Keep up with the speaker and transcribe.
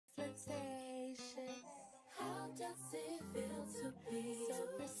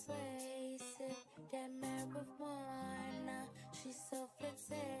She's so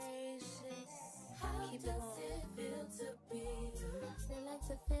flirtatious. How does it feel to be you? Feel like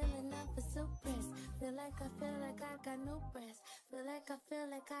the feeling of a suppress. Feel like I got no breasts. Feel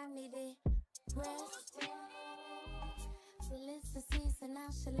like I need it rest. Feel it's the season I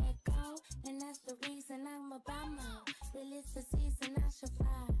should let go, and that's the reason I'm about more. Feel it's the season I should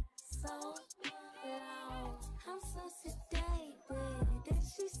fly so low. I'm so sedated, and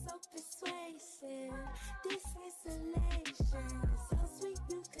she's so persuasive. This isolation, so sweet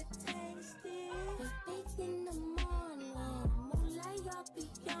you could taste it. It's 8 in the morning, moonlight y'all be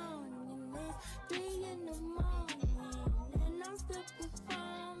yawning. It's 3 in the morning, and I'm still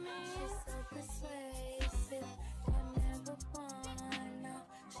performing. She's so persuasive, I never wanna.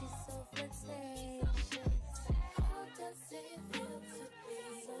 She's so flirtatious. How does it feel to be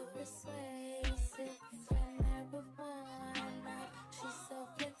so persuasive? I never wanna. She's so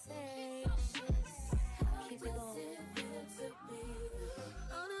flirtatious. How does it feel to be?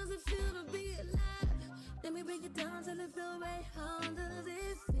 How does it feel to be alive? Let me break it down till it feel right. How does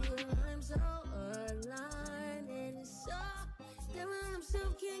it feel? I'm so aligned and it's so that when I'm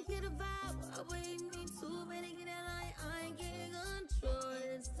still can't get a vibe. I wait me too many get that line. I ain't getting control.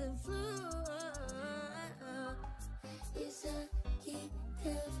 It's the flow. It's a keep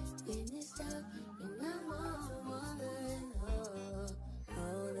when it's down and I'm all wondering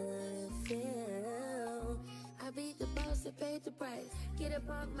how does it feel? I beat the boss that paid the price. Get up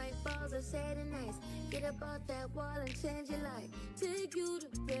off my balls, I say it nice. Get up off that wall and change your life. Take you to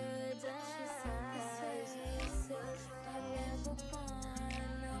paradise. She's so persuasive, I never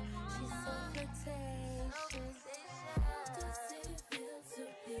wanna. She's so flirtatious. How does it feel to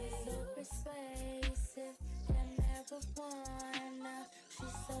be so persuasive? I never wanna.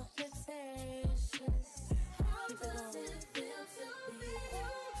 She's so flirtatious. How does it feel to be?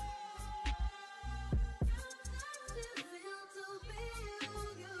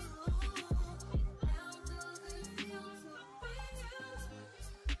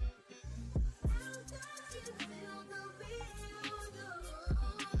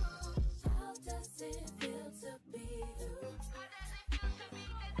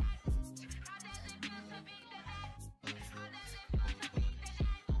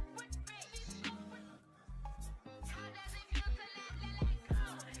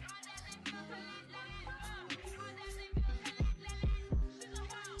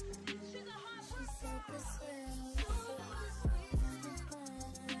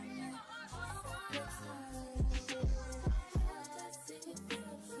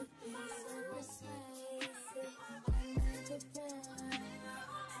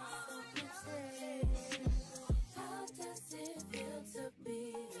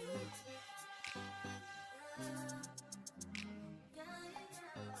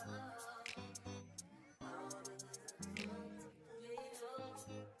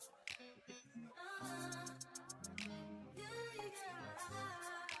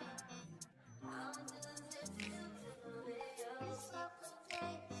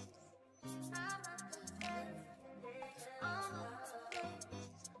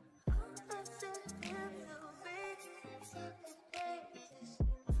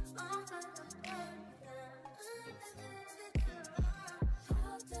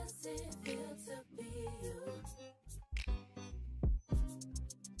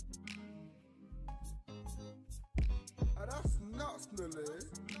 That's nuts, Lily.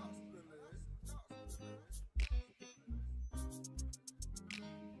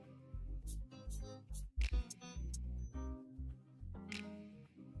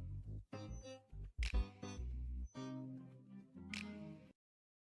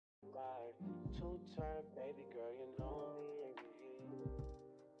 Like two-turn, baby girl, you know me.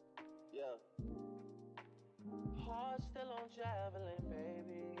 Yeah. Heart still on javelin,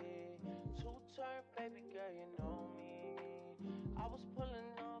 baby. Two-turn, baby girl, you know me. I was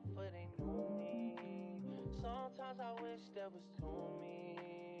pulling off, but they knew me. Sometimes I wish there was two of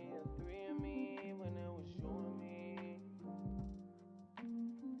me, or three of me, when it was you and me.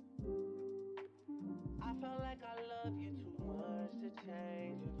 I felt like I love you too much to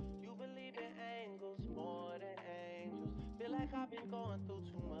change you. You believe in angles more than angels. Feel like I've been going through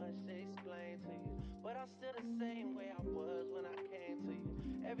too much to explain to you, but I'm still the same way I was when I came to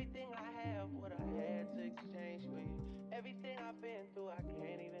you. Everything I have, what I had to exchange for you. Everything I've been through, I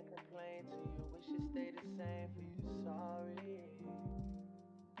can't even complain to you. Wish it stayed the same for you, sorry.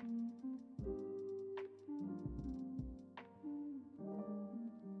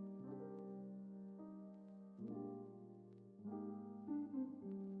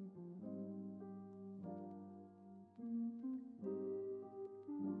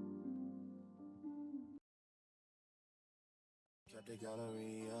 Got the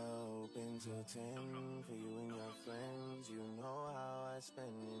gallery open till 10 for you and your friends. You know how I spend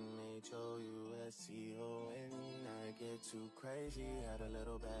in HOUSTON. I get too crazy, had a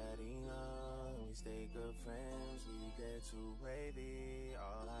little bad enough. We stay good friends, we get too wavy.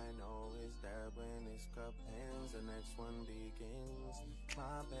 All I know is that when this cup ends, the next one begins.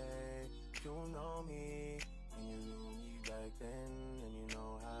 My babe, you know me, and you knew me back then, and you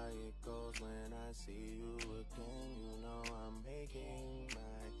know how it goes when I see you again. You know I'm making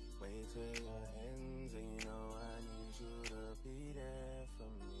my way to your ends, and you know I need you to be there for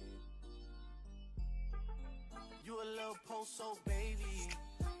me. You a little post-so baby,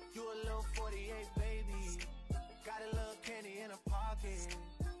 you a little 48 baby. Got a little candy in her pocket,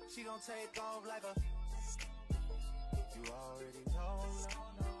 she gon' take off like a. You already know.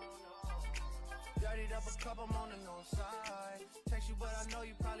 Dirtied up a cup, I'm on the north side. Text you, but I know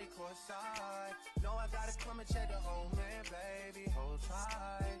you probably courtside. Know I gotta come and check the whole man, baby. Hold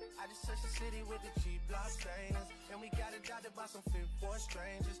tight. I just touched the city with the cheap block stainers, and we got adopted by some fit for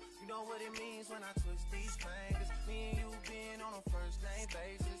strangers. You know what it means when I twist these fingers. Me and you being on a first name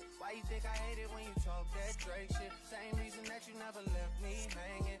basis. Why you think I hate it when you talk that Drake shit? Same reason that you never left me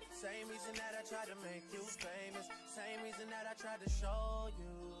hanging. Same reason that I tried to make you famous. Same reason that I tried to show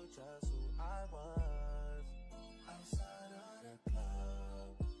you just who I was. Outside of the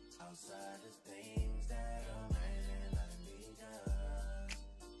club, outside the things that a man like me does,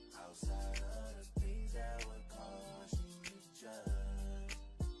 outside of the things that would cause you to judge,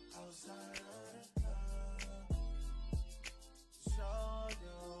 outside of the club, show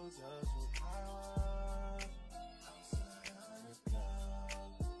you just who I was. Outside of the club,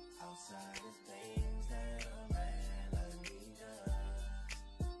 outside the things that a man like me does,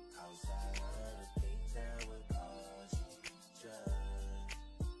 outside of the things that would cause you to judge,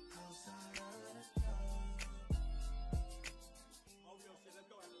 outside of the club. Oh, yo, shit, let's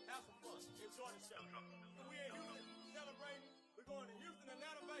go. Have some fun. Enjoy the show. We in Houston celebrating. We're going to Houston,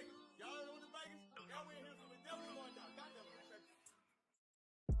 Atlanta, Vegas. Y'all know the Vegas? Y'all we in Houston. We're definitely going down. Goddamn it, baby.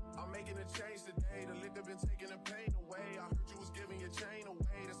 I'm making a change today. The liquor been taking the pain away. I heard you was giving your chain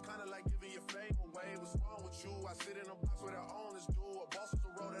away. That's kind of like giving your fame away. What's wrong with you? I sit in a box where the owners do. A boss is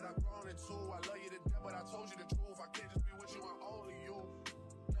a road that I've grown into. I love you to death, but I told you the truth. I can't just be with you, I'm only you.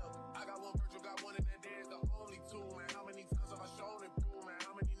 Yeah, I got one Virgil, got one, and that there's the only two, man. How many times have I shown it through, man?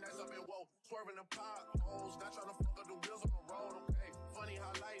 How many nights I've been woke, swerving the potholes, not trying to fuck up the wheels on the road, okay? Funny how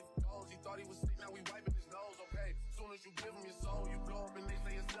life goes. He thought he was sick, now we wiping his nose, okay? Soon as you give him your soul, you blow up and they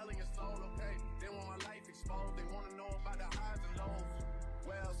say you're selling your soul, okay? They want my life exposed, they wanna know about the highs and lows.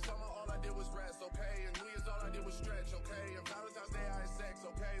 Well, summer all I did was rest, okay? And New Year's all I did was stretch, okay? And Valentine's Day I had sex,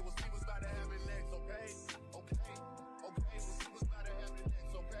 okay? We'll see what's about to happen next, okay? Okay, okay, we'll see what's about to happen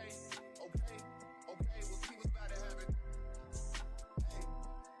next, okay? Okay, okay, we'll see what's about to happen. Hey,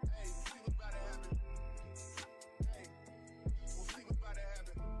 hey, we'll see what's about to happen. Hey, we'll see what's about to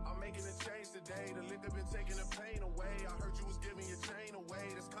happen. I'm making a change today. The liquor been taking the pain away. I heard you was giving your chain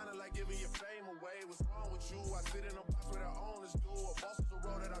away. That's kind of like giving your fame away. What's wrong with you? I sit in a box where the owners do. A boss is a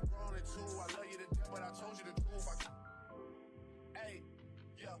road that I've grown into. I love you to death, but I told you the truth. Hey,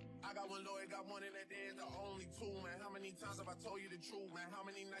 yeah, I got one lawyer, got one, and that there's the only two, man. How many times have I told you the truth, man? How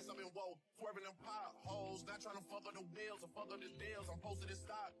many nights I've been woke, swerving them potholes, not trying to fuck up the wheels or fuck up the deals. I'm posted in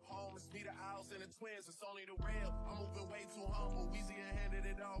Stockholm, it's me, the Owls, and the twins, it's only the real. I'm moving way too humble, Weezy and handed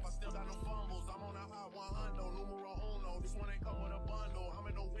it off, I still got no fumbles. I'm on a hot 100, numero uno, this one ain't come with a bundle. I'm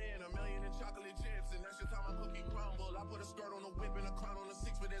in the win, $1 million in chocolate chips, and that's your time my cookie crumble. I put a skirt on the whip and a crown on the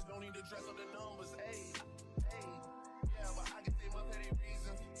 6, but there's no need to dress up the numbers. Hey, hey, yeah, but I get them up for their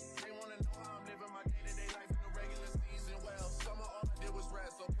reasons. They wanna know how I'm living my day-to-day life in the regular season. Well, summer all I did was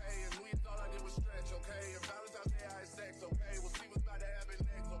rest, okay? And New Year's all I did was stretch, okay? And Valentine's Day I had sex, okay? We'll see what's about to happen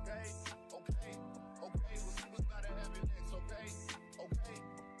next, okay? Okay, okay, we'll see what's about to happen next, okay? Okay,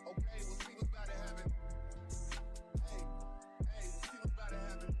 okay, we'll see what's about to happen. Hey, hey, we'll see what's about to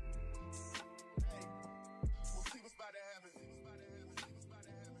happen. Hey, we'll see what's about to happen.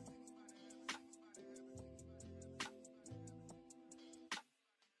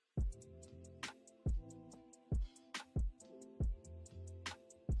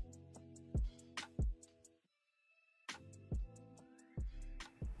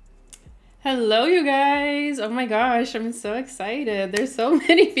 Hello, you guys. Oh my gosh, I'm so excited. There's so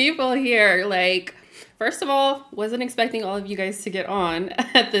many people here. Like, first of all, wasn't expecting all of you guys to get on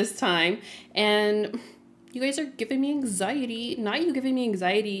at this time. And you guys are giving me anxiety. Not you giving me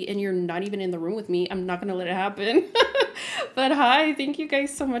anxiety and you're not even in the room with me. I'm not gonna let it happen. But hi, thank you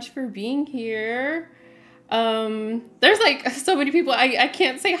guys so much for being here. There's like so many people. I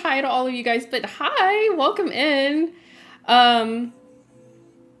can't say hi to all of you guys, but hi, welcome in. Oh,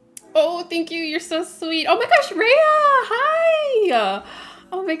 thank you. You're so sweet. Oh my gosh, Rhea. Hi.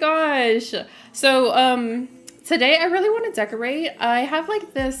 Oh my gosh. So, today I really want to decorate. I have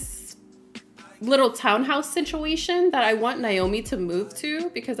like this little townhouse situation that I want Naomi to move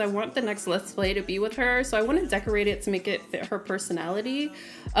to because I want the next Let's Play to be with her. So I want to decorate it to make it fit her personality.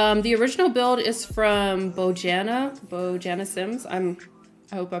 The original build is from Bojana Sims. I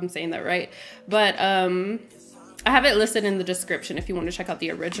hope I'm saying that right. But, I have it listed in the description if you want to check out the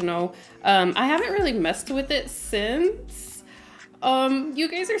original. I haven't really messed with it since. You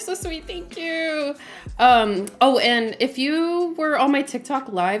guys are so sweet, thank you. Oh, and if you were on my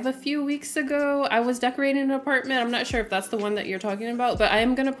TikTok live a few weeks ago, I was decorating an apartment. I'm not sure if that's the one that you're talking about, but I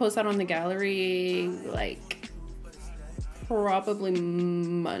am gonna post that on the gallery like probably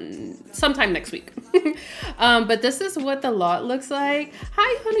sometime next week. But this is what the lot looks like.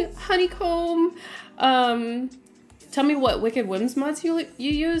 Hi, honeycomb. Tell me what Wicked Whims mods you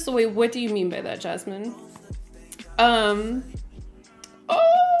use. Wait, what do you mean by that, Jasmine?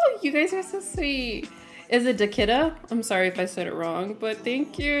 Oh, you guys are so sweet. Is it Dakita? I'm sorry if I said it wrong, but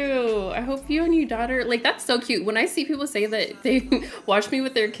thank you. I hope you and your daughter, like, that's so cute. When I see people say that they watch me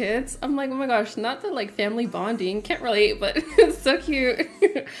with their kids, I'm like, oh my gosh, not the like family bonding. Can't relate, but it's so cute.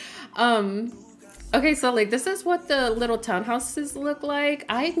 Okay, so like this is what the little townhouses look like.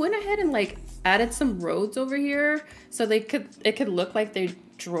 I went ahead and like added some roads over here so it could look like they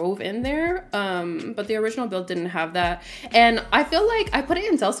drove in there, but the original build didn't have that. And I feel like I put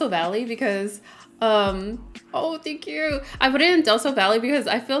it in Delso Valley because oh, thank you. I put it in Delso Valley because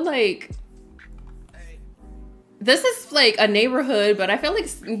I feel like this is like a neighborhood, but I feel like,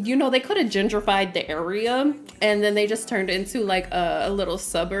 you know, they could have gentrified the area and then they just turned it into like a little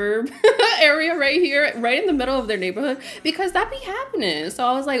suburb area right here, right in the middle of their neighborhood, because that be happening. So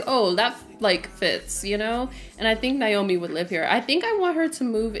I was like, oh, that like fits, you know? And I think Naomi would live here. I think I want her to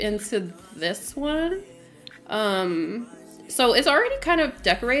move into this one. So it's already kind of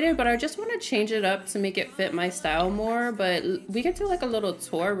decorated, but I just want to change it up to make it fit my style more. But we can do like a little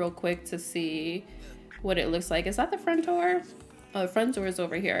tour real quick to see what it looks like. Is that the front door? Oh, the front door is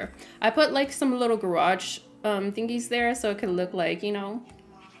over here. I put like some little garage thingies there so it could look like, you know.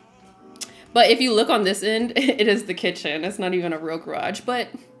 But if you look on this end, it is the kitchen. It's not even a real garage, but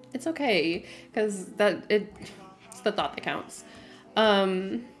it's okay because it's the thought that counts.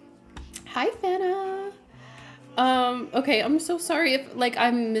 Hi, Fana. Okay, I'm so sorry if like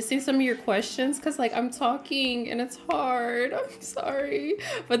I'm missing some of your questions because like I'm talking and it's hard. I'm sorry,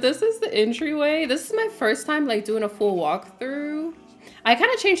 but this is the entryway. This is my first time like doing a full walkthrough. I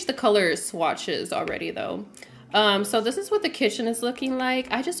kind of changed the color swatches already though. So this is what the kitchen is looking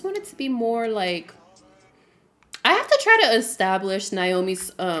like. I just want it to be more like, I have to try to establish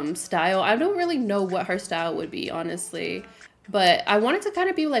Naomi's style. I don't really know what her style would be, honestly, but I want it to kind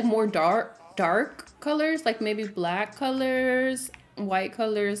of be like more dark colors, like maybe black colors, white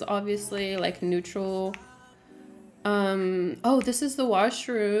colors, obviously, like neutral. Oh, this is the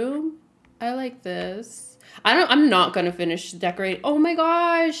washroom. I like this. I'm not gonna finish decorating. Oh my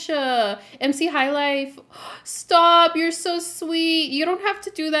gosh, MC High Life, stop, you're so sweet. You don't have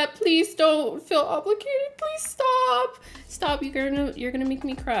to do that. Please don't feel obligated. Please stop. You're gonna make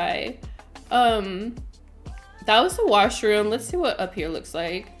me cry. That was the washroom. Let's see what up here looks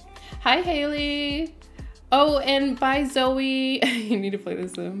like. Hi, Haley. Oh, and bye, Zoe. You need to play The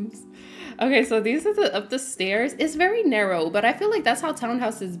Sims. Okay, so these are up the stairs. It's very narrow, but I feel like that's how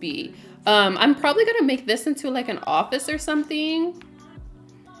townhouses be. I'm probably gonna make this into like an office or something.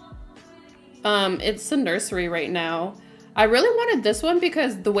 It's a nursery right now. I really wanted this one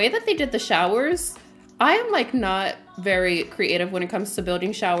because the way that they did the showers, I am like not very creative when it comes to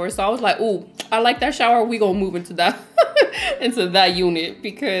building showers. So I was like, ooh, I like that shower. We gonna move into that into that unit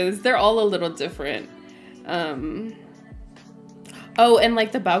because they're all a little different. Oh, and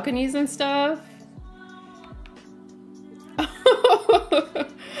like the balconies and stuff.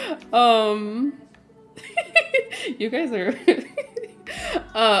 You guys are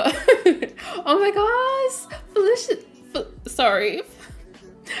oh my gosh,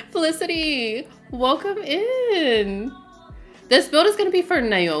 Felicity, welcome in. This build is gonna be for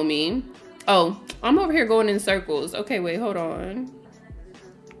Naomi. Oh, I'm over here going in circles. Okay, wait, hold on.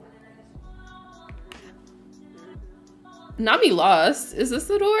 Not me lost. Is this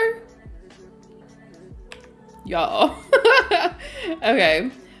the door? Y'all.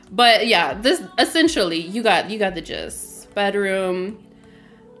 Okay. But yeah, this essentially you got the gist. Bedroom.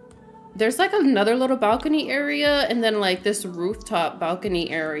 There's like another little balcony area and then like this rooftop balcony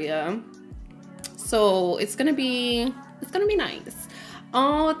area. So it's gonna be nice.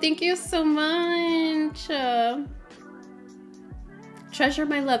 Oh, thank you so much. Treasure,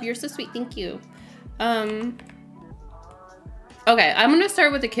 my love, you're so sweet. Thank you. Okay, I'm gonna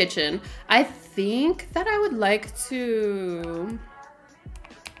start with the kitchen. I think that I would like to...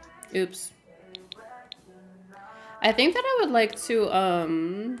 Oops. I think that I would like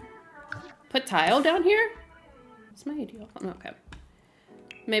to put tile down here. What's my idea? Okay.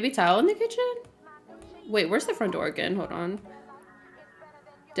 Maybe tile in the kitchen? Wait, where's the front door again? Hold on.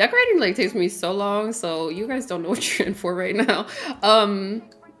 Decorating like takes me so long, so you guys don't know what you're in for right now.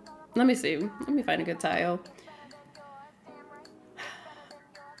 Let me see. Let me find a good tile.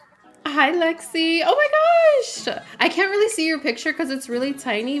 Hi, Lexi. Oh my gosh! I can't really see your picture because it's really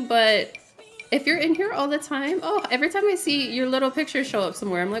tiny, but if you're in here all the time, oh, every time I see your little picture show up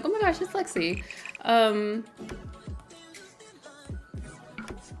somewhere, I'm like, oh my gosh, it's Lexi.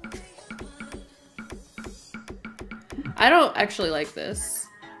 I don't actually like this.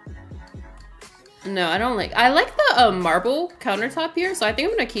 No, I don't like. I like the marble countertop here, so I think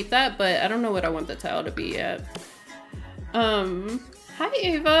I'm gonna keep that, but I don't know what I want the tile to be yet. Hi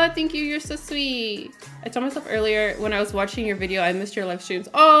Ava, thank you, you're so sweet. I told myself earlier when I was watching your video, I missed your live streams.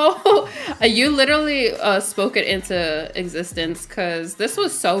 Oh, you literally spoke it into existence because this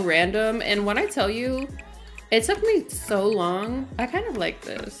was so random. And when I tell you, it took me so long. I kind of like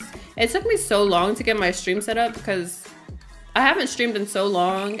this. It took me so long to get my stream set up because I haven't streamed in so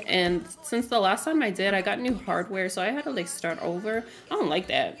long. And since the last time I did, I got new hardware. So I had to like start over. I don't like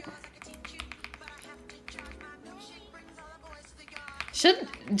that.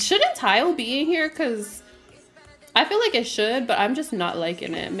 Shouldn't tile be in here? Because I feel like it should, but I'm just not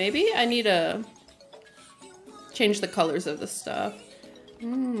liking it. Maybe I need to change the colors of the stuff.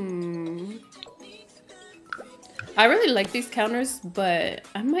 I really like these counters, but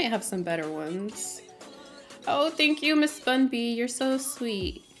I might have some better ones. Oh, thank you, Miss Bunby. You're so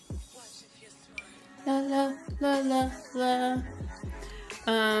sweet. La la la la la.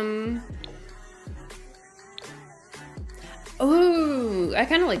 Ooh, I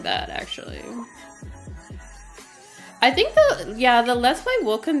kind of like that actually. I think the Let's Play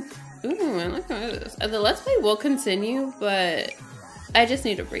will ooh, I like this. The Let's Play will continue, but I just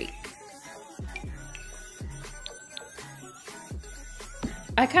need a break.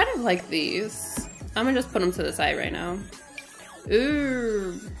 I kind of like these. I'm gonna just put them to the side right now.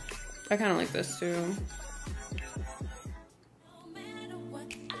 Ooh, I kind of like this too.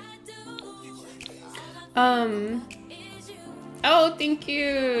 Oh, thank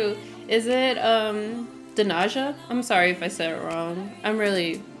you. Is it Danaja? I'm sorry if I said it wrong. I'm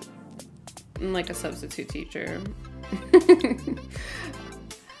like a substitute teacher.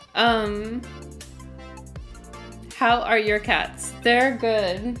 How are your cats? They're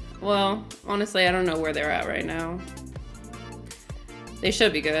good. Well, honestly, I don't know where they're at right now. They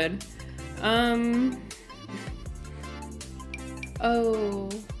should be good. Oh,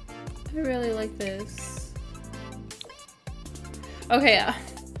 I really like this. Okay,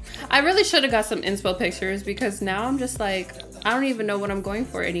 I really should have got some inspo pictures because now I'm just like, I don't even know what I'm going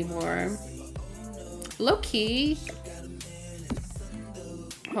for anymore. Low key.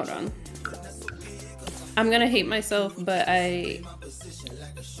 Hold on. I'm gonna hate myself, but I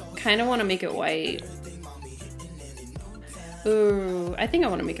kind of want to make it white. Ooh, I think I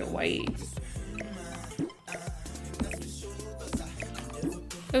want to make it white.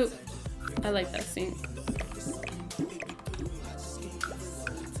 Ooh, I like that scene.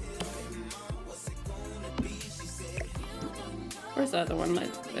 Where's the other one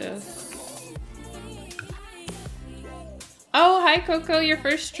like this? Oh, hi Coco, your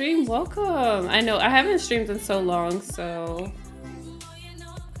first stream. Welcome. I know I haven't streamed in so long, so.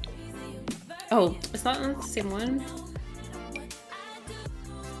 Oh, it's not on the same one.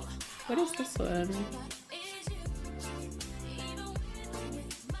 What is this one?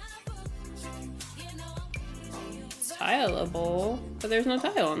 It's tileable, but there's no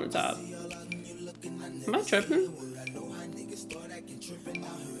tile on the top. Am I tripping?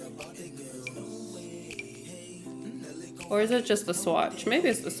 Or is it just the swatch? Maybe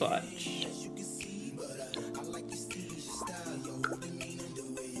it's the swatch.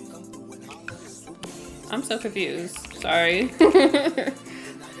 I'm so confused. Sorry.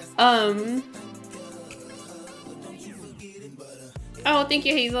 Oh, thank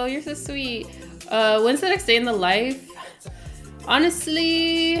you, Hazel. You're so sweet. When's the next day in the life?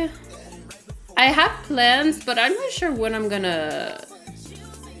 Honestly, I have plans, but I'm not sure when I'm gonna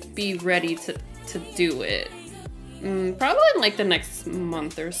be ready to do it. Probably in like the next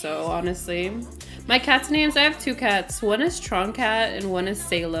month or so, honestly. My cat's names, I have two cats. One is Troncat and one is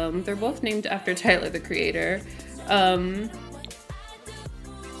Salem. They're both named after Tyler, the Creator.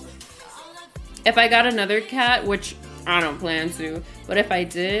 If I got another cat, which I don't plan to. But if I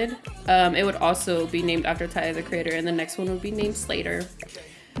did, it would also be named after Tyler the Creator, and the next one would be named Slater.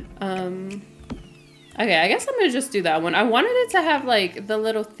 Okay, I guess I'm gonna just do that one. I wanted it to have like the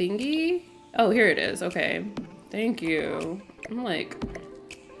little thingy. Oh, here it is. Okay, thank you. I'm like,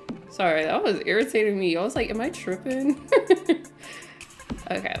 sorry, that was irritating me. I was like, am I tripping?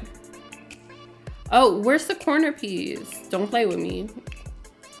 Okay. Oh, where's the corner piece? Don't play with me.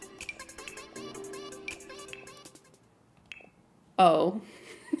 Oh.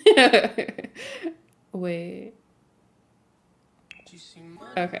 Wait.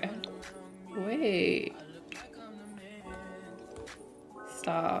 Okay. Wait.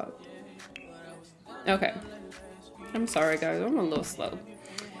 Stop. Okay. I'm sorry, guys. I'm a little slow.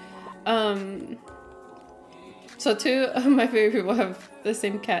 So two of my favorite people have the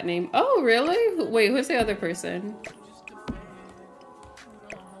same cat name. Oh, really? Wait, who's the other person?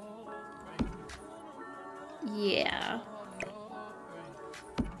 Yeah.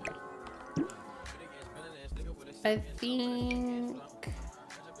 I think...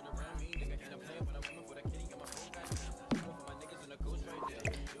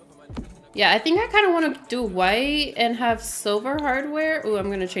 Yeah, I think I kind of want to do white and have silver hardware. Ooh, I'm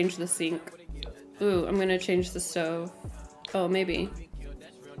going to change the sink. Ooh, I'm going to change the stove. Oh, maybe.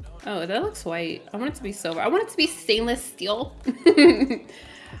 Oh, that looks white. I want it to be silver. I want it to be stainless steel. Put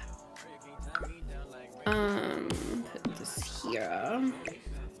this here.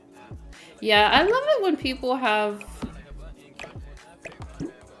 Yeah, I love it when people have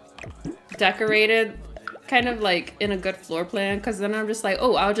decorated kind of like in a good floor plan, because then I'm just like,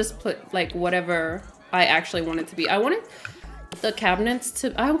 oh, I'll just put like whatever I actually want it to be. I wanted the cabinets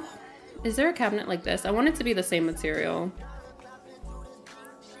to, is there a cabinet like this? I want it to be the same material.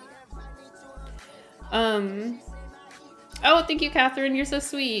 Oh, thank you, Catherine. You're so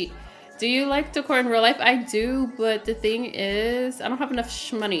sweet. Do you like decor in real life? I do, but the thing is, I don't have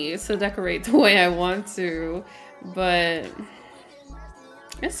enough money to decorate the way I want to, but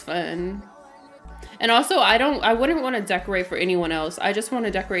it's fun. And also, I wouldn't want to decorate for anyone else. I just want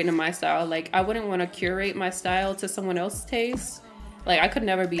to decorate in my style. Like, I wouldn't want to curate my style to someone else's taste. Like, I could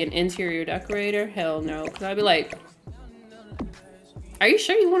never be an interior decorator. Hell no. Because I'd be like, are you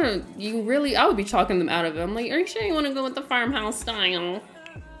sure you want to, I would be talking them out of it. I'm like, are you sure you want to go with the farmhouse style?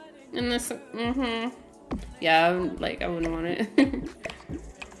 And this, yeah, like, I wouldn't want it.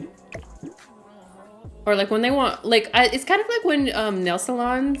 Or like when they want, like, it's kind of like when nail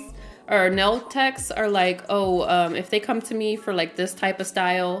salons or nail techs are like, oh, if they come to me for like this type of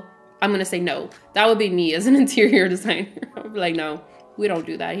style, I'm gonna say no. That would be me as an interior designer. I'd be like, no, we don't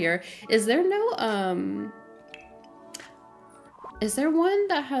do that here. Is there no, is there one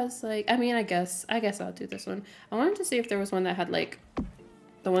that has like, I mean, I guess I'll do this one. I wanted to see if there was one that had like,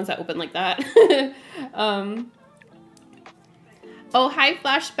 the ones that open like that. Oh, hi,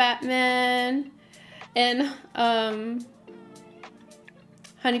 Flash Batman. And,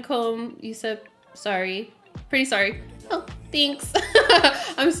 Honeycomb, you said sorry. Pretty sorry. Oh, thanks.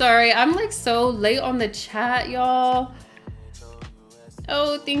 I'm sorry. I'm like so late on the chat, y'all.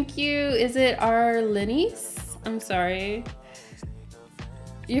 Oh, thank you. Is it our Lenny's? I'm sorry.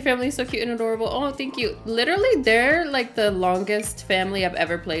 Your family is so cute and adorable. Oh, thank you. Literally, they're like the longest family I've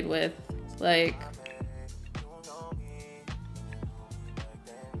ever played with. Like,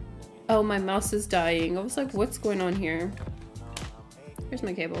 oh, my mouse is dying. I was like, what's going on here? Here's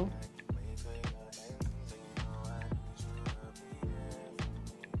my cable.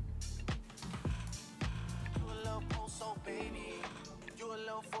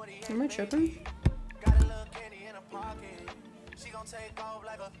 Am I tripping?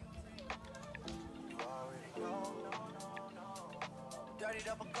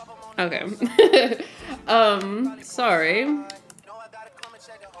 Okay. Sorry.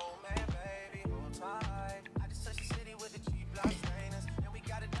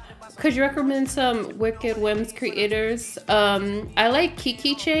 Could you recommend some Wicked Whims creators? I like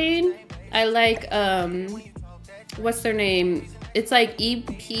Kiki Chain. I like, what's their name? It's like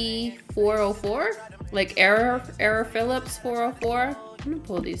EP404, like Error Phillips 404. I'm gonna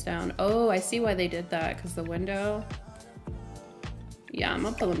pull these down. Oh, I see why they did that, because the window. Yeah, I'm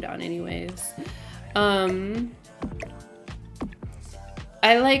gonna pull them down anyways. I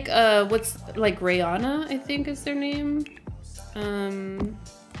like, what's, like Rihanna, I think is their name.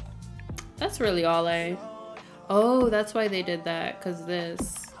 That's really all I... Oh, that's why they did that, because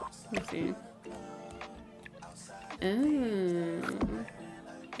this. Let's see. Oh.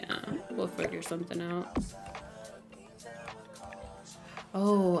 Yeah, we'll figure something out.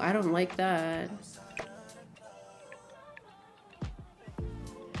 Oh, I don't like that.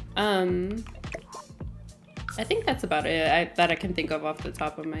 I think that's about it that I can think of off the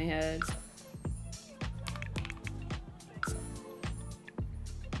top of my head.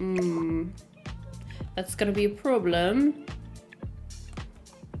 That's gonna be a problem.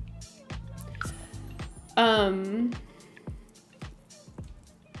 Hi,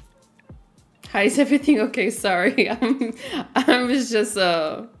 is everything okay? Sorry, I was just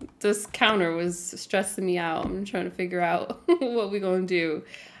this counter was stressing me out. I'm trying to figure out what we gonna do.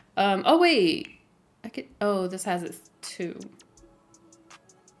 Oh wait, I could. Oh, this has it too.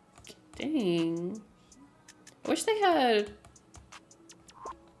 Dang, I wish they had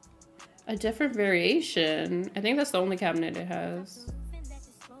a different variation. I think that's the only cabinet it has.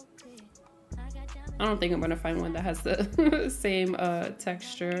 I don't think I'm gonna find one that has the same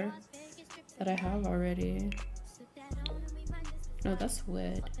texture that I have already. No, that's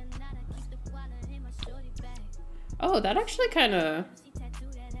wood. Oh, that actually kind of...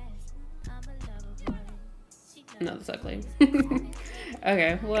 No, that's ugly.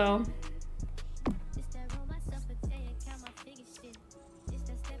 Okay, well.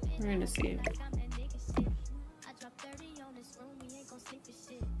 We're gonna see.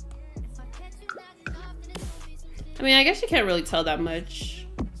 I mean, I guess you can't really tell that much.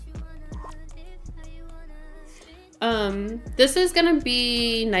 This is gonna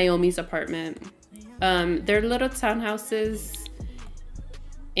be Naomi's apartment. They're little townhouses,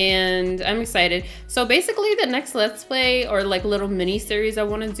 and I'm excited. So basically, the next Let's Play or like little mini series I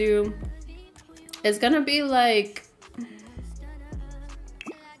want to do is gonna be like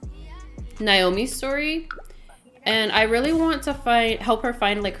Naomi's story, and I really want to help her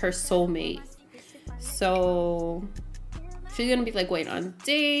find like her soulmate. So she's gonna be like going on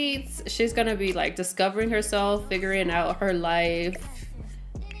dates. She's gonna be like discovering herself, figuring out her life,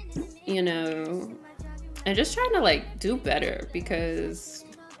 you know, and just trying to like do better because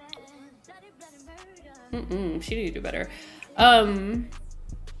she need to do better. I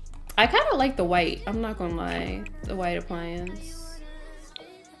kind of like the white. I'm not gonna lie, the white appliance.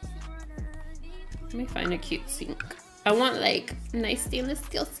 Let me find a cute sink. I want like nice stainless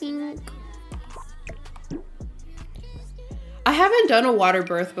steel sink. I haven't done a water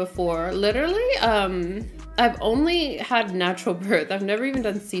birth before. Literally, I've only had natural birth. I've never even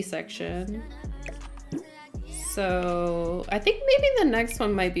done C-section. So I think maybe the next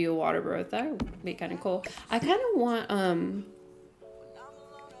one might be a water birth. That would be kind of cool. I kind of want,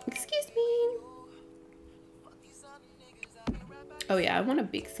 excuse me. Oh yeah, I want a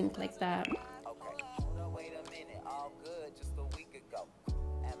big sink like that.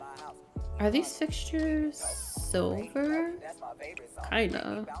 Are these fixtures silver?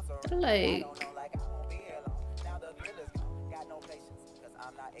 Kinda. They're like...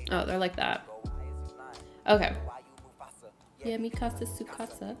 Oh, they're like that. Okay. Yeah, mi casa, su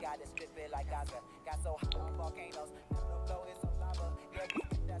casa.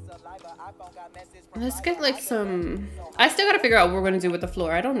 Let's get like some... I still gotta figure out what we're gonna do with the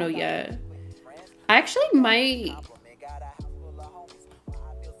floor. I don't know yet. I actually might...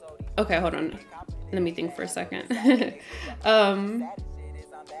 Okay, hold on. Let me think for a second.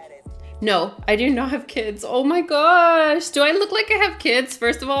 No, I do not have kids. Oh my gosh. Do I look like I have kids?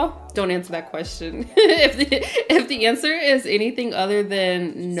 First of all, don't answer that question. if the answer is anything other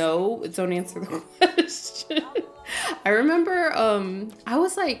than no, don't answer the question. I remember I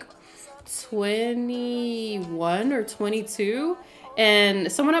was like 21 or 22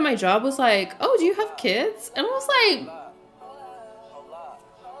 and someone at my job was like, "Oh, do you have kids?" And I was like,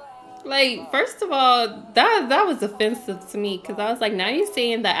 first of all, that was offensive to me because I was like, now you're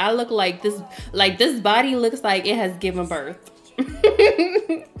saying that I look like this body looks like it has given birth.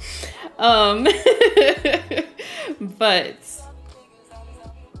 But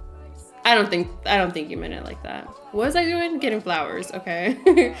I don't think you meant it like that. What was I doing? Getting flowers.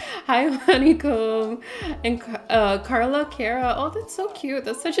 Okay. Hi, Honeycomb and Carla Cara. Oh, that's so cute.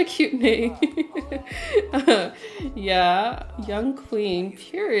 That's such a cute name. Yeah, young queen.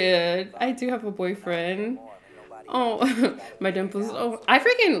 Period. I do have a boyfriend. Oh, my dimples. Oh, I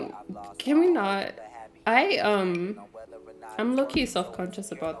freaking. Can we not? I'm low-key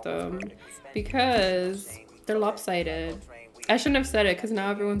self-conscious about them because they're lopsided. I shouldn't have said it because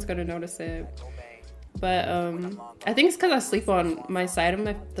now everyone's gonna notice it. But I think it's because I sleep on the side of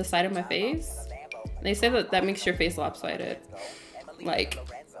my face. They say that makes your face lopsided. Like,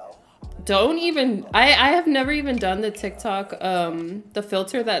 don't even. I have never even done the TikTok the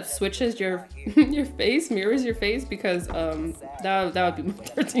filter that switches your your face, mirrors your face, because that would be my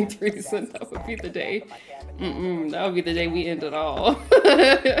 13th reason. That would be the day. That would be the day we end it all.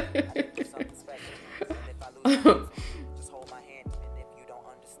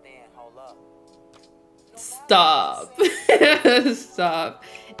 Stop. Stop.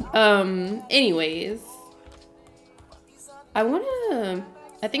 Anyways, I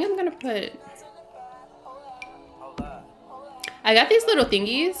think I'm gonna put, I got these little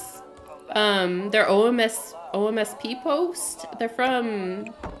thingies. They're OMSP post. They're from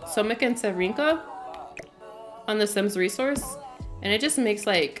Somik and Severinka on the Sims resource. And it just makes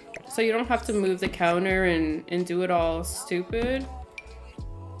like, so you don't have to move the counter and do it all stupid.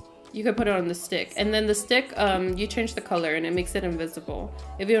 You could put it on the stick. And then the stick, you change the color and it makes it invisible.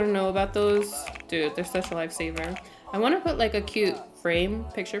 If you don't know about those, dude, they're such a lifesaver. I want to put like a cute frame,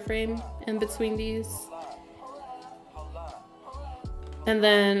 picture frame in between these. And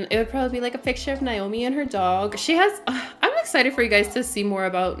then it would probably be like a picture of Naomi and her dog. She has, I'm excited for you guys to see more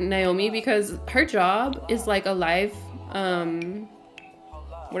about Naomi because her job is like a live,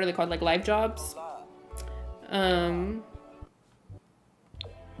 what are they called? Like live jobs.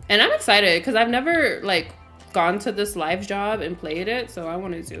 And I'm excited because I've never like gone to this live job and played it. So I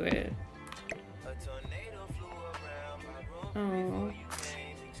want to do it. Oh,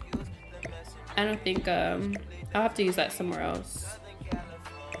 I don't think, I'll have to use that somewhere else.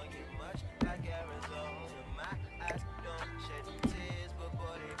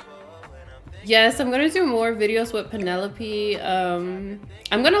 Yes, I'm gonna do more videos with Penelope. I'm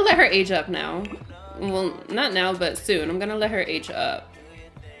gonna let her age up now. Well, not now, but soon. I'm gonna let her age up.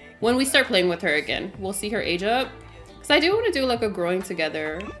 When we start playing with her again, we'll see her age up. Because I do want to do like a growing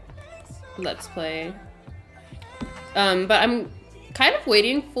together let's play. But I'm kind of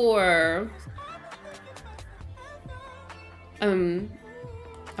waiting for... I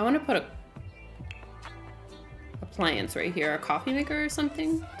want to put a appliance right here, a coffee maker or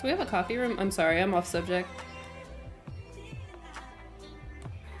something. Do we have a coffee room? I'm sorry, I'm off subject.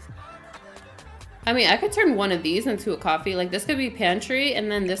 I mean, I could turn one of these into a coffee. Like this could be pantry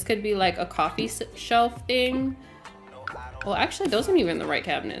and then this could be like a coffee shelf thing. Well, actually those aren't even the right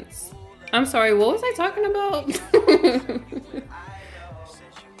cabinets. I'm sorry, what was I talking about?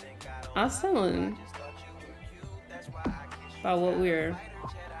 I was telling about what we're,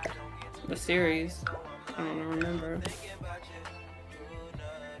 the series. I don't remember.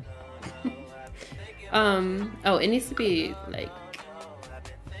 Oh, it needs to be like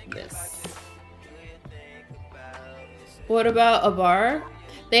this. What about a bar?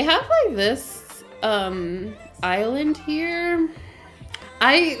 They have like this island here.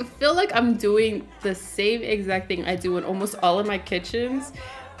 I feel like I'm doing the same exact thing I do in almost all of my kitchens,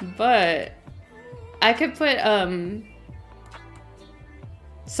 but I could put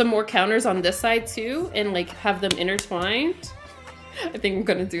some more counters on this side too and like have them intertwined. I think I'm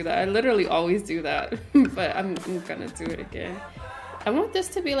gonna do that. I literally always do that, but I'm gonna do it again. I want this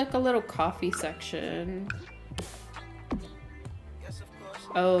to be like a little coffee section.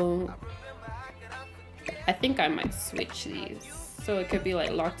 Oh, I think I might switch these so it could be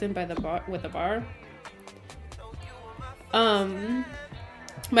like locked in by the bar with a bar.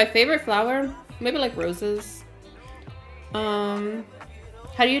 My favorite flower, maybe like roses.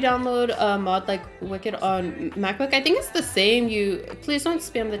 How do you download a mod like Wicked on MacBook? I think it's the same. Please don't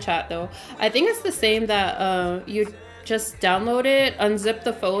spam the chat though. I think it's the same that you just download it, unzip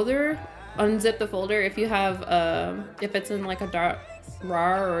the folder if you have if it's in like a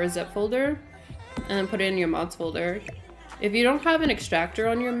RAR or a zip folder, and then put it in your mods folder. If you don't have an extractor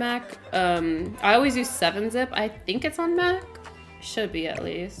on your Mac, I always use 7-zip. I think it's on Mac. Should be at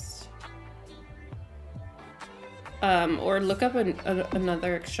least. Or look up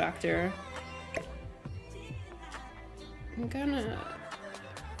another extractor. I'm gonna...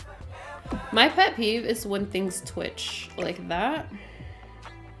 My pet peeve is when things twitch like that.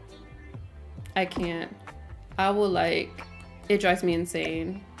 I can't. I will like... It drives me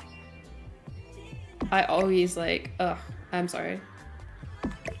insane. I always like... Ugh. I'm sorry.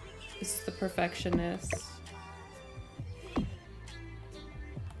 This is the perfectionist.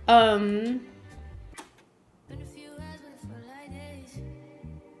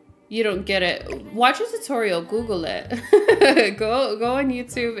 You don't get it. Watch a tutorial, Google it. go on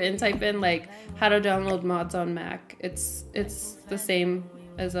YouTube and type in like how to download mods on Mac. It's the same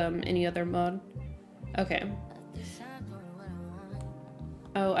as any other mod. Okay.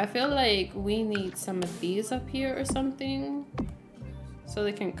 Oh, I feel like we need some of these up here or something so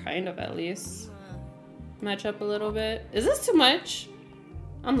they can kind of at least match up a little bit. Is this too much?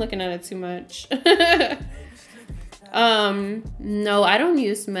 I'm looking at it too much. No, I don't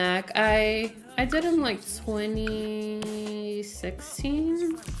use Mac. I did in like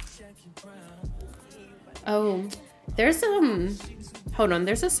 2016. Oh, there's hold on,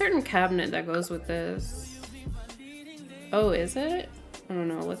 there's a certain cabinet that goes with this. Oh, is it? I don't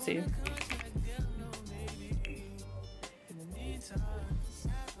know, let's see.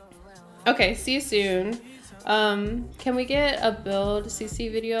 Okay, see you soon. Can we get a build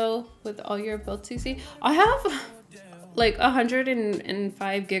CC video with all your build CC? I have like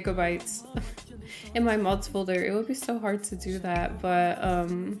 105 gigabytes in my mods folder. It would be so hard to do that, but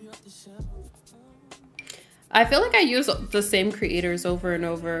I feel like I use the same creators over and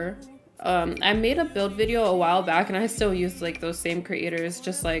over. I made a build video a while back and I still use like those same creators,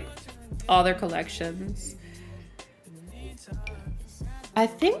 just like all their collections. I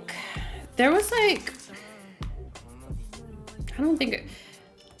think there was like, I don't think,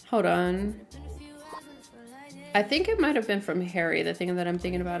 hold on. I think it might have been from Harry, the thing that I'm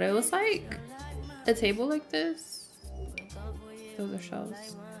thinking about. It was like a table like this. Those are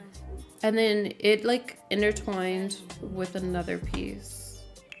shelves. And then it like intertwined with another piece.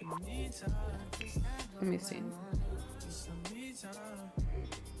 Let me see.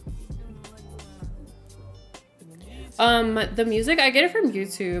 The music, I get it from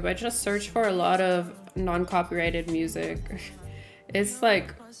YouTube. I just search for a lot of non-copyrighted music. It's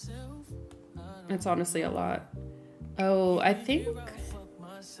like, it's honestly a lot. Oh, I think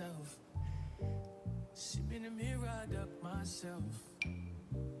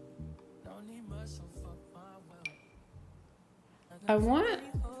I want,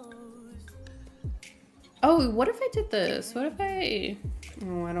 oh, what if I did this? What if I,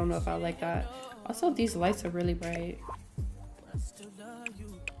 oh, I don't know if I like that. Also, these lights are really bright.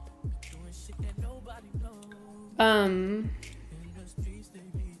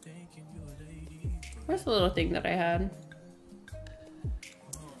 Where's the little thing that I had?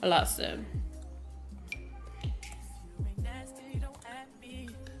 I lost it.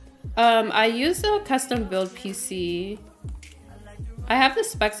 I use a custom build PC. I have the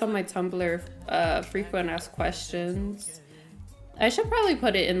specs on my Tumblr, frequent asked questions. I should probably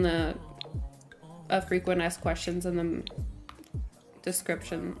put it in the frequent asked questions in the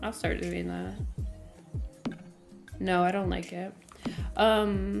description. I'll start doing that. No, I don't like it.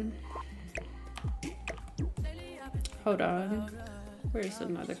 Hold on. Where's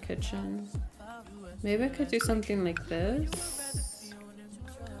another kitchen? Maybe I could do something like this.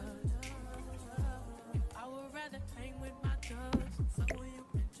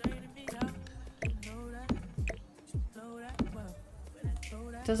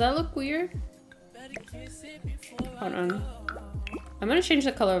 Does that look weird? Hold on. I'm gonna change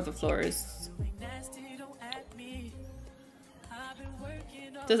the color of the floors.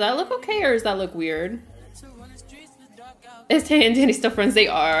 Does that look okay or does that look weird? Is Tay and Danny still friends? They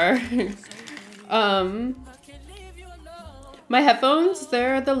are. My headphones,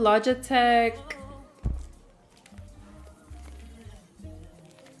 they're the Logitech.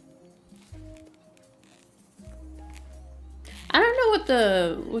 I don't know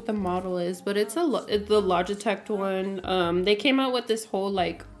what the model is, but it's the Logitech one. They came out with this whole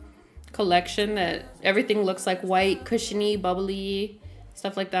like collection that everything looks like white, cushiony, bubbly,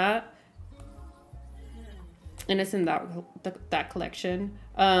 stuff like that. And it's in that collection.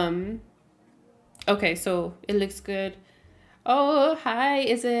 Okay, so it looks good. Oh, hi,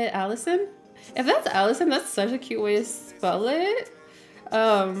 is it Allison? If that's Allison, that's such a cute way to spell it.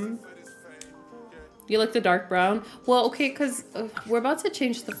 You like the dark brown? Well, okay, because we're about to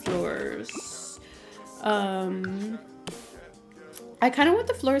change the floors. I kind of want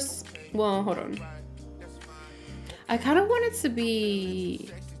the floors... Well, hold on. I kind of want it to be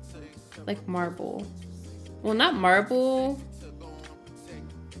like marble. Well, not marble.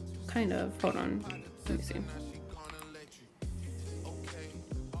 Kind of. Hold on. Let me see.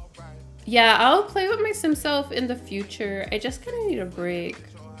 Yeah, I'll play with my sim self in the future. I just kind of need a break.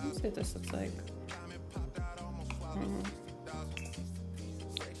 Let's see what this looks like.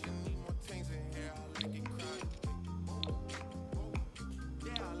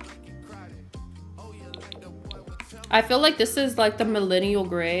 I feel like this is like the millennial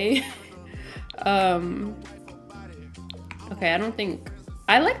gray. Okay, I don't think...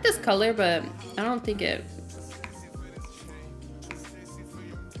 I like this color, but I don't think it...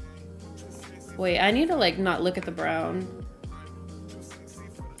 Wait, I need to like not look at the brown.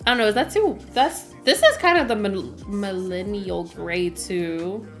 I don't know, is that too... This is kind of the millennial gray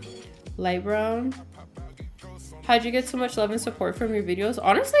too. Light brown. How'd you get so much love and support from your videos?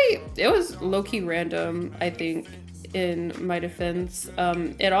 Honestly, it was low-key random, I think, in my defense.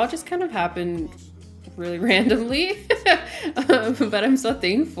 It all just kind of happened really randomly. But I'm so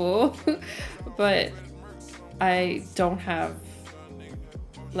thankful. But I don't have,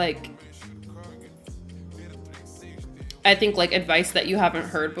 like, I think, like, advice that you haven't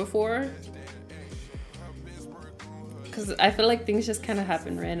heard before. Because I feel like things just kind of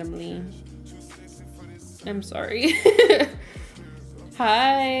happen randomly. I'm sorry.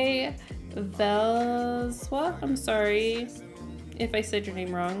 Hi. Velswa. I'm sorry if I said your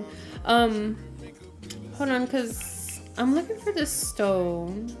name wrong. Hold on, because I'm looking for this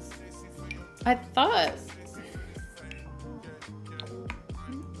stone. I thought...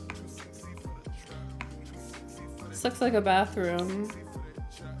 This looks like a bathroom.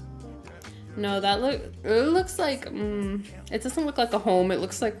 No, it looks like... it doesn't look like a home. It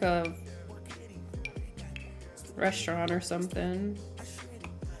looks like a restaurant or something.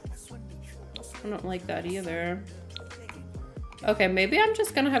 I don't like that either. Okay, maybe I'm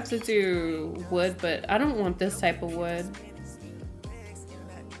just gonna have to do wood, but I don't want this type of wood.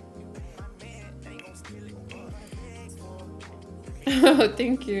 Oh,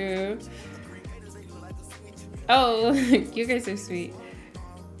 thank you. Oh, you guys are sweet.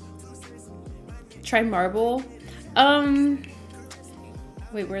 Try marble.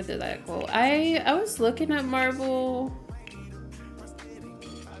 Wait, where did that go? I was looking at marble.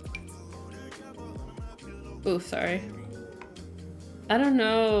 Oh, sorry. I don't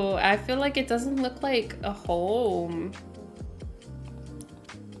know. I feel like it doesn't look like a home.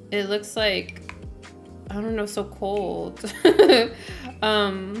 It looks like, I don't know, so cold. Let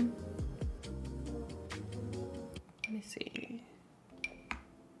me see.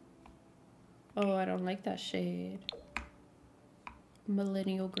 Oh, I don't like that shade.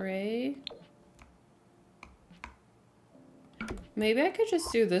 Millennial gray. Maybe I could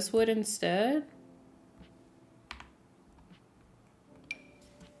just do this wood instead.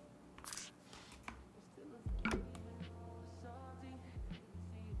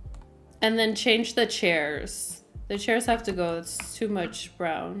 And then change the chairs. The chairs have to go. It's too much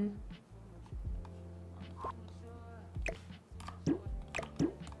brown.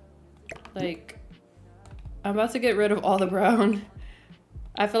 Like, I'm about to get rid of all the brown.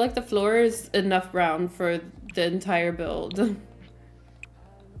 I feel like the floor is enough brown for the entire build. Is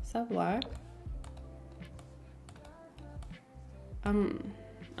that black? I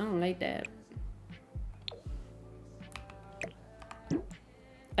don't like that.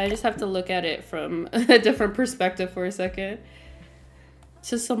 I just have to look at it from a different perspective for a second.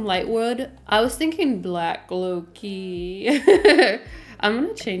 Just some light wood. I was thinking black low-key. I'm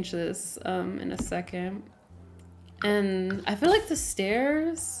gonna change this in a second. And I feel like the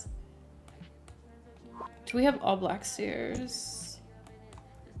stairs... Do we have all black stairs?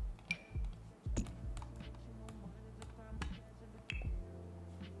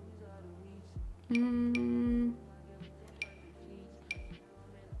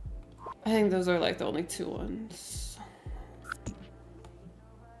 I think those are like the only two ones.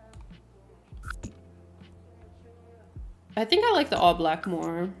 I think I like the all black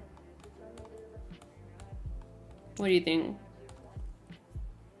more. What do you think?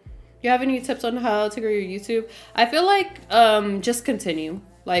 You have any tips on how to grow your YouTube? I feel like just continue.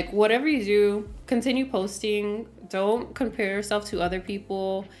 Like whatever you do, continue posting. Don't compare yourself to other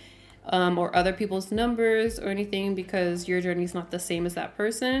people or other people's numbers or anything, because your journey is not the same as that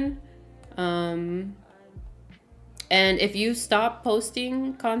person. And if you stop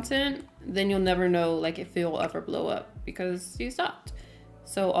posting content, then you'll never know like if it'll ever blow up because you stopped.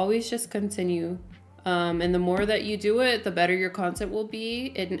 So always just continue. And the more that you do it, the better your content will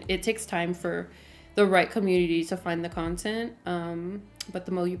be. It takes time for the right community to find the content. But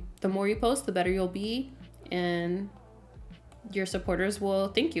the more you post, the better you'll be, and your supporters will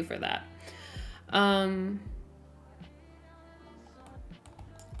thank you for that.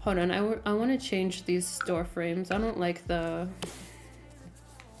 Hold on, I want to change these door frames. I don't like the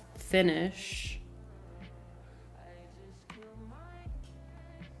finish.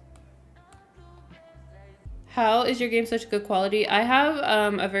 How is your game such good quality? I have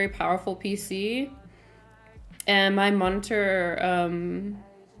a very powerful PC, and my monitor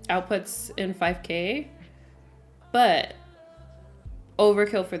outputs in 5K, but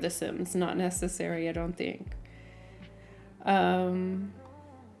overkill for The Sims, not necessary, I don't think.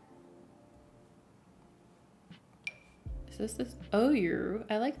 Is this? Oh,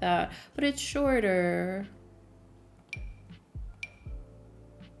 I like that, but it's shorter.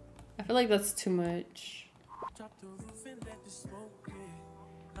 I feel like that's too much.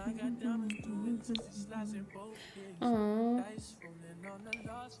 Aww.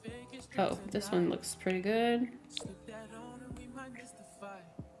 Oh, this one looks pretty good.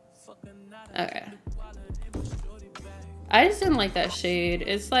 Okay. I just didn't like that shade.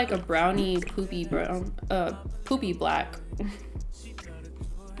 It's like a brownie poopy brown, poopy black.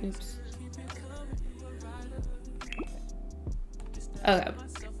 Oops. Okay.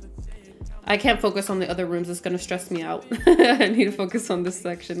 I can't focus on the other rooms. It's gonna stress me out. I need to focus on this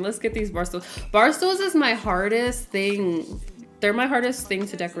section. Let's get these bar stools. Bar stools is my hardest thing they're my hardest thing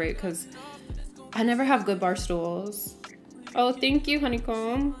to decorate because I never have good bar stools. Oh, thank you,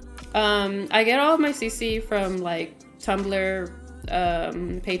 Honeycomb. I get all of my CC from like Tumblr,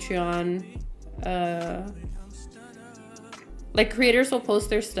 Patreon. Like creators will post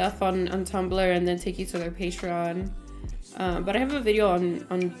their stuff on Tumblr and then take you to their Patreon. But I have a video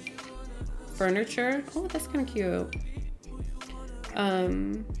on furniture. Oh, that's kind of cute.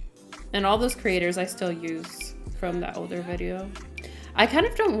 And all those creators I still use from that older video. I kind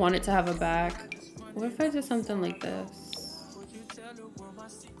of don't want it to have a back. What if I did something like this?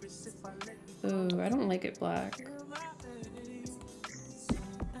 Ooh, I don't like it black.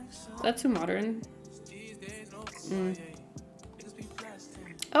 That's too modern.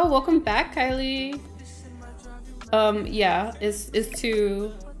 Oh, welcome back, Kylie. Yeah, it's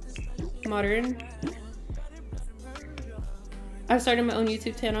too modern. I've started my own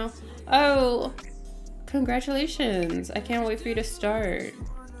YouTube channel. Oh, congratulations. I can't wait for you to start.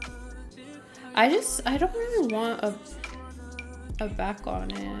 I don't really want a back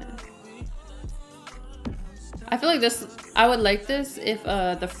on it. I feel like this, I would like this if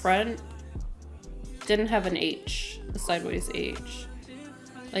the front didn't have an H, a sideways H.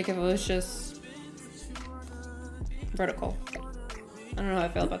 Like if it was just vertical. I don't know how I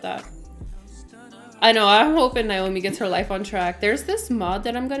feel about that. I know, I'm hoping Naomi gets her life on track. There's this mod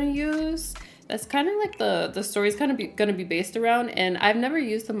that I'm gonna use that's kind of like the story's kind of gonna be based around, and I've never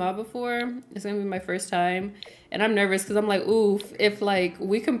used the mod before. It's gonna be my first time, and I'm nervous because I'm like, oof, if like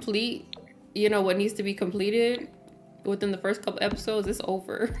we complete, you know, what needs to be completed within the first couple episodes, it's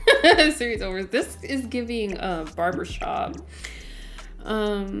over. The series over. This is giving barbershop.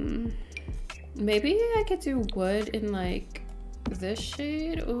 Maybe I could do wood in like this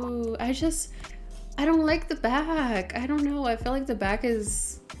shade. Ooh, I don't like the back. I don't know. I feel like the back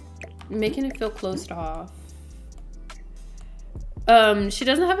is making it feel closed off. She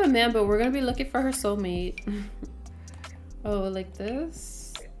doesn't have a man, but we're gonna be looking for her soulmate. Oh, like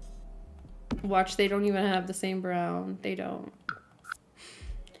this? Watch, they don't even have the same brown. They don't.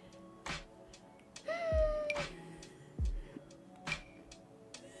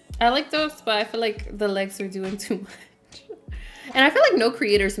 I like those, but I feel like the legs are doing too much. And I feel like no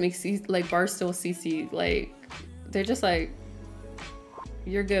creators make like barstool CC. Like, they're just like,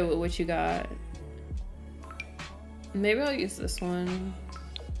 you're good with what you got. Maybe I'll use this one.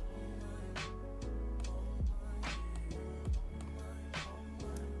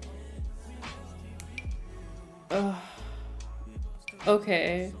 Ugh.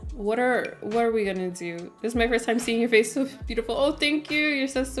 Okay, what are we gonna do? This is my first time seeing your face, so beautiful. Oh, thank you, you're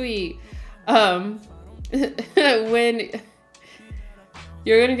so sweet. When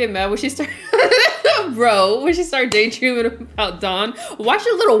you're gonna get mad when she start bro, when she start daydreaming about Dawn, watch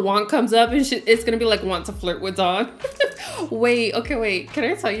a little want comes up and it's gonna be like want to flirt with Dawn. Wait, okay, wait, can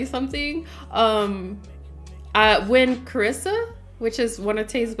I tell you something? When Carissa, which is one of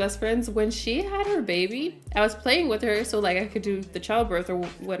Tay's best friends, when she had her baby, I was playing with her so like I could do the childbirth or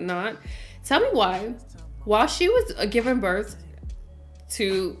whatnot. Tell me why, while she was giving birth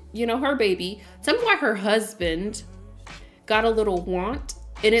to, you know, her baby, tell me why her husband got a little want,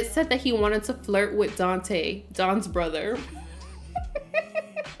 and it said that he wanted to flirt with Dante, Dawn's brother.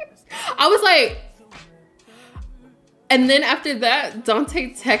 I was like, and then after that,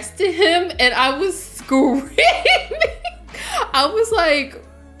 Dante texted him and I was screaming. I was like,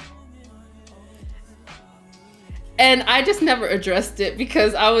 and I just never addressed it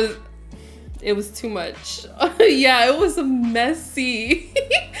because it was too much. Yeah, it was messy.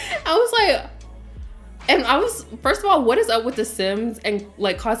 I was like, and I was, first of all, what is up with the Sims and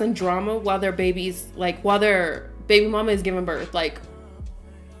like causing drama while their babies, like while their baby mama is giving birth? Like,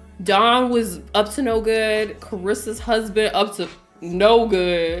 Dawn was up to no good. Carissa's husband up to no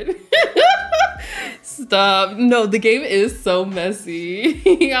good. Stop. No, the game is so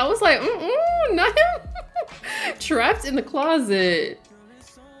messy. I was like, not him. Trapped in the closet.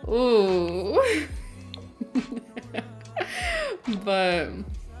 Ooh. But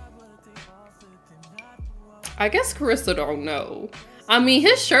I guess Carissa don't know. I mean,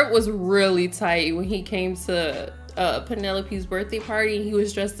 his shirt was really tight when he came to Penelope's birthday party. He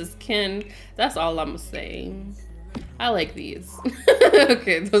was dressed as Ken. That's all I'm saying. I like these.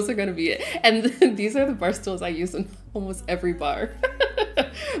 Okay, those are gonna be it. And these are the bar stools I use in almost every bar.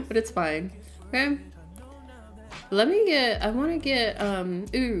 But it's fine. Okay. Let me get, I wanna get,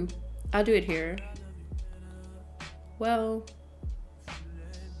 ooh, I'll do it here. Well,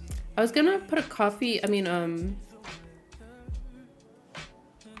 I was gonna put a coffee, a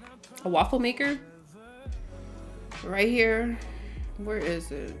waffle maker right here. Where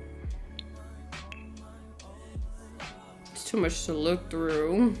is it? It's too much to look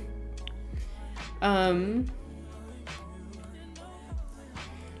through.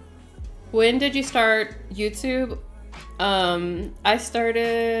 When did you start YouTube? I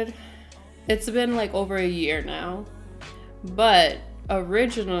started, it's been like over a year now, but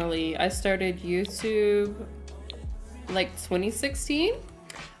originally I started YouTube like 2016,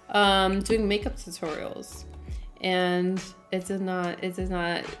 doing makeup tutorials, and it did not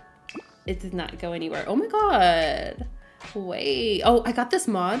go anywhere. Oh my god. Wait, oh, I got this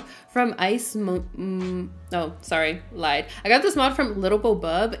mod from oh, sorry, lied. I got this mod from Little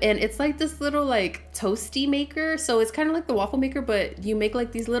Bobub, and it's like this little like toasty maker. So it's kind of like the waffle maker, but you make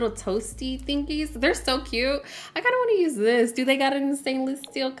like these little toasty thingies. They're so cute. I kind of want to use this. Do they got it in stainless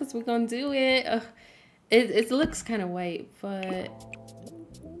steel? Because we're gonna do it. It looks kind of white, but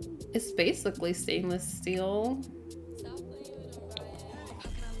it's basically stainless steel.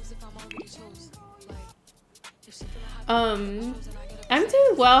 I'm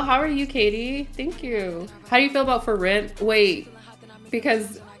doing well. How are you, Katie? Thank you. How do you feel about For Rent? Wait,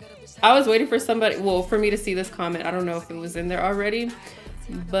 because I was waiting for somebody, well, for me to see this comment. I don't know if it was in there already,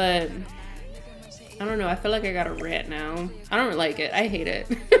 but I don't know. I feel like I got a rant now. I don't like it. I hate it.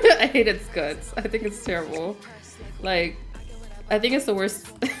 I hate its guts. I think it's terrible. Like, I think it's the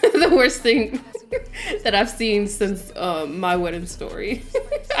worst, the worst thing that I've seen since my wedding story.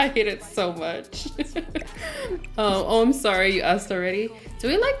 I hate it so much. Oh, I'm sorry you asked already. Do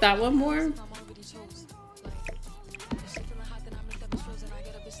we like that one more?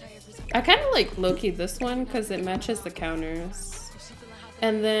 I kind of like low-key this one because it matches the counters.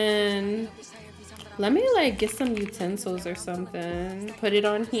 And then let me like get some utensils or something. Put it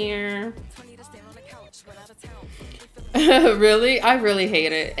on here. Really? I really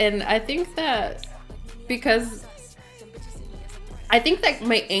hate it. And I think that because I think that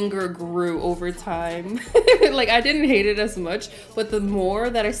my anger grew over time. Like, I didn't hate it as much, but the more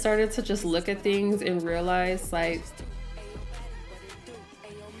that I started to just look at things and realize, like,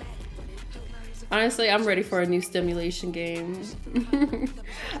 honestly, I'm ready for a new stimulation game.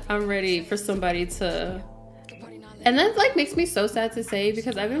 I'm ready for somebody to... And that like makes me so sad to say,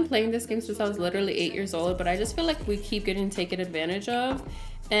 because I've been playing this game since I was literally 8 years old, but I just feel like we keep getting taken advantage of,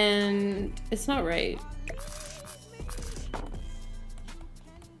 and it's not right.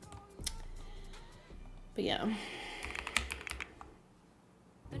 But yeah.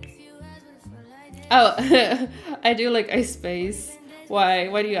 Oh, I do like Ice Space. Why?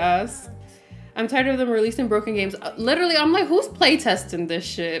 Why do you ask? I'm tired of them releasing broken games. Literally, I'm like, who's playtesting this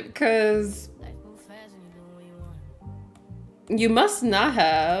shit? Because you must not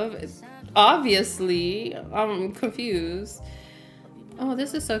have. Obviously. I'm confused. Oh,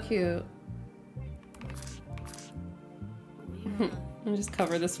 this is so cute. I'll just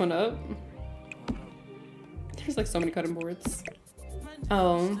cover this one up. There's like so many cutting boards.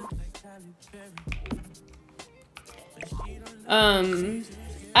 Oh. I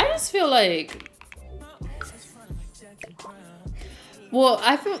just feel like, well,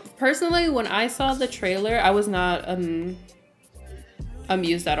 I feel personally when I saw the trailer, I was not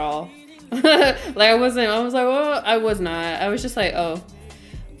amused at all. Like I was like, oh, I was not. I was just like, oh.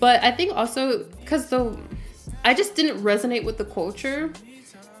 But I think also because I just didn't resonate with the culture.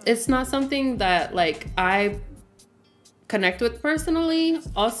 It's not something that like I connect with personally.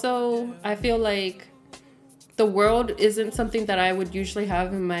 Also, I feel like the world isn't something that I would usually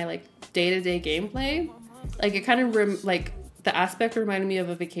have in my like day-to-day gameplay. Like it kind of like the aspect reminded me of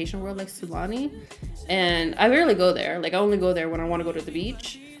a vacation world like Sulani, and I rarely go there. Like I only go there when I want to go to the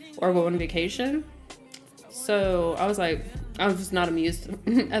beach or go on vacation. So I was like, I was just not amused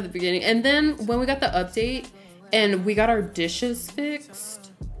at the beginning. And then when we got the update and we got our dishes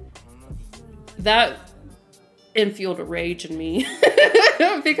fixed, that infueled a rage in me.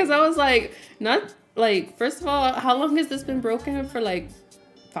 Because I was like, not like, first of all, how long has this been broken? For like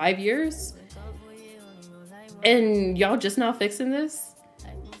 5 years? And y'all just now fixing this?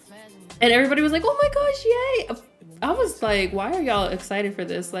 And everybody was like, oh my gosh, yay! I was like, why are y'all excited for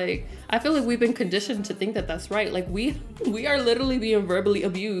this? Like, I feel like we've been conditioned to think that that's right. Like, we are literally being verbally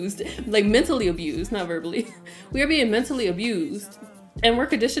abused. Like, mentally abused, not verbally. We are being mentally abused. And we're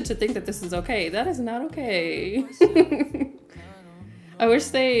conditioned to think that this is okay. That is not okay. I wish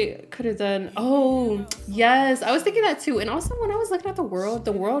they could have done, oh, yes. I was thinking that too. And also when I was looking at the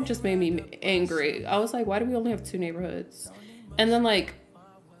world just made me angry. I was like, why do we only have 2 neighborhoods? And then like,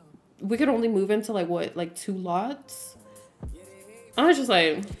 we could only move into like what, like 2 lots? I was just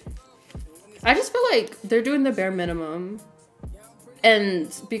like, I just feel like they're doing the bare minimum.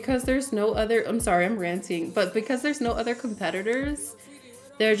 And because there's no other, I'm sorry, I'm ranting, but because there's no other competitors,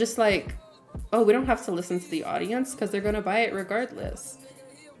 they're just like, oh, we don't have to listen to the audience because they're gonna buy it regardless.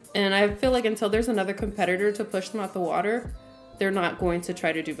 And I feel like until there's another competitor to push them out the water, they're not going to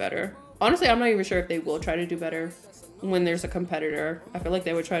try to do better. Honestly, I'm not even sure if they will try to do better when there's a competitor. I feel like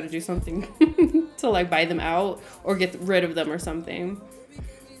they would try to do something to like buy them out or get rid of them or something.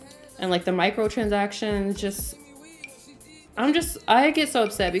 And like the microtransactions, just I get so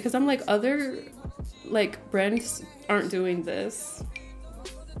upset because I'm like, other like brands aren't doing this.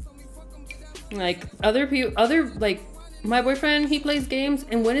 Like other people, like my boyfriend, he plays games,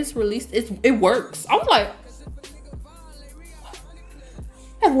 and when it's released, it works. I'm like,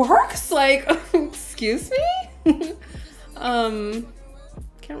 it works? Like, excuse me? Can't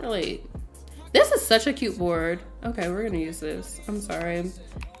relate. This is such a cute board. Okay, we're gonna use this. I'm sorry.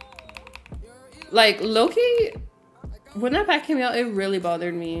 Like, low-key, when that pack came out, it really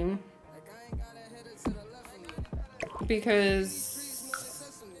bothered me.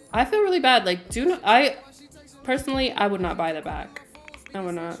 Because I feel really bad. Like, I personally, I would not buy the back. I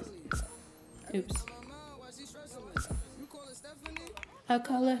would not. Oops. I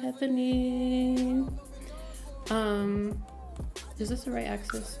call her Heffany. Is this the right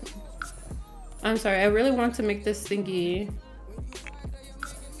axis? I'm sorry. I really want to make this thingy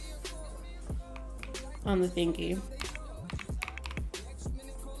on the thingy.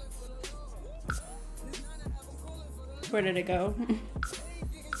 Where did it go?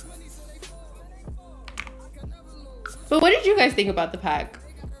 But what did you guys think about the pack?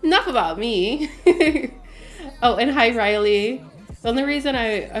 Enough about me. Oh, and hi Riley. The only reason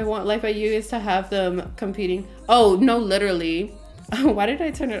I want Life by You is to have them competing. Oh, no, literally. Why did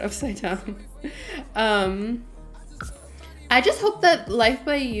I turn it upside down? I just hope that Life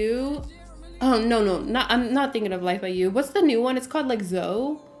by You... Oh, no, I'm not thinking of Life by You. What's the new one? It's called like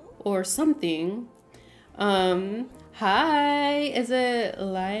Zoe or something. Hi. Is it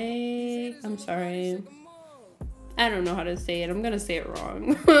like... I'm sorry. I don't know how to say it. I'm gonna say it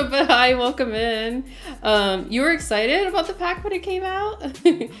wrong. But hi, welcome in. You were excited about the pack when it came out?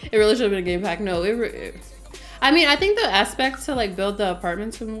 It really should have been a game pack. No, I mean, I think the aspect to like build the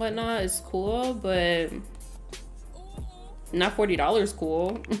apartments and whatnot is cool, but not $40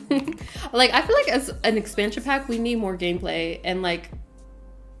 cool. Like, I feel like as an expansion pack, we need more gameplay. And like,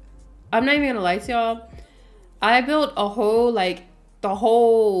 I'm not even gonna lie to y'all. I built a whole, like, the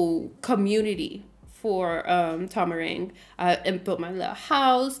whole community for Townhome. I built my little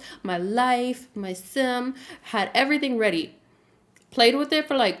house, my life, my sim, had everything ready. Played with it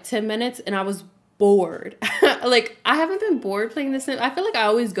for like 10 minutes and I was bored. Like, I haven't been bored playing this sim. I feel like I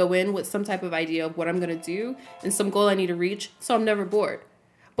always go in with some type of idea of what I'm gonna do and some goal I need to reach, so I'm never bored.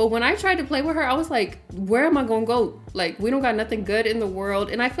 But when I tried to play with her, I was like, where am I gonna go? Like, we don't got nothing good in the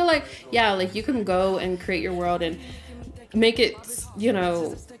world. And I feel like, yeah, like you can go and create your world and make it, you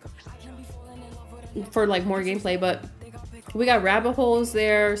know, for like more gameplay, but we got rabbit holes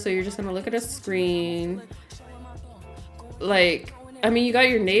there, so you're just gonna look at a screen. Like, I mean, you got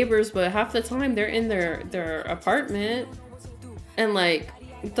your neighbors, but half the time they're in their apartment. And like,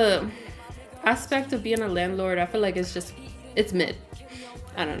 the aspect of being a landlord, I feel like it's mid.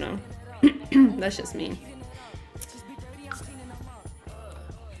 I don't know. That's just me.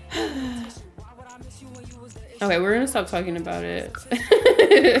 Okay, we're gonna stop talking about it.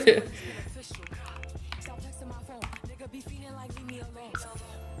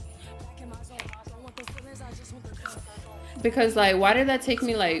 Because like, why did that take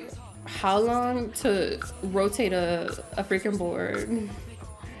me like how long to rotate a freaking board?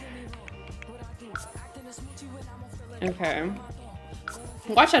 Okay.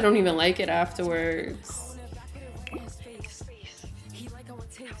 Watch, I don't even like it afterwards.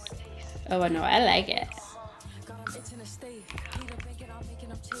 Oh, I know, I like it.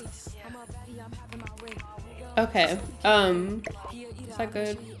 Okay, is that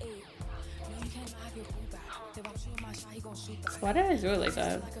good? Why did I do it like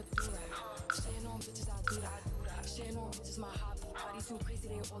that?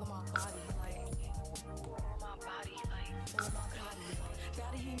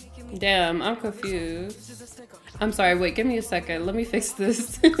 Damn, I'm confused. I'm sorry, wait, give me a second. Let me fix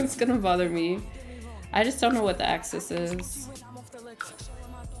this. It's gonna bother me. I just don't know what the axis is.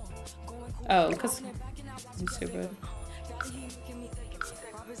 Oh, because I'm stupid.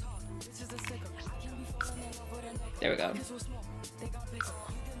 There we go.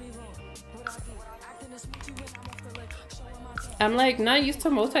 I'm like not used to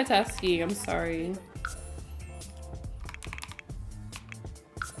multitasking. I'm sorry.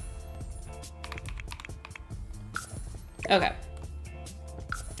 Okay.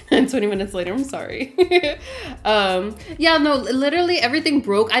 And 20 minutes later, I'm sorry. Yeah, no, literally everything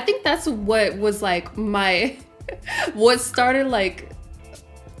broke. I think that's what was like my, what started like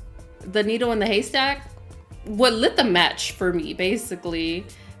the needle in the haystack, what lit the match for me, basically.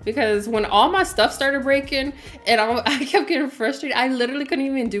 Because when all my stuff started breaking and I kept getting frustrated, I literally couldn't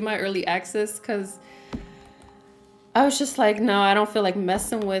even do my early access because I was just like, no, I don't feel like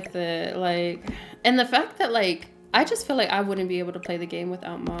messing with it. Like, and the fact that like, I just feel like I wouldn't be able to play the game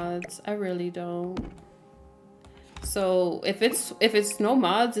without mods. I really don't. So if it's no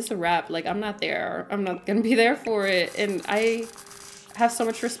mods, it's a wrap. Like, I'm not there. I'm not gonna be there for it. And I have so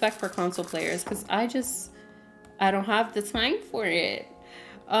much respect for console players because I don't have the time for it.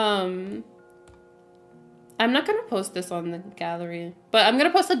 I'm not gonna post this on the gallery, but I'm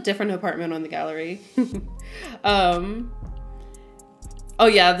gonna post a different apartment on the gallery. Oh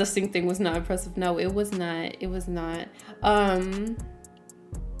yeah, the sync thing was not impressive. No, it was not. It was not.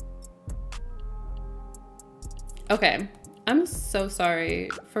 Okay, I'm so sorry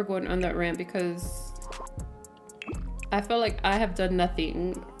for going on that rant because I feel like I have done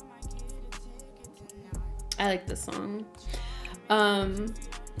nothing. I like this song.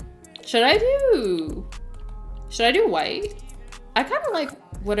 Should I do white? I kind of like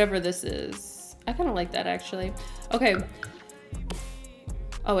whatever this is. I kind of like that actually. Okay.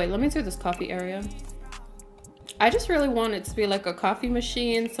 Oh wait, let me do this coffee area. I just really want it to be like a coffee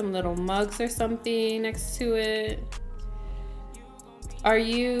machine, some little mugs or something next to it. Are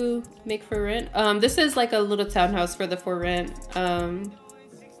you make for rent? This is like a little townhouse for the for rent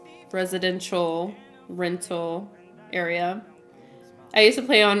residential rental area. I used to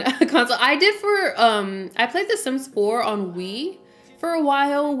play on a console. I did for, I played The Sims 4 on Wii for a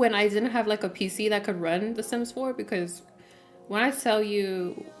while when I didn't have like a PC that could run The Sims 4 because when I tell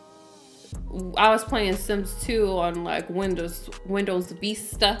you, I was playing Sims 2 on like Windows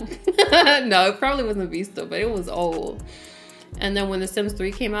Vista. No, it probably wasn't Vista, but it was old. And then when The Sims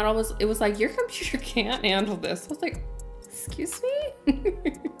 3 came out, it was like, your computer can't handle this. I was like, excuse me?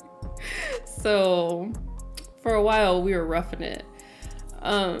 So for a while we were roughing it.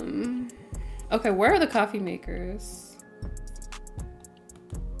 Okay, where are the coffee makers?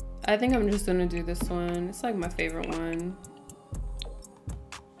 I think I'm just gonna do this one. It's like my favorite one.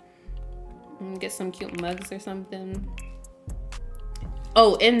 Get some cute mugs or something.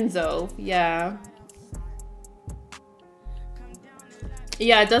 Oh, Enzo, yeah.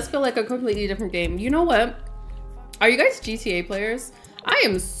 Yeah, it does feel like a completely different game. You know what? Are you guys GTA players? I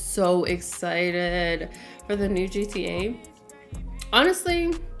am so excited for the new GTA.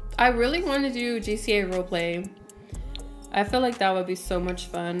 Honestly, I really want to do GTA roleplay. I feel like that would be so much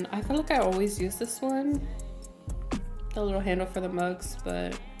fun. I feel like I always use this one. The little handle for the mugs,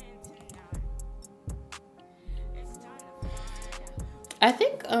 but I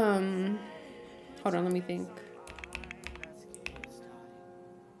think, hold on, let me think.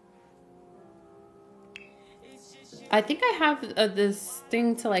 I think I have this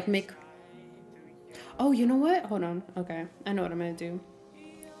thing to like make. Oh, you know what? Hold on. Okay, I know what I'm gonna do.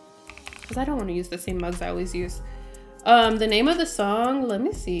 Because I don't want to use the same mugs I always use. The name of the song, let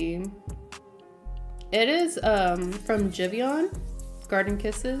me see. It is from Jivion, Garden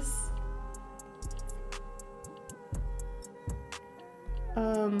Kisses.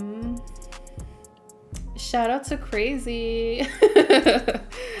 Shout out to Crazy.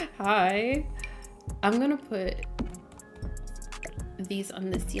 Hi. I'm gonna put these on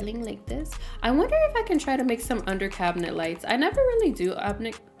the ceiling like this. I wonder if I can try to make some under cabinet lights. I never really do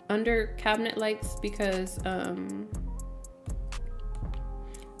under cabinet lights because I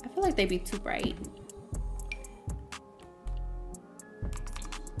feel like they'd be too bright.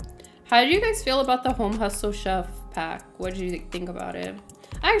 How do you guys feel about the Home Hustle Chef pack? What did you think about it?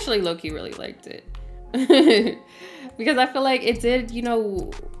 I actually low-key really liked it. Because I feel like it did, you know,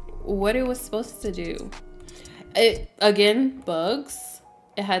 what it was supposed to do. It, again, bugs.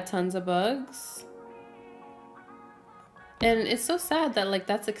 It had tons of bugs. And it's so sad that like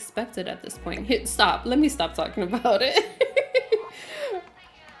that's expected at this point. Stop. Let me stop talking about it.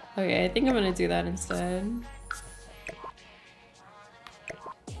 Okay, I think I'm gonna do that instead.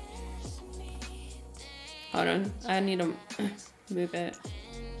 Hold on. I need to move it.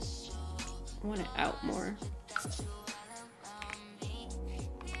 I want it out more.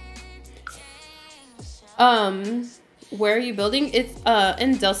 Where are you building? It's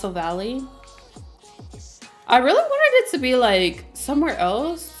in Del Sol Valley. I really wanted it to be like somewhere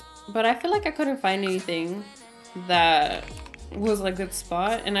else, but I feel like I couldn't find anything that was like a good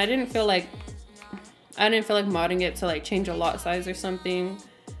spot, and I didn't feel like modding it to like change a lot size or something,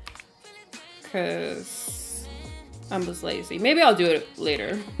 because I'm just lazy. Maybe I'll do it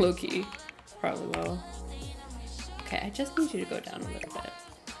later, low-key. Probably will. Okay, I just need you to go down a little bit.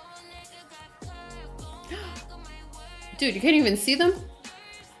 Dude, you can't even see them?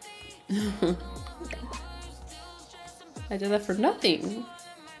 I did that for nothing.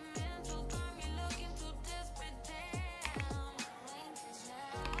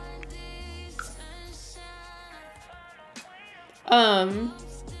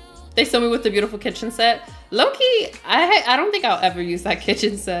 They saw me with the beautiful kitchen set. Low-key, I don't think I'll ever use that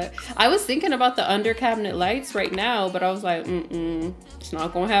kitchen set. I was thinking about the under cabinet lights right now, but I was like, it's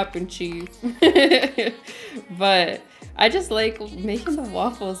not gonna happen, chief. But I just like making the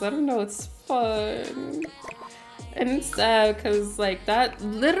waffles. I don't know, it's fun. And it's sad because like that,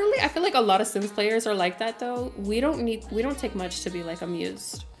 literally, I feel like a lot of Sims players are like that though. We don't take much to be like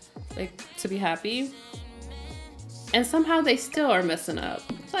amused, like to be happy. And somehow they still are messing up.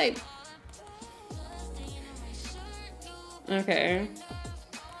 It's like, okay.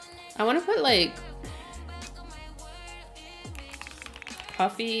 I want to put like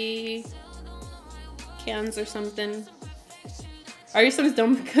coffee cans or something. Are your Sims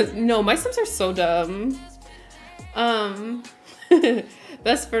dumb? Because no, my Sims are so dumb.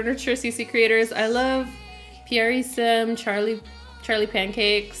 Best furniture CC creators. I love Pierre Sim, Charlie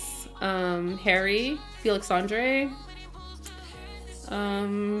Pancakes, Harry, Felix Andre.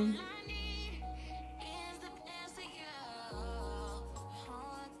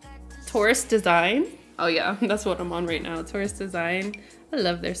 Taurus Design. Oh yeah, that's what I'm on right now. Taurus Design. I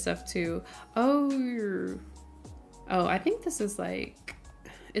love their stuff too. Oh, I think this is like,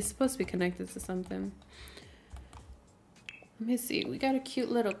 it's supposed to be connected to something. Let me see. We got a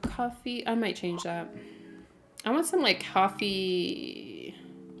cute little coffee. I might change that. I want some like coffee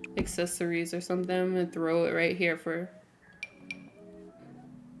accessories or something and throw it right here for.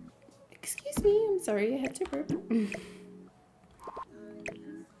 Excuse me. I'm sorry. I had to burp.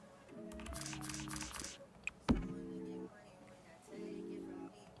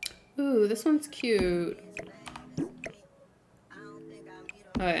 Ooh, this one's cute.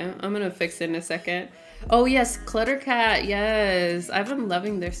 Alright, I'm gonna fix it in a second. Oh yes, Cluttercat, yes. I've been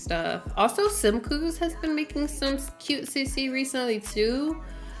loving their stuff. Also, Simcoos has been making some cute CC recently too.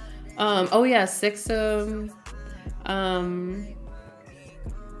 Oh yeah, Sixum.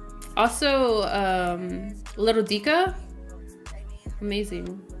 Also, Little Dika.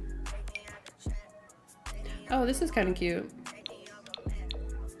 Amazing. Oh, this is kind of cute.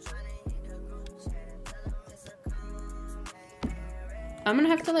 I'm gonna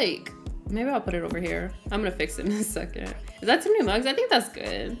have to like, maybe I'll put it over here. I'm gonna fix it in a second. Is that too many mugs? I think that's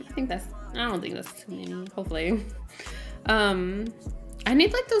good. I don't think that's too many, hopefully. I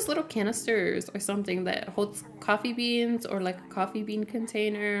need like those little canisters or something that holds coffee beans or like a coffee bean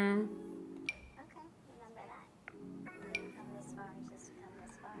container.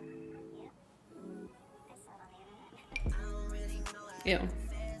 Yeah.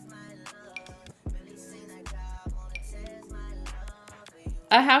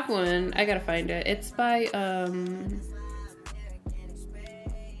 I have one. I gotta find it. It's by I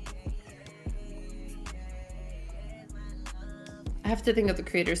have to think of the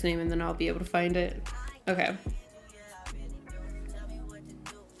creator's name and then I'll be able to find it. Okay.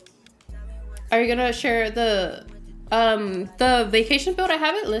 Are you gonna share the vacation build? I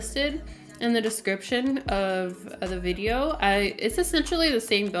have it listed in the description of the video. It's essentially the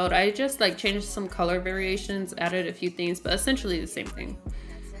same build. I just like changed some color variations, added a few things, but essentially the same thing.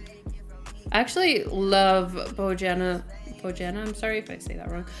 I actually love Bojana, I'm sorry if I say that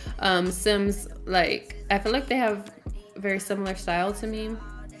wrong. Sims, like, I feel like they have a very similar style to me.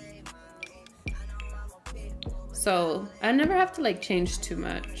 So I never have to like change too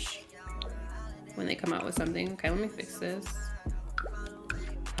much when they come out with something. Okay, let me fix this.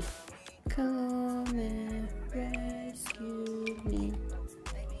 Come and rescue me.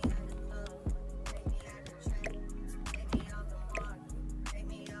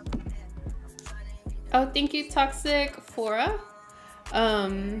 Oh, thank you, Toxic Fora. How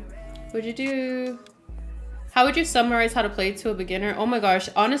would you summarize how to play to a beginner? Oh my gosh,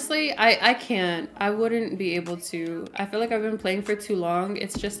 honestly, I can't. I wouldn't be able to. I feel like I've been playing for too long.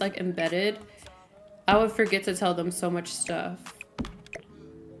 It's just like embedded. I would forget to tell them so much stuff.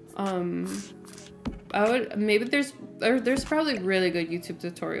 Maybe there's probably really good YouTube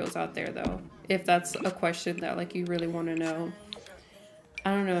tutorials out there though, if that's a question that like you really want to know.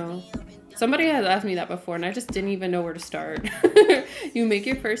 I don't know. Somebody has asked me that before and I just didn't even know where to start. You make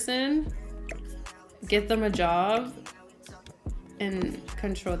your person, get them a job, and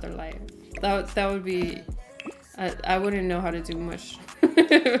control their life. That would be, I wouldn't know how to do much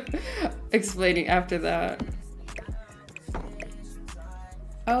explaining after that.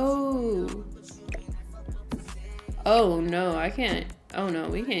 Oh. Oh no, I can't. Oh no,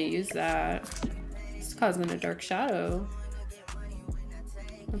 we can't use that. It's causing a dark shadow.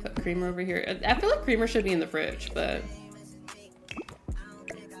 I'll put creamer over here. I feel like creamer should be in the fridge, but.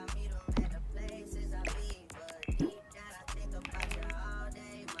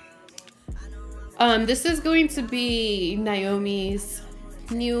 This is going to be Naomi's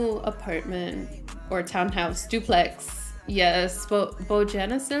new apartment or townhouse duplex. Yes,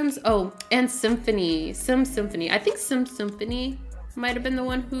 Bojana Sims. Oh, and Symphony. Symphony. I think Symphony might have been the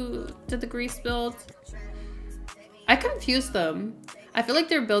one who did the grease build. I confused them. I feel like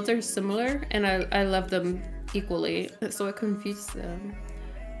their builds are similar and I love them equally. So I confused them.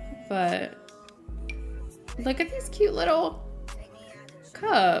 But look at these cute little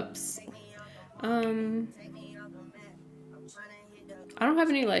cups. I don't have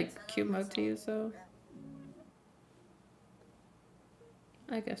any like cute mug to use though.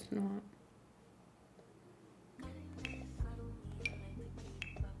 I guess not.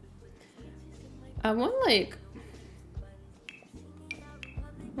 I wanted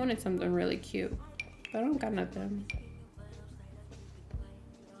something really cute, but I don't got nothing.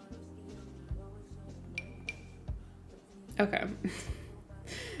 Okay.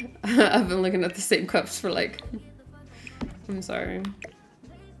 I've been looking at the same cups for like, I'm sorry.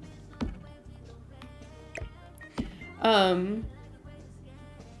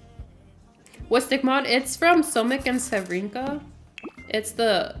 What stick mod? It's from Somic and Severinka. It's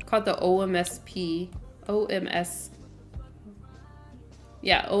called the OMSP.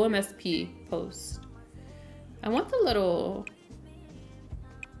 Yeah, OMSP post. I want the little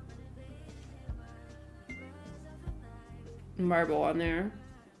marble on there.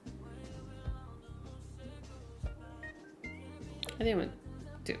 I think I'm gonna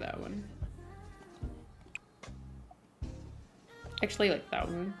do that one. Actually, like that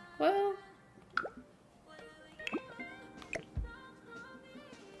one. Well,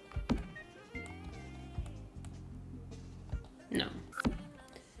 no.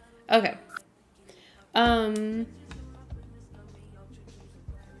 Okay.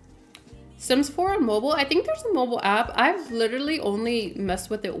 Sims 4 on mobile. I think there's a mobile app. I've literally only messed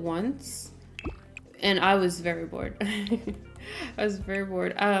with it once, and I was very bored. I was very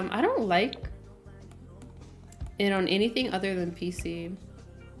bored. I don't like it on anything other than PC.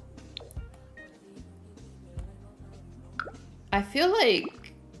 I feel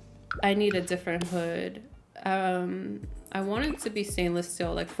like I need a different hood. I want it to be stainless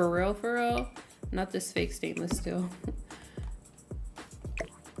steel, like for real, not this fake stainless steel.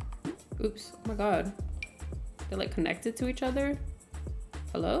 Oops, oh my god. They're like connected to each other.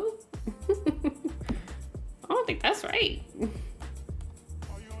 Hello? I don't think that's right.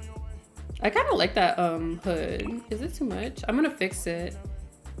 I kind of like that hood. Is it too much? I'm gonna fix it.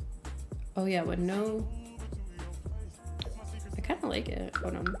 Oh yeah, with no. I kind of like it.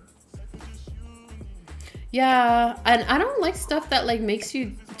 Hold on. Yeah, and I don't like stuff that like makes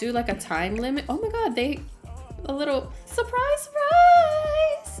you do like a time limit. Oh my god, a little surprise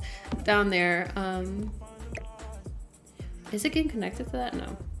down there. Is it getting connected to that?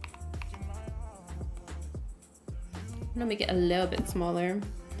 No. I'm gonna make it a little bit smaller.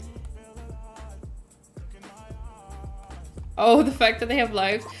 Oh, the fact that they have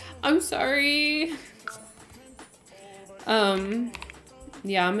lives. I'm sorry.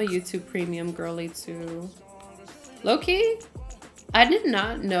 Yeah, I'm a YouTube premium girly too. Low-key, I did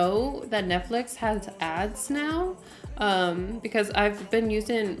not know that Netflix has ads now. Because I've been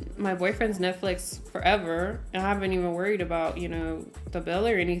using my boyfriend's Netflix forever and I haven't even worried about, you know, the bill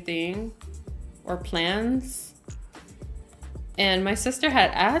or anything or plans. And my sister had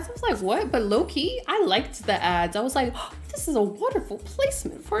ads. I was like, what? But low-key, I liked the ads. I was like, oh, this is a wonderful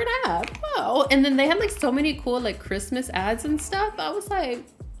placement for an ad. Wow. And then they had like so many cool like Christmas ads and stuff. I was like,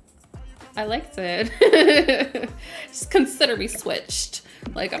 I liked it. Just consider me switched.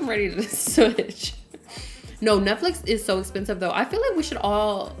 Like, I'm ready to switch. No, Netflix is so expensive though. I feel like we should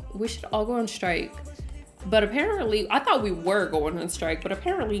all go on strike. But apparently, I thought we were going on strike, but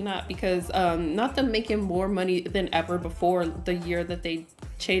apparently not, because not them making more money than ever before the year that they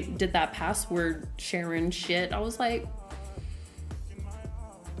did that password sharing shit. I was like,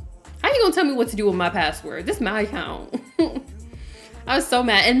 how you gonna tell me what to do with my password? This is my account. I was so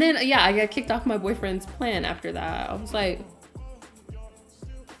mad. And then, yeah, I got kicked off my boyfriend's plan after that. I was like,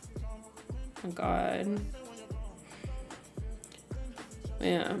 oh God.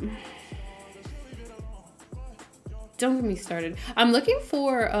 Yeah. Don't get me started. I'm looking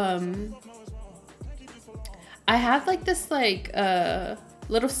for, I have like this like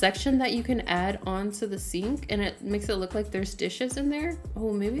little section that you can add onto the sink, and it makes it look like there's dishes in there.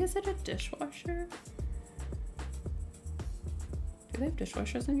 Oh, maybe is it a dishwasher? Do they have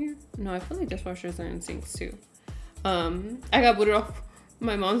dishwashers in here? No, I feel like dishwashers are in sinks too. I got booted off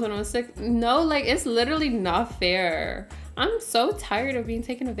my mom's when I was sick. No, like, it's literally not fair. I'm so tired of being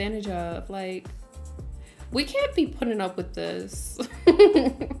taken advantage of. Like, we can't be putting up with this.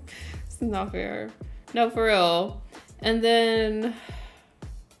 It's not fair. No, for real. And then,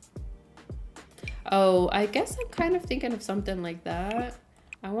 oh, I guess I'm kind of thinking of something like that.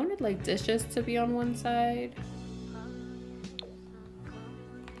 I wanted like dishes to be on one side.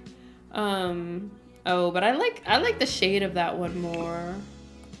 Oh, but I like the shade of that one more.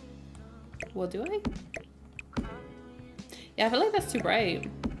 Well, do I? Yeah, I feel like that's too bright.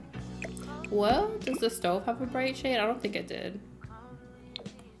 Well, does the stove have a bright shade? I don't think it did.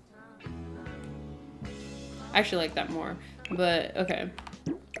 I actually like that more, but okay.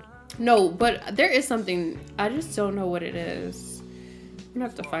 No, but there is something, I just don't know what it is. I'm gonna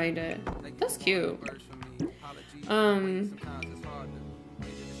have to find it. That's cute.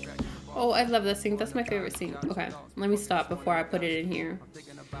 Oh, I love this sink. That's my favorite sink. Okay, let me stop before I put it in here.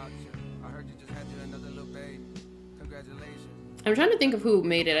 I'm trying to think of who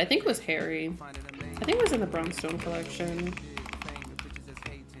made it. I think it was Harry. I think it was in the Brownstone collection.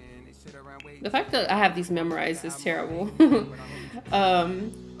 The fact that I have these memorized is terrible.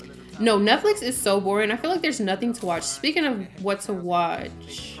 No, Netflix is so boring. I feel like there's nothing to watch. Speaking of what to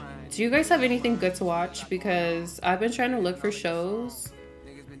watch, do you guys have anything good to watch? Because I've been trying to look for shows.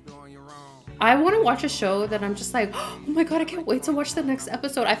 I want to watch a show that I'm just like, oh my god, I can't wait to watch the next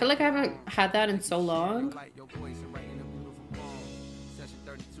episode. I feel like I haven't had that in so long.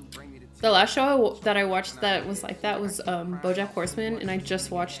 The last show that I watched that was like that was BoJack Horseman, and I just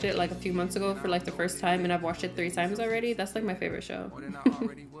watched it like a few months ago for like the first time, and I've watched it 3 times already. That's like my favorite show.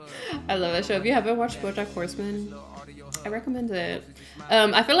 I love that show. If you haven't watched BoJack Horseman, I recommend it.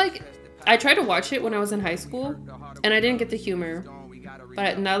 I feel like I tried to watch it when I was in high school, and I didn't get the humor.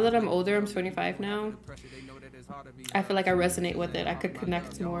 But now that I'm older, I'm 25 now, I feel like I resonate with it. I could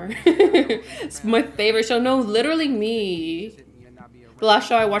connect more. It's my favorite show. No, literally me. The last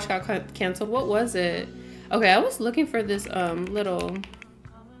show I watched got canceled. What was it? Okay, I was looking for this little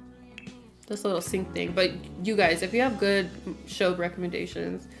sync thing. But you guys, if you have good show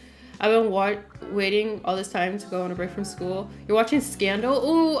recommendations, I've been waiting all this time to go on a break from school. You're watching Scandal?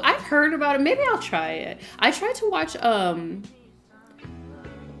 Ooh, I've heard about it. Maybe I'll try it. I tried to watch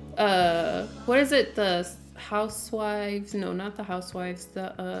what is it? The Housewives? No, not the Housewives.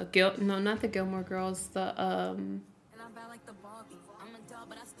 The no, not the Gilmore Girls. The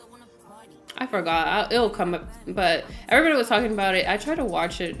I forgot. It'll come up, but everybody was talking about it. I tried to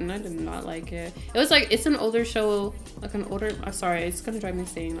watch it and I did not like it. It was like, it's an older show, like an older, I'm sorry, it's gonna drive me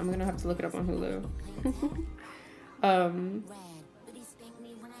insane. I'm gonna have to look it up on Hulu.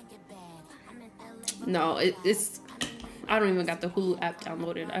 No, it's, I don't even got the Hulu app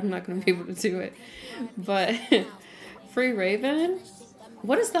downloaded. I'm not gonna be able to do it. But Free Raven,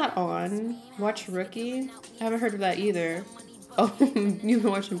 what is that on? Watch Rookie? I haven't heard of that either. Oh, you've been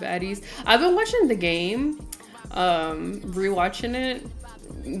watching Baddies. I've been watching The Game, rewatching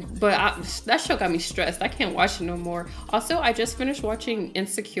it, but that show got me stressed. I can't watch it no more. Also, I just finished watching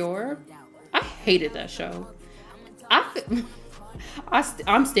Insecure. I hated that show.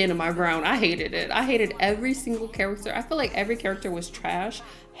 I'm standing my ground. I hated it. I hated every single character. I feel like every character was trash.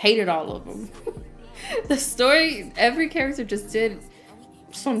 Hated all of them. The story, every character just did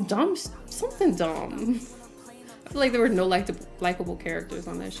something dumb. I feel like there were no likable characters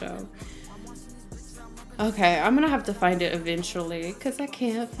on that show. Okay, I'm gonna have to find it eventually because I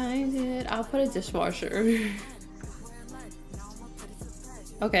can't find it. I'll put a dishwasher.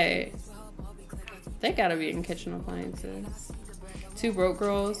 Okay. They gotta be in kitchen appliances. Two Broke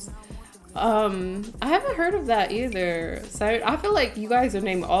Girls. I haven't heard of that either. So I feel like you guys are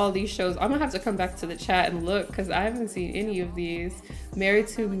naming all these shows. I'm gonna have to come back to the chat and look because I haven't seen any of these. Married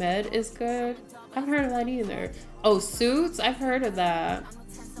to Med is good. I haven't heard of that either. Oh, Suits, I've heard of that.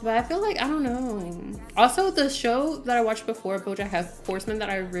 But I feel like, I don't know. Also, the show that I watched before, BoJack Horseman, that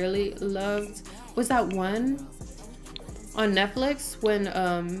I really loved was that one on Netflix when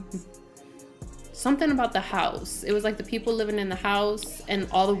something about the house. It was like the people living in the house and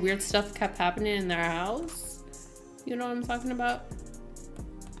all the weird stuff kept happening in their house. You know what I'm talking about?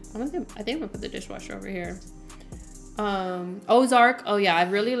 I think I'm gonna put the dishwasher over here. Ozark. Oh yeah, I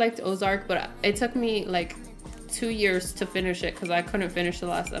really liked Ozark, but it took me like 2 years to finish it because I couldn't finish the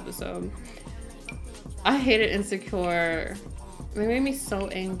last episode. I hated Insecure. It made me so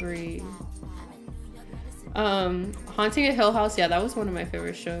angry. Haunting a Hill House. Yeah, that was one of my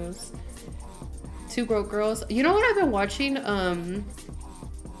favorite shows. Two Broke Girls. You know what I've been watching?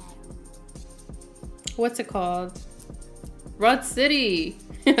 What's it called? Broad City.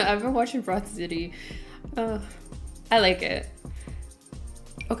 I've been watching Broad City. I like it.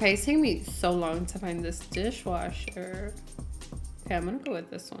 Okay, it's taking me so long to find this dishwasher. Okay, I'm gonna go with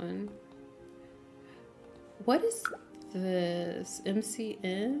this one. What is this?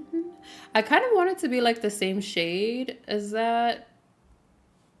 MCN? I kind of want it to be like the same shade as that,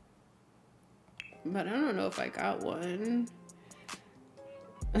 but I don't know if I got one.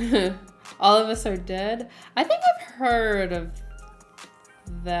 All of Us Are Dead. I think I've heard of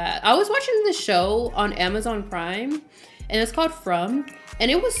that. I was watching this show on Amazon Prime and it's called From, and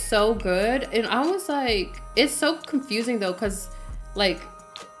it was so good. And I was like, it's so confusing though, because like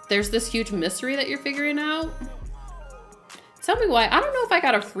there's this huge mystery that you're figuring out. Tell me why. I don't know if I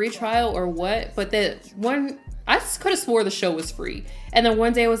got a free trial or what, but I just could have swore the show was free. And then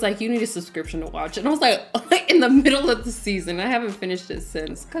one day it was like, you need a subscription to watch it. And I was like, in the middle of the season. I haven't finished it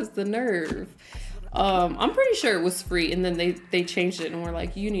since, because the nerve. I'm pretty sure it was free. And then they changed it and were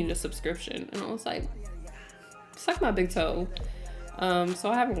like, you need a subscription. And I was like, suck my big toe. So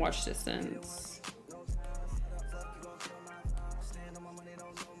I haven't watched it since.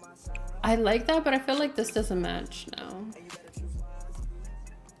 I like that, but I feel like this doesn't match now.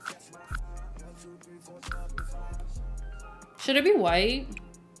 Should it be white?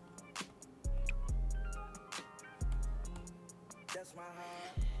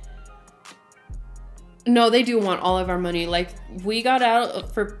 No, they do want all of our money. Like, we got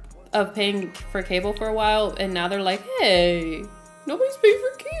out of paying for cable for a while, and now they're like, hey, nobody's paying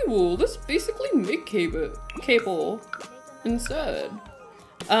for cable. Let's basically make cable instead.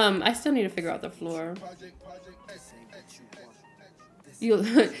 I still need to figure out the floor.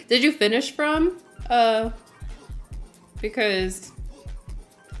 Did you finish From? Because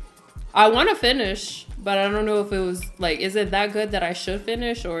I want to finish, but I don't know if it was like, is it that good that I should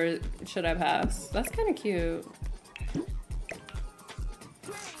finish or should I pass? That's kind of cute.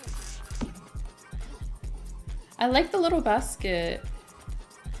 I like the little basket.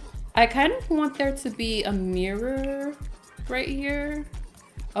 I kind of want there to be a mirror right here.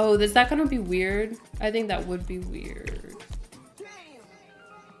 Oh, is that gonna be weird? I think that would be weird.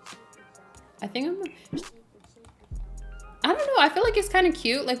 I don't know. I feel like it's kind of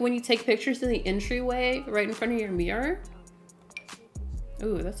cute. Like when you take pictures in the entryway right in front of your mirror.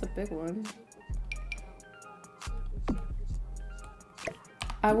 Ooh, that's a big one.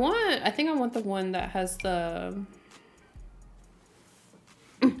 I think I want the one that has the...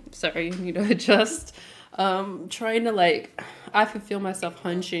 Sorry, you need to adjust. Trying to like, I can feel myself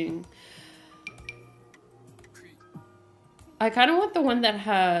hunching. I kind of want the one that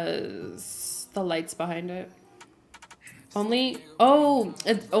has the lights behind it. Only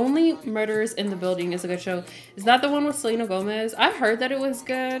Murders in the Building is a good show. Is that the one with Selena Gomez? I heard that it was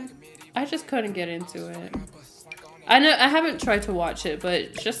good. I just couldn't get into it. I know I haven't tried to watch it,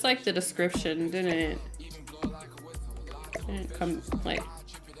 but just like the description didn't come like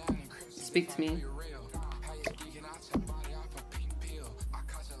speak to me.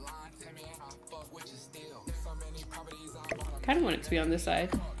 Kind of want it to be on this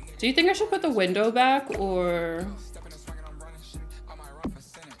side. Do you think I should put the window back or?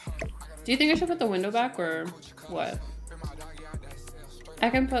 Do you think I should put the window back or what? I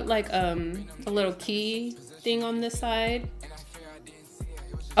can put like a little key thing on this side.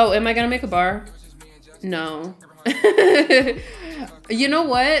 Oh, am I gonna make a bar? No. You know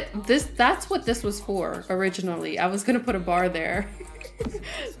what? That's what this was for originally. I was gonna put a bar there.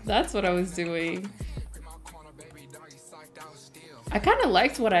 That's what I was doing. I kind of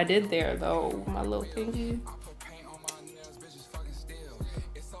liked what I did there though, my little thingy.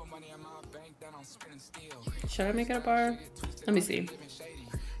 Should I make it a bar? Let me see.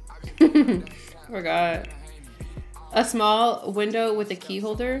 Forgot. A small window with a key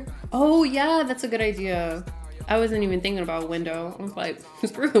holder. Oh yeah, that's a good idea. I wasn't even thinking about a window. I was like,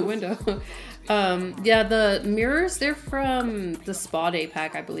 screw the window. Yeah, the mirrors, they're from the spa day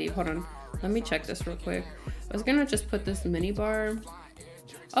pack, I believe. Hold on, let me check this real quick. I was gonna just put this mini bar.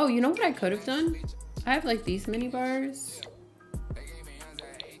 Oh, you know what I could have done? I have like these mini bars.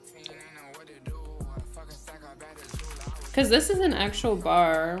 Cause this is an actual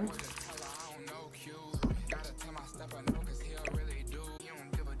bar.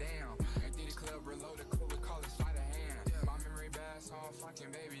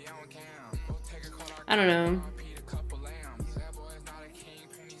 I don't know.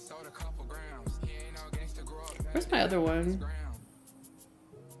 Where's my other one?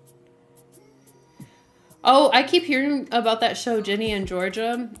 Oh, I keep hearing about that show, Ginny and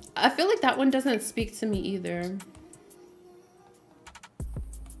Georgia. I feel like that one doesn't speak to me either.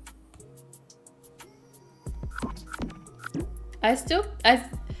 I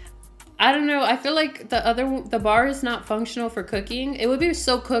don't know. I feel like the bar is not functional for cooking. It would be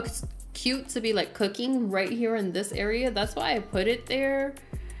so cute to be like cooking right here in this area. That's why I put it there.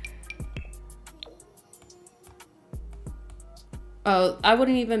 Oh, I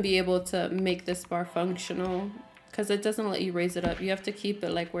wouldn't even be able to make this bar functional because it doesn't let you raise it up. You have to keep it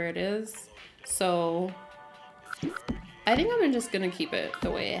like where it is. So I think I'm just gonna keep it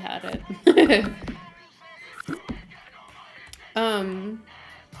the way I had it.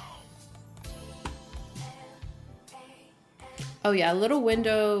 Oh yeah, little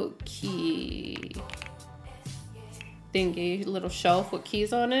window key thingy, little shelf with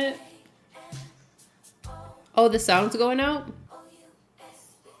keys on it. Oh, the sound's going out?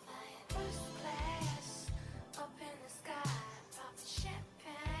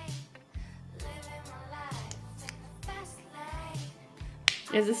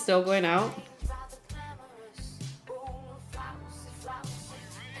 Is it still going out?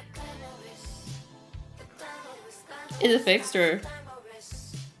 Is it fixed or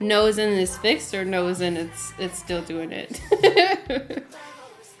no as in it's fixed or no as in it's still doing it?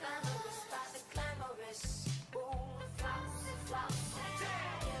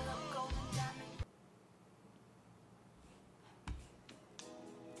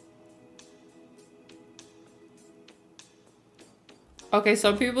 Okay,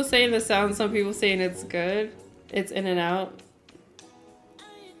 some people saying the sound, some people saying it's good. It's in and out.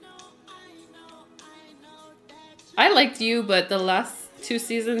 I liked you, but the last 2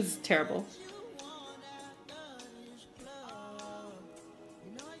 seasons, terrible.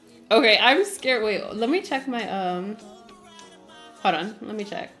 Okay, I'm scared. Wait, let me check my, hold on, let me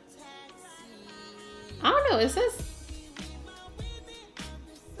check. I don't know, is this?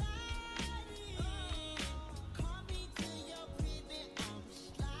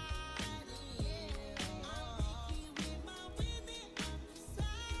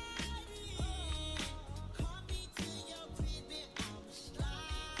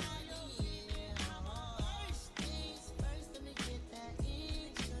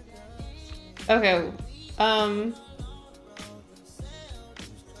 Okay,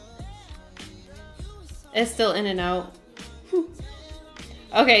 it's still in and out.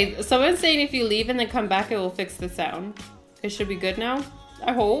 Okay, someone's saying if you leave and then come back, it will fix the sound. It should be good now,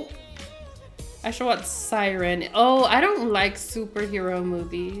 I hope. I should watch Siren. Oh, I don't like superhero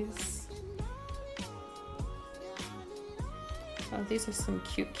movies. Oh, these are some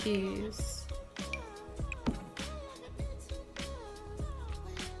cute keys.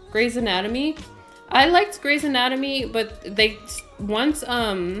 Grey's Anatomy. I liked Grey's Anatomy, but they once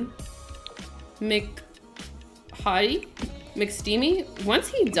McSteamy, once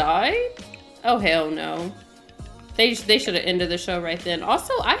he died, oh hell no. They should have ended the show right then.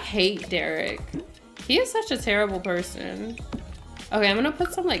 Also, I hate Derek. He is such a terrible person. Okay, I'm gonna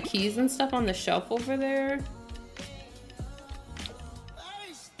put some like keys and stuff on the shelf over there.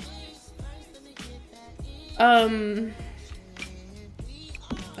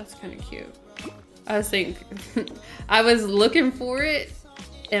 That's kind of cute. I was thinking, I was looking for it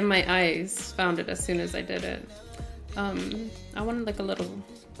and my eyes found it as soon as I did it. I wanted like a little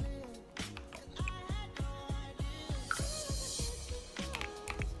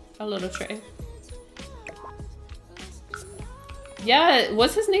tray. Yeah,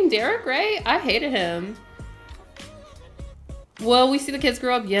 what's his name? Derek, right? I hated him. Will we see the kids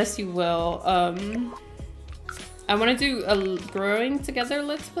grow up? Yes, you will. I want to do a growing together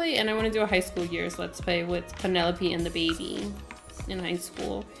let's play, and I want to do a high school years let's play with Penelope and the baby in high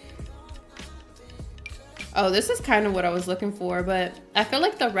school. Oh, this is kind of what I was looking for, but I feel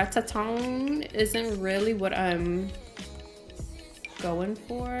like the Ratatouille isn't really what I'm going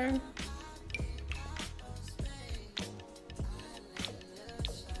for.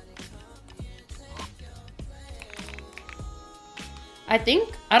 I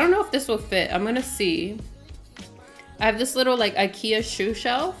don't know if this will fit. I'm gonna see. I have this little like IKEA shoe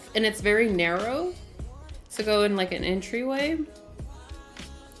shelf and it's very narrow to go in like an entryway.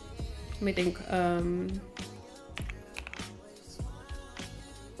 Let me think.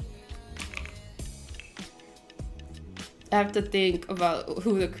 I have to think about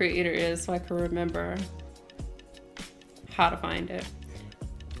who the creator is so I can remember how to find it.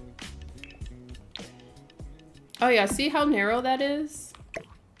 Oh yeah, see how narrow that is?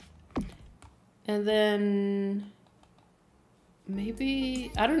 And then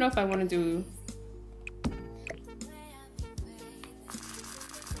maybe, I don't know if I want to do,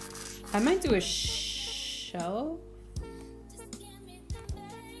 I might do a shelf.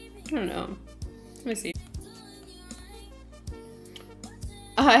 I don't know. Let me see.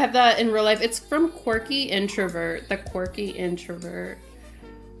 I have that in real life. It's from Quirky Introvert. The Quirky Introvert.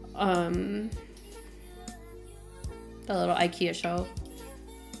 The little IKEA shelf.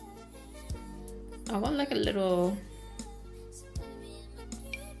 I want like a little...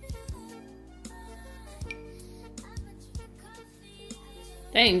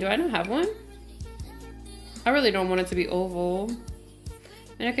 Dang, do I not have one? I really don't want it to be oval.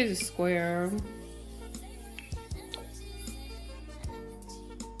 And I could do square.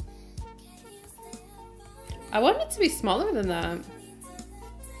 I want it to be smaller than that.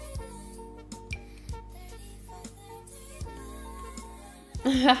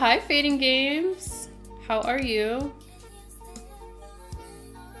 Hi, Fading Games. How are you?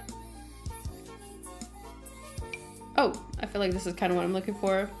 Oh, I feel like this is kind of what I'm looking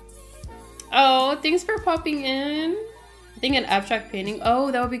for. Oh, thanks for popping in. I think an abstract painting.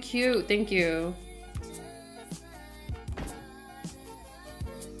 Oh, that would be cute. Thank you.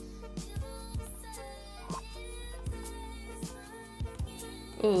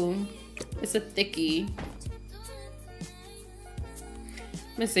 Ooh, it's a thickie.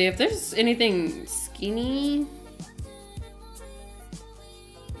 Let me see if there's anything skinny.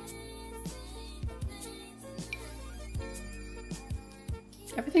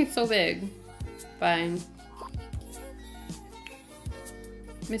 Everything's so big. Fine.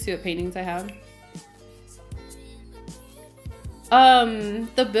 Let me see what paintings I have.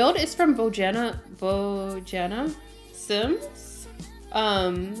 The build is from Bojana Sims.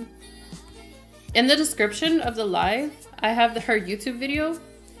 In the description of the live, I have her YouTube video.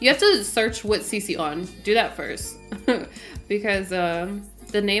 You have to search what CC on. Do that first. Because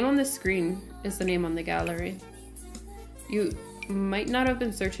the name on the screen is the name on the gallery. You might not have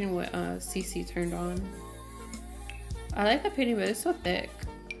been searching what CC turned on. I like that painting, but it's so thick.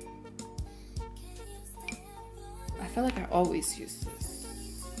 I feel like I always use this.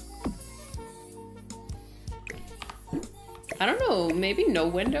 I don't know, maybe no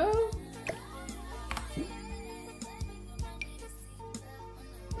window?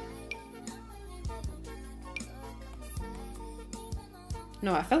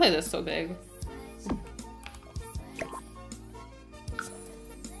 No, I feel like that's so big.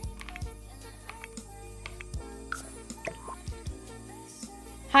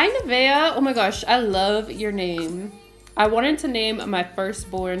 Hi, Nevaeh. Oh my gosh, I love your name. I wanted to name my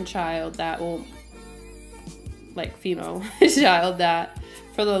firstborn child that will, like, female child that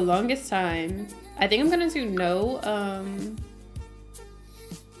for the longest time. I think I'm gonna do no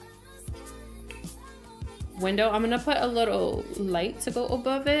window. I'm gonna put a little light to go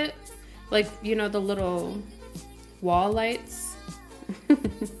above it, like, you know, the little wall lights.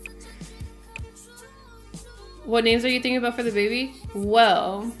 What names are you thinking about for the baby?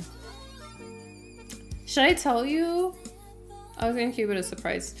 Well, should I tell you? I was gonna keep it a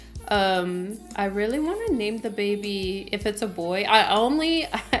surprise. I really want to name the baby, if it's a boy.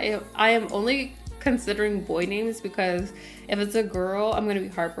 I am only considering boy names because if it's a girl, I'm gonna be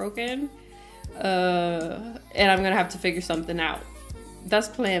heartbroken. And I'm gonna have to figure something out. That's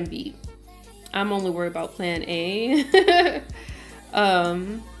plan B. I'm only worried about plan A.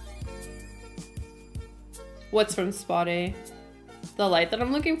 What's from Spot A? The light that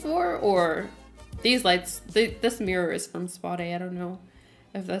I'm looking for, or these lights? This mirror is from Spot A. I don't know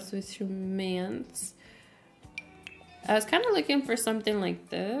if that's what you meant. I was kind of looking for something like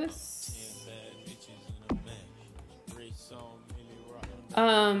this.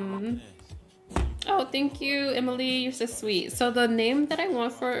 Oh, thank you, Emily. You're so sweet. So the name that I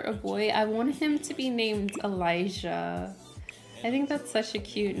want for a boy, I want him to be named Elijah. I think that's such a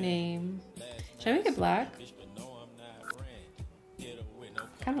cute name. Should I make it black?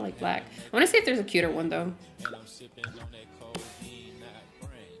 Kind of like black. I want to see if there's a cuter one though.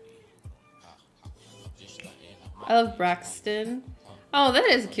 I love Braxton. Oh, that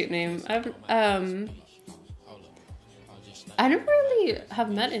is a cute name. I never really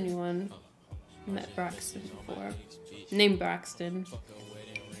have met anyone met Braxton before. Named Braxton.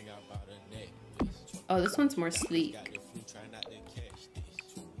 Oh, this one's more sleek.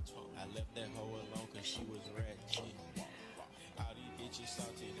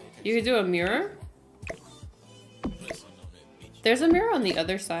 You could do a mirror? There's a mirror on the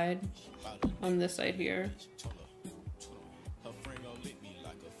other side. On this side here.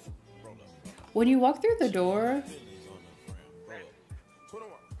 When you walk through the door...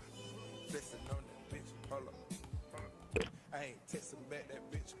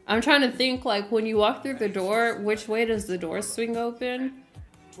 I'm trying to think, like, when you walk through the door, which way does the door swing open?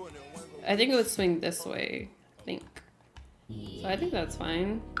 I think it would swing this way, I think. So I think that's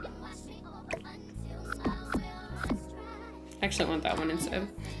fine. Actually, I want that one instead.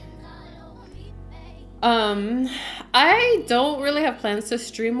 I don't really have plans to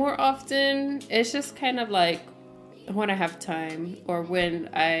stream more often. It's just kind of like when I have time or when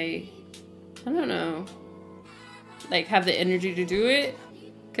I don't know, like have the energy to do it.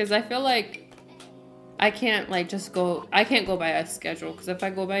 Because I feel like I can't like just go, I can't go by a schedule. Because if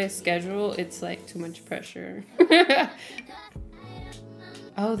I go by a schedule, it's like too much pressure.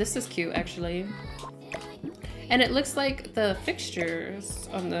 Oh, this is cute actually. And it looks like the fixtures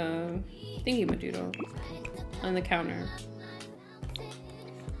on the thingy-madoodle on the counter.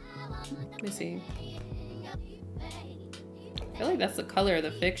 Let me see. I feel like that's the color of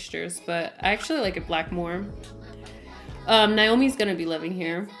the fixtures, but I actually like it black more. Naomi's gonna be living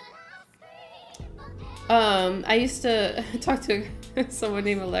here. I used to talk to someone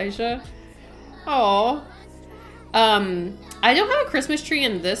named Elijah. Oh. I don't have a Christmas tree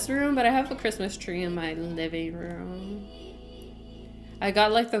in this room, but I have a Christmas tree in my living room. I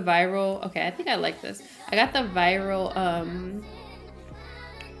got like the viral, okay, I think I like this. I got the viral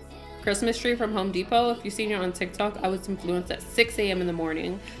Christmas tree from Home Depot. If you've seen it on TikTok, I was influenced at 6 a.m. in the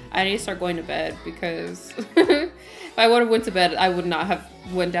morning. I need to start going to bed because if I would have went to bed, I would not have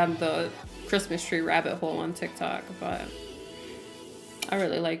went down the Christmas tree rabbit hole on TikTok, but I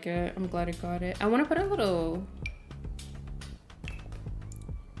really like it. I'm glad I got it. I want to put a little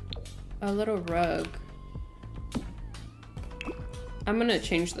rug. I'm gonna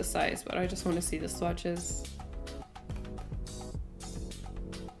change the size, but I just want to see the swatches.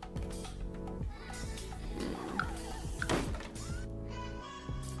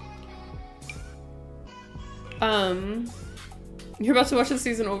 You're about to watch the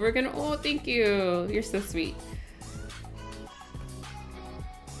season over again? Oh, thank you. You're so sweet.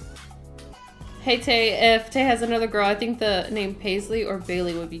 Hey Tay, if Tay has another girl, I think the name Paisley or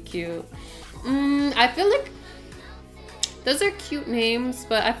Bailey would be cute. I feel like those are cute names,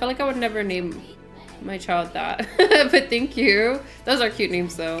 but I feel like I would never name my child that. But thank you. Those are cute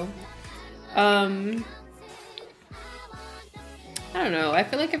names though. I don't know. I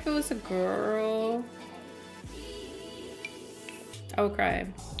feel like if it was a girl, I would cry.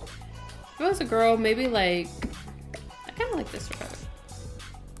 If it was a girl, maybe like, I kind of like this rug.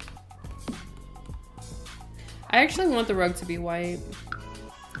 I actually want the rug to be white.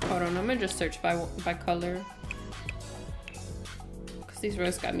 Hold on, I'm gonna just search by color. Cause these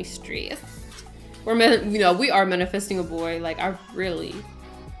rugs got me stressed. We are manifesting a boy. Like I really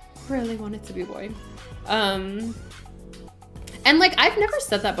want it to be a boy. And like I've never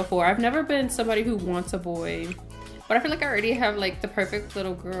said that before. I've never been somebody who wants a boy. But I feel like I already have like the perfect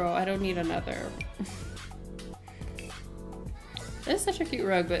little girl. I don't need another. This is such a cute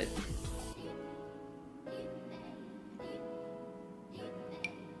rug, but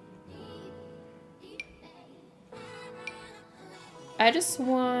I just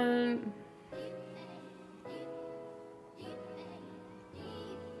want...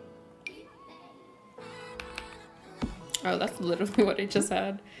 Oh, that's literally what I just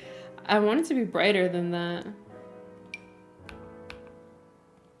had. I want it to be brighter than that.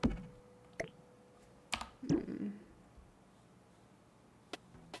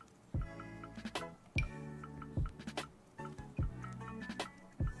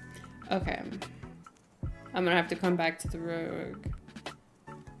 Okay. I'm gonna have to come back to the rug.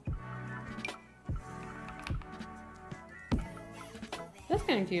 That's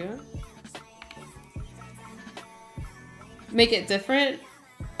kind of cute. Make it different?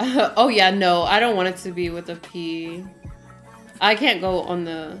 Oh yeah, no, I don't want it to be with a P. I can't go on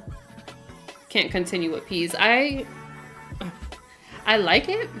the... Can't continue with P's. I like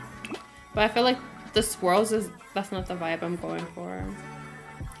it, but I feel like the swirls is... That's not the vibe I'm going for.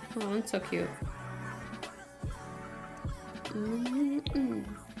 Oh, it's so cute.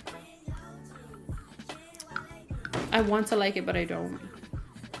 I want to like it, but I don't.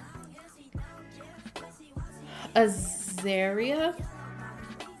 Azira?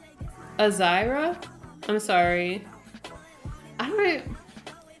 I'm sorry. I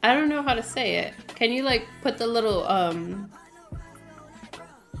don't know how to say it. Can you like put the little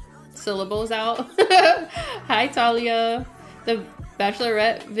syllables out? Hi Talia. The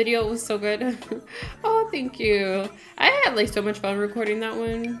Bachelorette video was so good. Oh, thank you. I had like so much fun recording that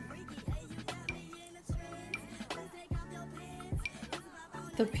one.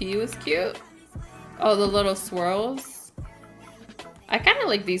 The P was cute. Oh, the little swirls. I kind of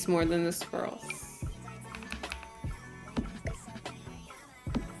like these more than the swirls.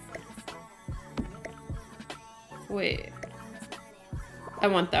 Wait. I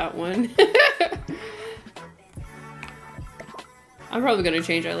want that one. I'm probably gonna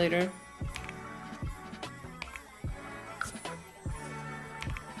change it later.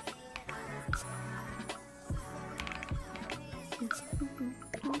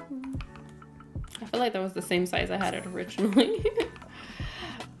 I feel like that was the same size I had it originally.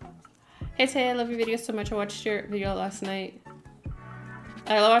 Hey Tay, I love your video so much. I watched your video last night.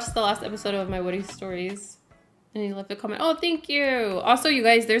 I watched the last episode of my Woody Stories. And you left a comment. Oh, thank you. Also, you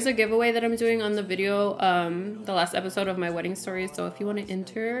guys, there's a giveaway that I'm doing on the video, the last episode of my wedding stories. So if you want to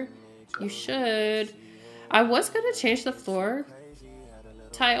enter, you should. I was going to change the floor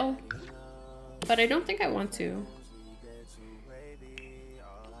tile, but I don't think I want to.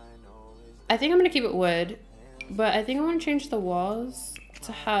 I think I'm going to keep it wood, but I think I want to change the walls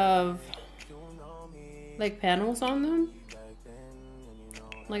to have like panels on them.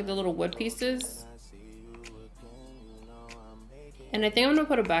 Like the little wood pieces. And I think I'm gonna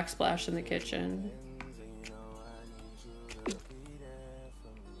put a backsplash in the kitchen.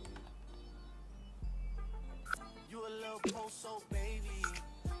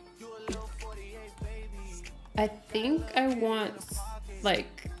 I think I want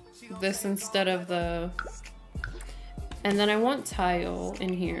like this instead of the... And then I want tile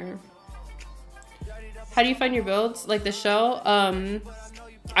in here. How do you find your builds? Like the shell?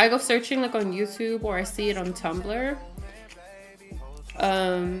 I go searching like on YouTube or I see it on Tumblr.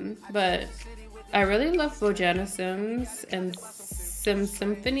 But I really love Bojana Sims and Sim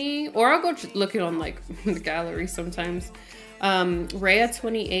Symphony, or I'll go looking on like the gallery sometimes. Rhea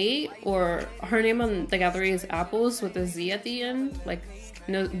 28, or her name on the gallery is Apples with a Z at the end, like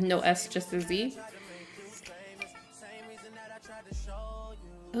no S, just a Z.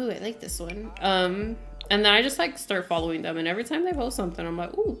 Oh, I like this one. And then I just like start following them, and every time they post something, I'm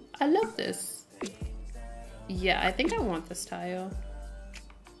like, ooh, I love this. Yeah, I think I want this tile.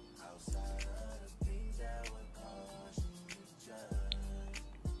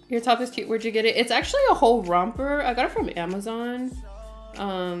 Your top is cute. Where'd you get it? It's actually a whole romper. I got it from Amazon.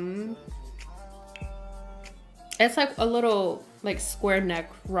 It's like a little like square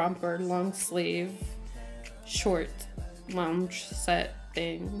neck romper, long sleeve, short lounge set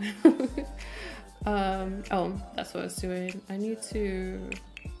thing. Oh, that's what I was doing. I need to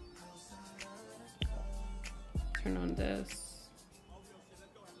turn on this.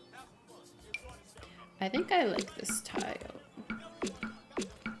 I think I like this tile.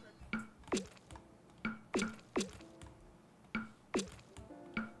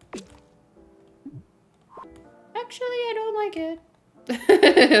 Actually, I don't like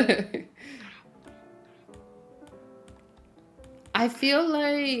it. I feel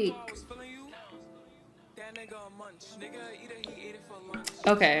like...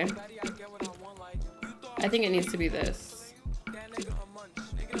 Okay. I think it needs to be this.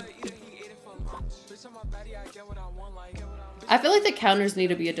 I feel like the counters need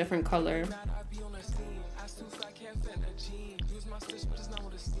to be a different color.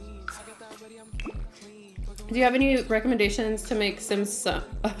 Do you have any recommendations to make Sims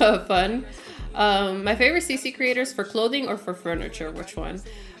fun? My favorite CC creators for clothing or for furniture, which one?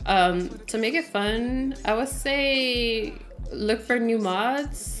 To make it fun, I would say look for new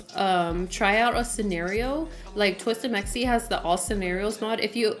mods. Try out a scenario. Like Twisted Mexi has the all scenarios mod.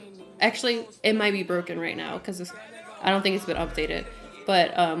 If you actually, it might be broken right now because I don't think it's been updated.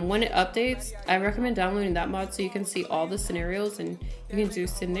 But when it updates, I recommend downloading that mod so you can see all the scenarios, and you can do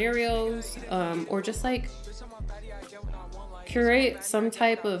scenarios or just like curate some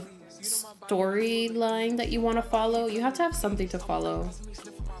type of storyline that you want to follow. You have to have something to follow.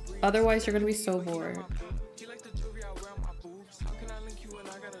 Otherwise, you're going to be so bored.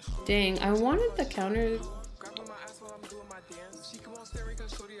 Dang, I wanted the counter.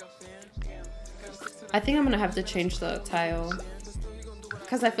 I think I'm going to have to change the tile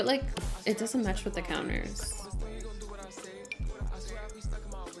because I feel like it doesn't match with the counters.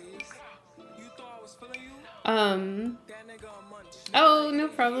 Oh, no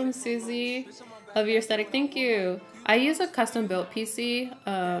problem, Susie. Love your aesthetic. Thank you. I use a custom built PC.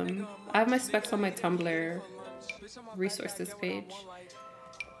 I have my specs on my Tumblr resources page.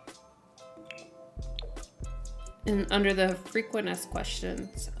 And under the frequent asked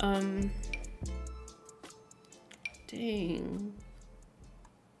questions. Dang.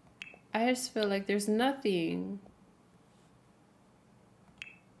 I just feel like there's nothing.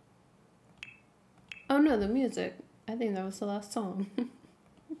 Oh no, the music. I think that was the last song.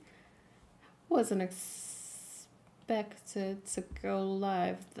 Wasn't expected to go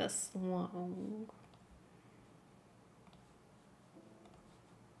live this long.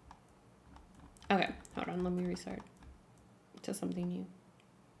 Okay, hold on, let me restart to something new.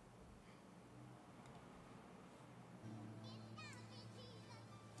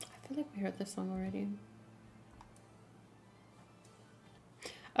 feel like we heard this song already.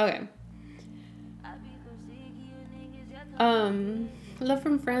 Okay. Love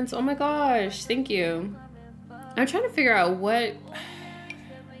from France. Oh my gosh, thank you. I'm trying to figure out what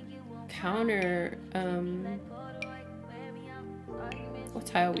counter, what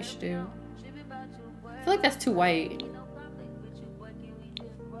tile we should do. I feel like that's too white.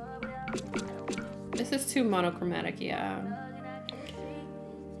 This is too monochromatic, yeah.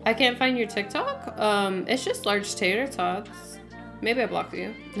 I can't find your TikTok. It's just LargeTayterTots. Maybe I blocked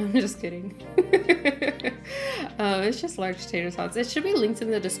you. I'm just kidding. It's just LargeTayterTots. It should be linked in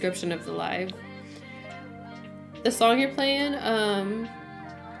the description of the live. The song you're playing,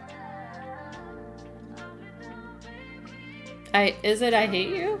 is it I Hate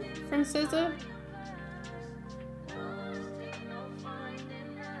You from SZA?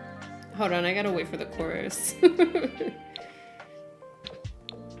 Hold on, I gotta wait for the chorus.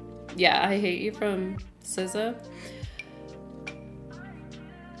 Yeah, I Hate You from SZA.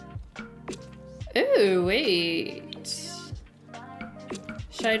 Ooh, wait.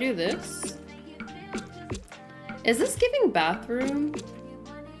 Should I do this? Is this giving bathroom?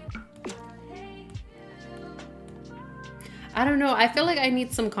 I don't know. I feel like I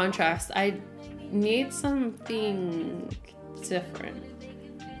need some contrast. I need something different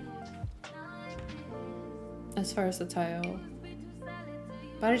as far as the tile.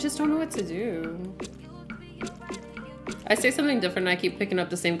 But I just don't know what to do. I say something different and I keep picking up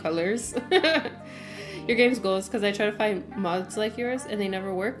the same colors. Your game's goal is because I try to find mods like yours and they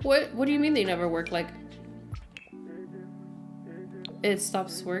never work. What do you mean they never work? Like it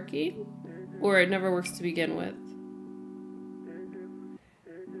stops working? Or it never works to begin with?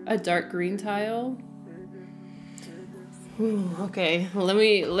 A dark green tile? Ooh, okay,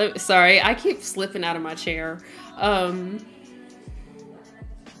 sorry, I keep slipping out of my chair.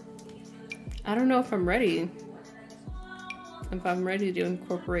 I don't know if I'm ready. If I'm ready to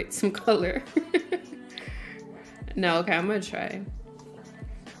incorporate some color. No, okay, I'm gonna try.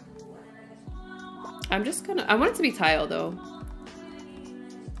 I want it to be tile though.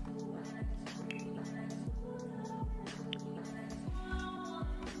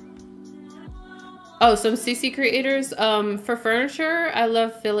 Oh, some CC creators. For furniture, I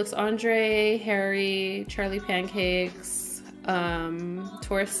love Felix Andre, Harry, Charlie Pancakes,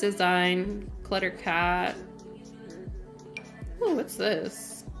 Taurus Design, Clutter Cat. Oh, what's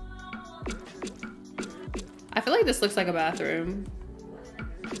this? I feel like this looks like a bathroom.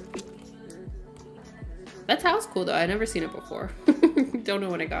 That tile's cool though. I've never seen it before. Don't know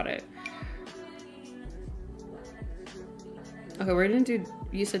when I got it. Okay, we're gonna do,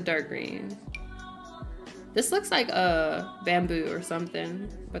 you said dark green. This looks like a bamboo or something,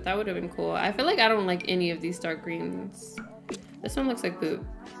 but that would have been cool. I feel like I don't like any of these dark greens. This one looks like poop.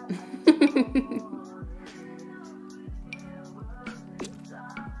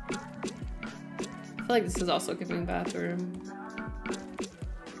 I feel like this is also giving bathroom.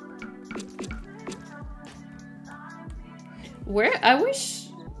 Where, I wish,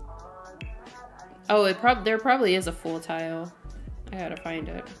 oh, there probably is a full tile. I gotta find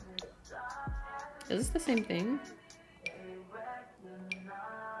it. Is this the same thing?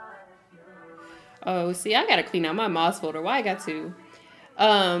 Oh, see, I gotta clean out my mods folder. Why I got to?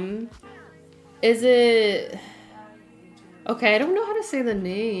 Is it... Okay, I don't know how to say the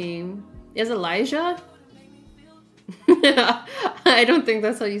name. Is Elijah? I don't think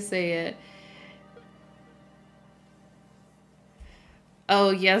that's how you say it.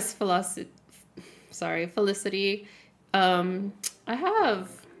 Oh, yes, Felicity. I have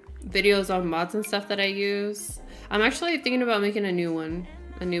videos on mods and stuff that I use. I'm actually thinking about making a new one,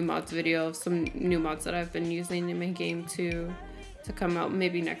 a new mods video of some new mods that I've been using in my game to come out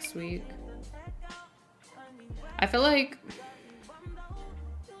maybe next week. I feel like,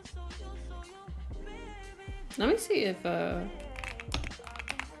 let me see if why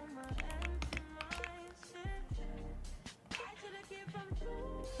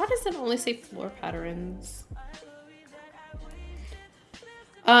does it only say floor patterns?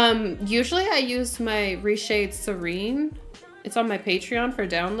 Usually I use my Reshade Serene. It's on my Patreon for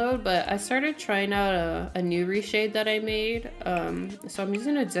download, but I started trying out a new reshade that I made. So I'm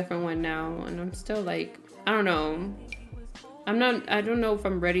using a different one now, and I'm still like, I don't know. I don't know if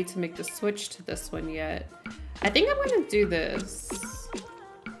I'm ready to make the switch to this one yet. I think I'm gonna do this.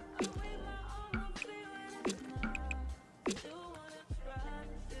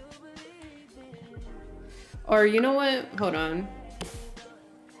 Or you know what? Hold on.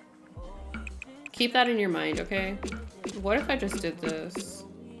 Keep that in your mind, okay? What if I just did this?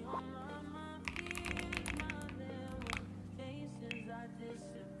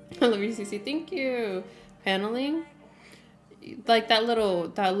 I love your CC. Thank you. Paneling, like that little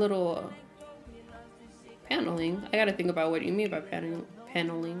paneling. I gotta think about what you mean by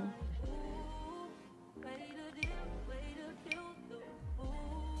paneling.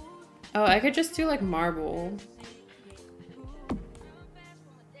 Oh, I could just do like marble.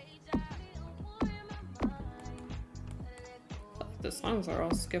 The songs are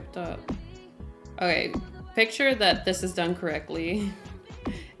all skipped up. Okay, picture that this is done correctly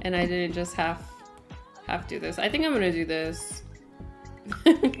and I didn't just half do this. I think I'm gonna do this.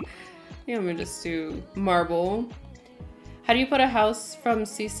 I think I'm gonna just do marble. How do you put a house from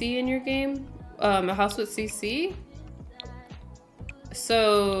CC in your game? A house with CC?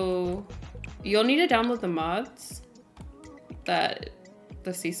 So you'll need to download the mods that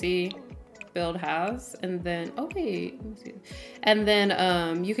the CC build has, and then oh wait, let me see. And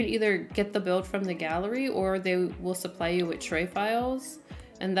then you can either get the build from the gallery or they will supply you with tray files,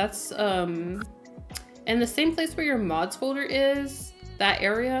 and that's in the same place where your mods folder is, that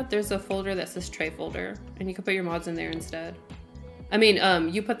area, there's a folder that says tray folder, and you can put your mods in there instead. I mean,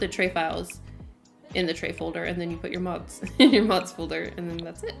 you put the tray files in the tray folder, and then you put your mods in your mods folder, and then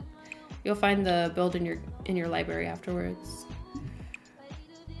that's it. You'll find the build in your library afterwards.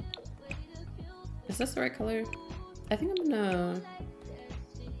 Is this the right color? I think I'm gonna...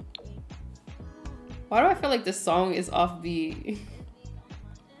 Why do I feel like this song is off beat?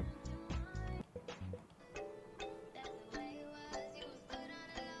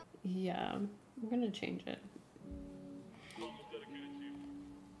 Yeah, I'm gonna change it.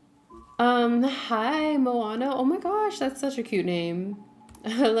 Hi Moana. Oh my gosh, that's such a cute name.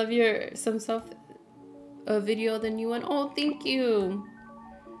 I love your some self video, the new one. Oh, thank you.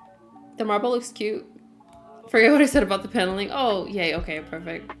 The marble looks cute. Forget what I said about the paneling. Oh, yay. Okay,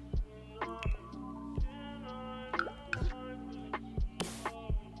 perfect.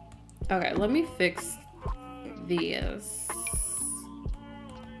 Okay, let me fix these.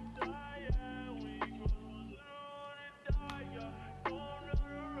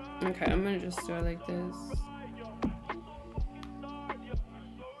 Okay, I'm gonna just do it like this.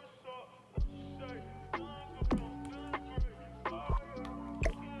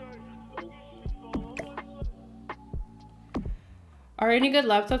 Are any good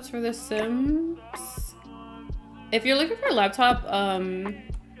laptops for The Sims? If you're looking for a laptop, I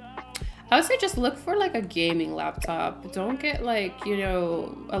would say just look for like a gaming laptop. Don't get like, you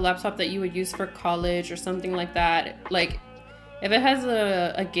know, a laptop that you would use for college or something like that. Like, if it has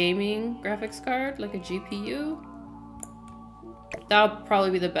a gaming graphics card, like a GPU, that'll probably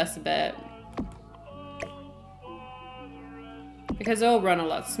be the best bet. Because it'll run a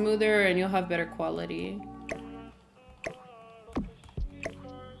lot smoother and you'll have better quality.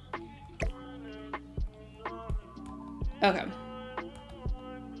 Okay.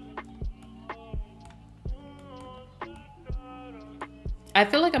 I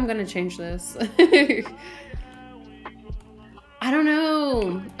feel like I'm gonna change this. I don't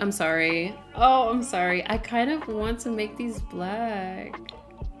know. I'm sorry. Oh, I'm sorry. I kind of want to make these black.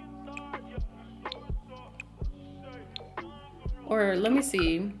 Or let me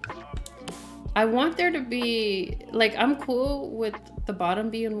see. I want there to be, like, I'm cool with the bottom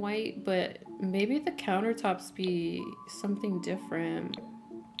being white, but maybe the countertops be something different.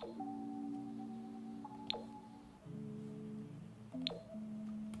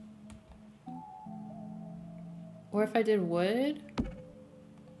 Or if I did wood.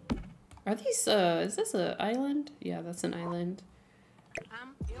 Are these, is this an island? Yeah, that's an island.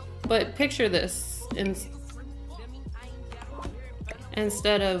 But picture this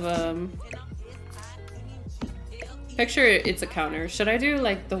instead of, picture it's a counter. Should I do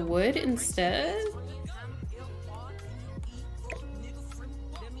like the wood instead?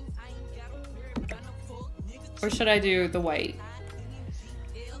 Or should I do the white?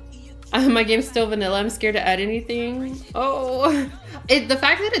 My game's still vanilla. I'm scared to add anything. Oh, the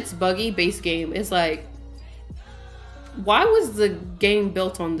fact that it's buggy base game is like, why was the game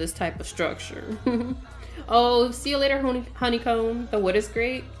built on this type of structure? Oh, see you later, honeycomb. The wood is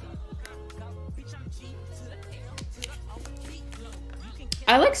great.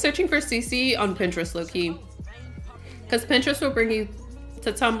 I like searching for CC on Pinterest, low-key. Because Pinterest will bring you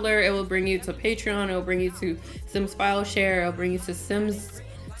to Tumblr, it will bring you to Patreon, it will bring you to Sims File Share, it will bring you to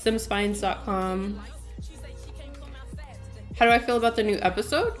simsfinds.com. How do I feel about the new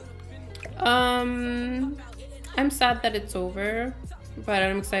episode? I'm sad that it's over, but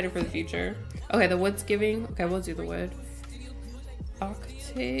I'm excited for the future. Okay, the wood's giving. Okay, we'll do the wood.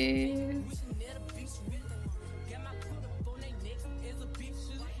 Octave.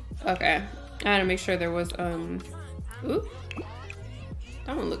 Okay, I had to make sure there was, ooh,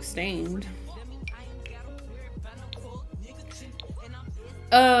 That one looks stained.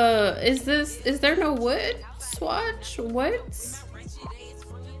 Is there no wood swatch? What?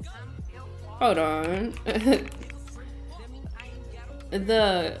 Hold on.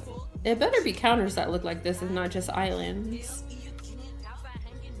 It better be counters that look like this and not just islands.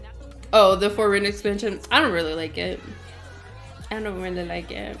 Oh, the For Reno expansion. I don't really like it. I don't really like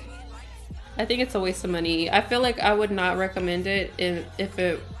it. I think it's a waste of money. I feel like I would not recommend it if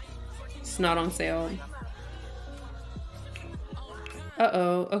it's not on sale.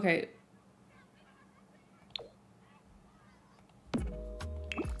 Uh-oh, okay.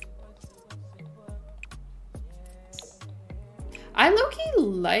 I low-key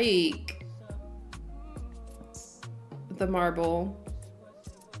like the marble,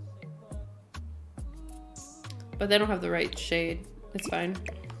 but they don't have the right shade. It's fine.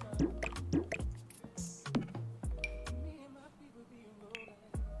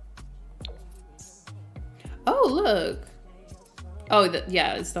 Oh, look. Oh,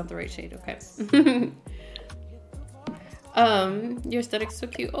 yeah, it's not the right shade. Okay. Your aesthetic's so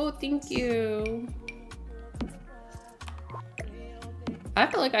cute. Oh, thank you. I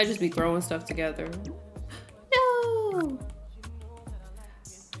feel like I just be throwing stuff together. No.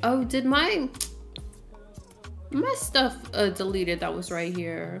 Oh, did my stuff deleted that was right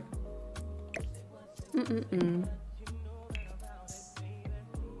here?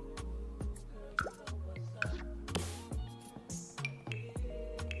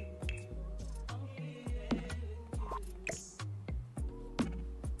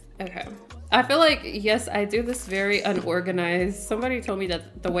 Okay. I feel like, yes, I do this very unorganized. Somebody told me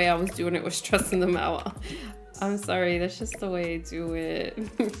that the way I was doing it was stressing them out. I'm sorry, that's just the way I do it.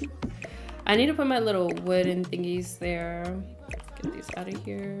 I need to put my little wooden thingies there. Get these out of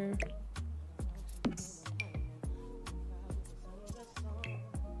here.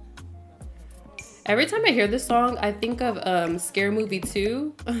 Every time I hear this song, I think of Scary Movie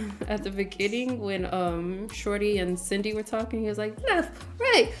 2 at the beginning when Shorty and Cindy were talking. He was like, left,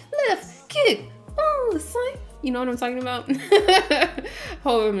 right, left, kick, oh, son. You know what I'm talking about?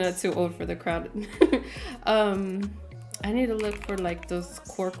 Hope I'm not too old for the crowd. I need to look for like those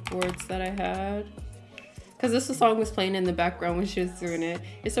cork boards that I had. Because this song was playing in the background when she was doing it.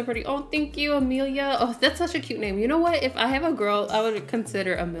 It's so pretty. Oh, thank you, Amelia. Oh, that's such a cute name. You know what? If I have a girl, I would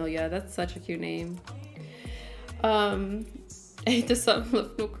consider Amelia. That's such a cute name. I hate the stuff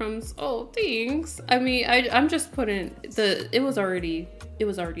left no crumbs. Oh, thanks. I mean, I'm just putting it was already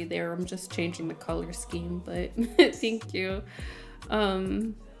there. I'm just changing the color scheme, but thank you.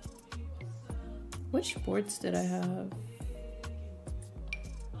 Which boards did I have?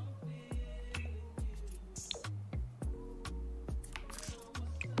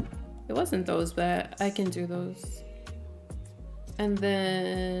 It wasn't those, but I can do those. And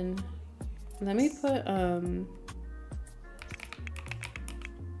then let me put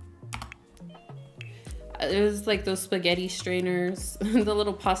it was like those spaghetti strainers, the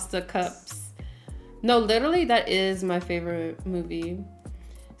little pasta cups. No, literally that is my favorite movie.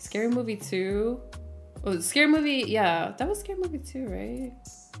 Scary Movie 2. Oh, Scary Movie, yeah, that was Scary Movie 2, right?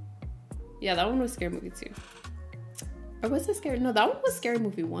 Yeah, that one was Scary Movie 2. Or was it Scary? No, that one was Scary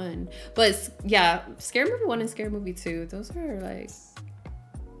Movie 1. But yeah, Scary Movie 1 and Scary Movie 2, those are like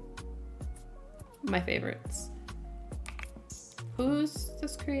my favorites. Who's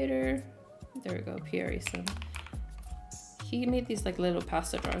this creator? There we go, Pierre. He made these like little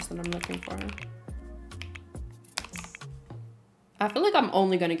pasta jars that I'm looking for. I feel like I'm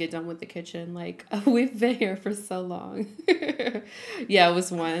only gonna get done with the kitchen. Like, we've been here for so long. Yeah, it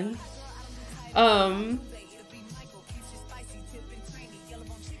was 1.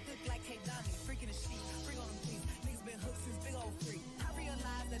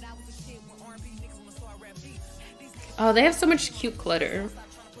 Oh, they have so much cute clutter.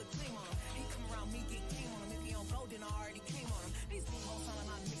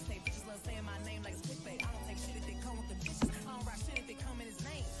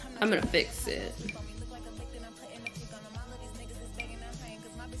 I'm gonna fix it.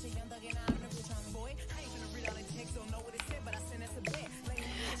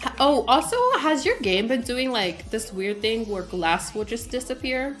 Oh, also, has your game been doing like this weird thing where glass will just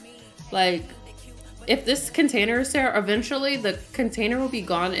disappear? Like, if this container is there, eventually the container will be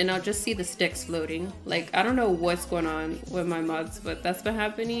gone and I'll just see the sticks floating. Like, I don't know what's going on with my mods, but that's been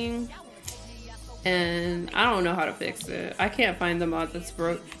happening. And I don't know how to fix it. I can't find the mod that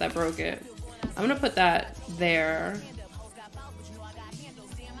broke it. I'm gonna put that there.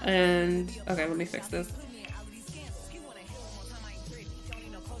 And okay, let me fix this.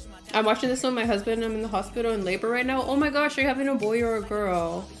 I'm watching this with my husband. I'm in the hospital in labor right now. Oh my gosh, are you having a boy or a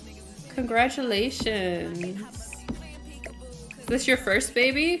girl? Congratulations. Is this your first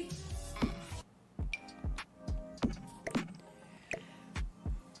baby?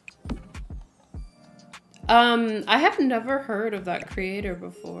 I have never heard of that creator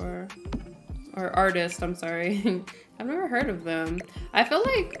before. Or artist, I'm sorry. I've never heard of them. I feel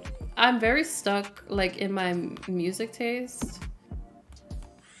like I'm very stuck like in my music taste.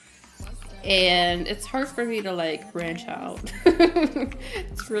 And it's hard for me to like branch out.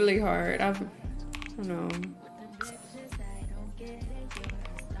 It's really hard. I don't know.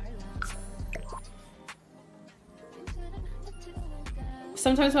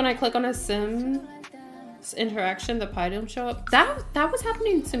 Sometimes when I click on a sim interaction, the pie don't show up. That was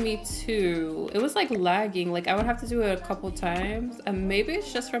happening to me too. It was like lagging. Like I would have to do it a couple times, and maybe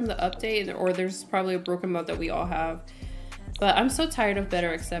it's just from the update, or there's probably a broken mode that we all have. But I'm so tired of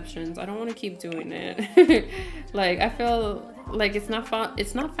better exceptions. I don't want to keep doing it. Like I feel like it's not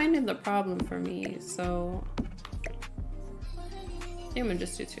finding the problem for me. So I think I'm gonna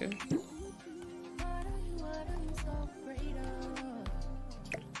just do 2.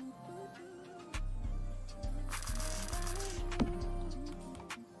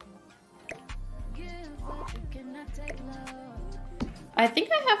 I think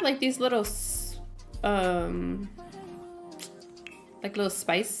I have like these little like little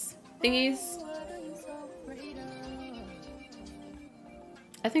spice thingies.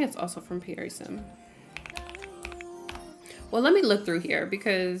 I think it's also from PRE Sim. Well, let me look through here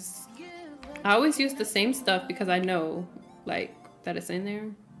because I always use the same stuff because I know like that it's in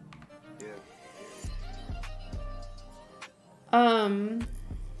there.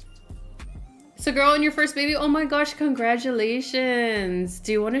 So girl, and your first baby, oh my gosh, congratulations.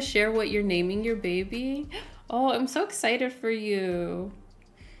 Do you want to share what you're naming your baby? Oh, I'm so excited for you.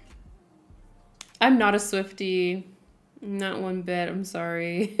 I'm not a Swiftie. Not one bit, I'm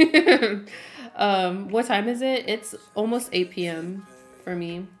sorry. What time is it? It's almost 8 p.m. for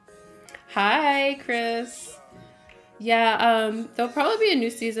me. Hi, Chris. Yeah, there'll probably be a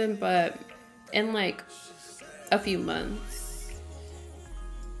new season, but in like a few months.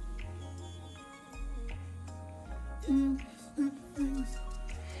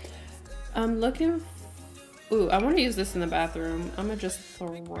 I'm looking. Ooh, I want to use this in the bathroom. I'm gonna just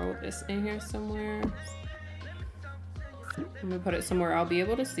throw this in here somewhere. I'm gonna put it somewhere I'll be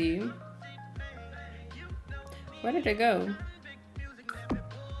able to see. Where did it go?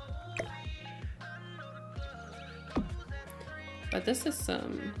 But this is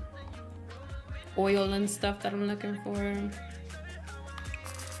some oil and stuff that I'm looking for.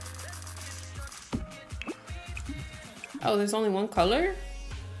 Oh, there's only one color?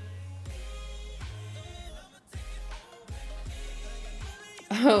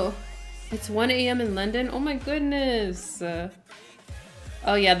 Oh, it's 1 a.m. in London? Oh my goodness.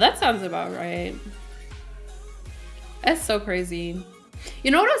 Oh yeah, that sounds about right. That's so crazy. You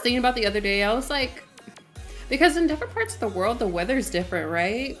know what I was thinking about the other day? I was like, because in different parts of the world, the weather's different,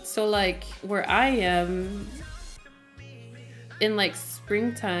 right? So like where I am in like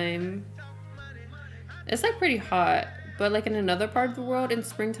springtime, it's like pretty hot. But like in another part of the world in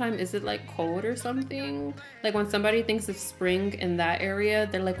springtime, is it like cold or something? Like when somebody thinks of spring in that area,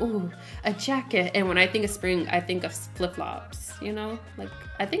 they're like, ooh, a jacket. And when I think of spring, I think of flip-flops, you know? Like,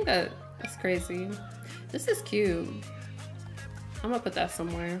 I think that's crazy. This is cute. I'm gonna put that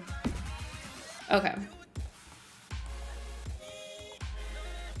somewhere. Okay.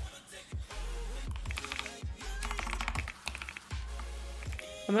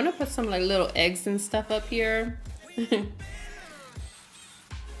 I'm gonna put some like little eggs and stuff up here.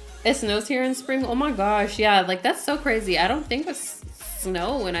 It snows here in spring. Oh my gosh, yeah, like that's so crazy. I don't think of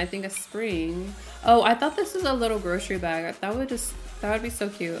snow when I think of spring. Oh, I thought this was a little grocery bag. That would be so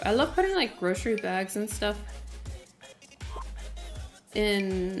cute. I love putting like grocery bags and stuff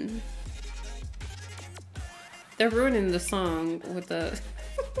in. They're ruining the song with the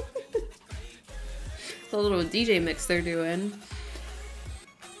the little DJ mix they're doing.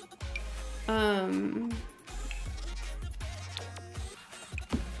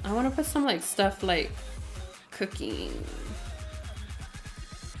 I want to put some like stuff like cooking.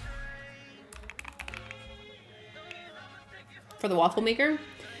 For the waffle maker.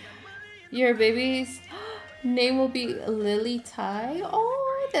 Your baby's name will be Lily Ty.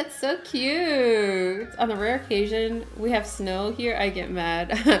 Oh, that's so cute. On the rare occasion we have snow here, I get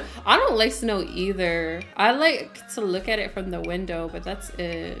mad. I don't like snow either. I like to look at it from the window, but that's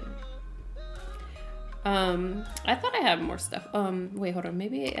it. I thought I had more stuff. Wait, hold on.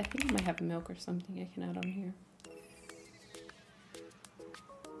 Maybe I think I might have milk or something I can add on here.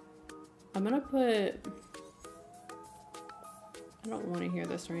 I'm gonna put... I don't want to hear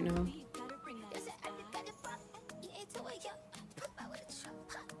this right now.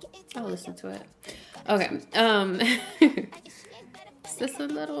 I'll listen to it. Okay. Is this a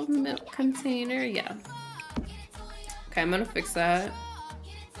little milk container? Yeah. Okay, I'm gonna fix that.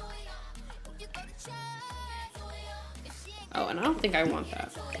 Oh, and I don't think I want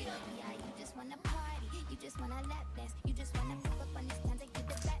that.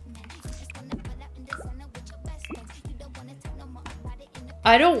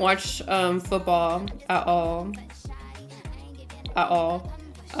 I don't watch football at all. At all.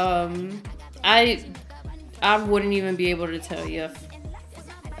 I wouldn't even be able to tell you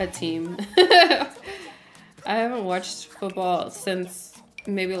a team. I haven't watched football since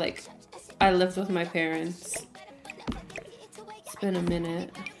maybe like I lived with my parents. It's been a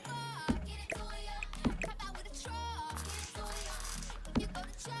minute.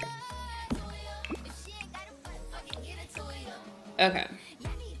 Okay.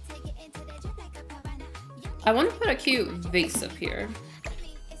 I want to put a cute vase up here.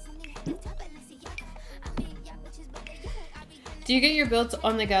 Do you get your builds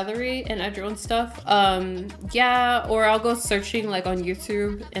on the gallery and add your own stuff? Yeah, or I'll go searching like on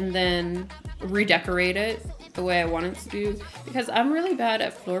YouTube and then redecorate it the way I want it to do. Because I'm really bad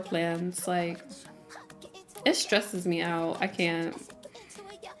at floor plans. Like, it stresses me out. I can't.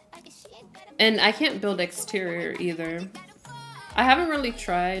 And I can't build exterior either. I haven't really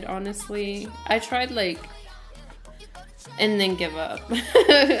tried, honestly. I tried like, and then give up.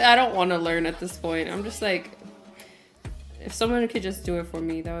 I don't want to learn at this point. I'm just like, if someone could just do it for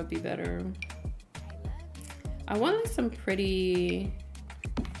me, that would be better. I want like some pretty,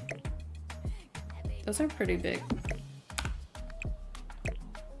 those are pretty big.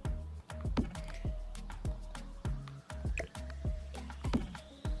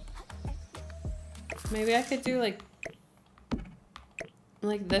 Maybe I could do like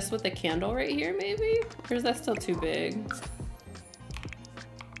this with a candle right here, maybe? Or is that still too big?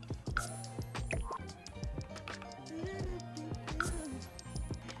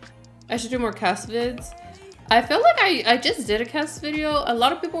 I should do more cast vids. I feel like I just did a cast video. A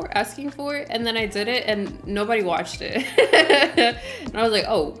lot of people were asking for it, and then I did it and nobody watched it. And I was like,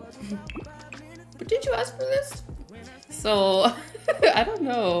 oh, but did you ask for this? So, I don't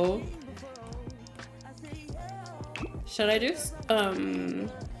know. Should I do, it's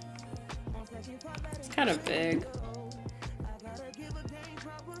kind of big.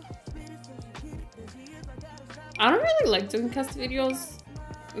 I don't really like doing cast videos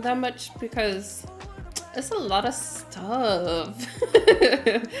that much because it's a lot of stuff.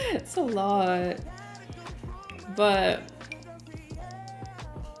 It's a lot. But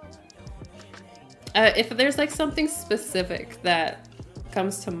if there's like something specific that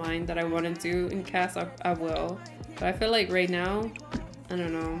comes to mind that I want to do in cast, I will. But I feel like right now, I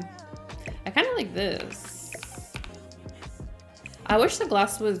don't know. I kind of like this. I wish the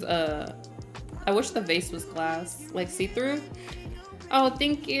glass was, I wish the vase was glass, like see-through. Oh,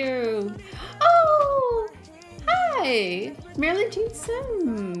 thank you. Oh, hi, Marilyn Jean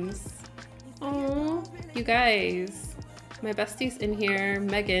Sims. Oh, you guys, my bestie's in here.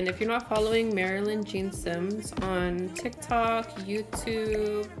 Megan, if you're not following Marilyn Jean Sims on TikTok,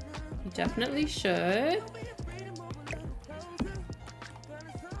 YouTube, you definitely should.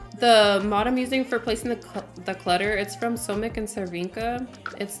 The mod I'm using for placing the clutter, it's from Somic and Cervinka.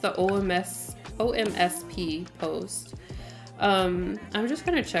 It's the OMSP post. I'm just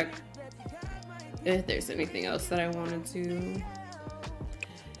gonna check if there's anything else that I want to do.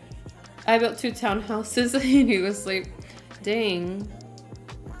 I built 2 townhouses and he was asleep. Dang.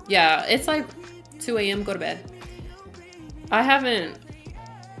 Yeah, it's like 2 a.m. Go to bed. I haven't.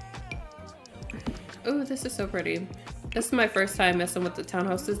 Oh, this is so pretty. This is my first time messing with the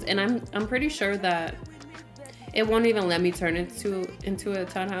townhouses, and I'm pretty sure that it won't even let me turn it into a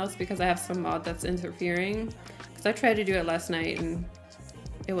townhouse because I have some mod that's interfering. Because I tried to do it last night and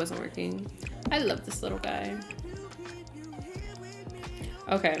it wasn't working. I love this little guy.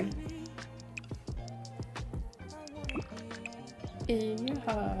 Okay. In your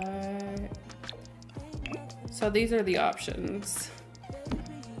heart. So these are the options.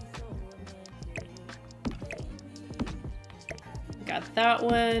 Got that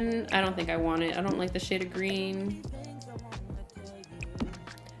one. I don't think I want it. I don't like the shade of green.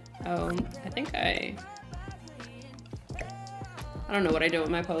 Oh, I think I don't know what I do with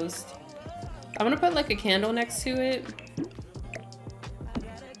my post. I'm gonna put like a candle next to it.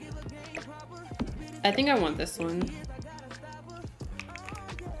 I think I want this one.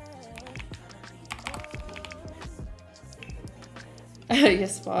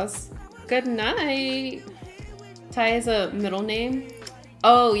 Yes, boss. Good night. Ty is a middle name.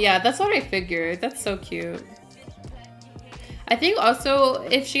 Oh yeah, that's what I figured. That's so cute. I think also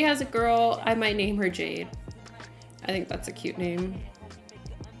if she has a girl, I might name her Jade. I think that's a cute name.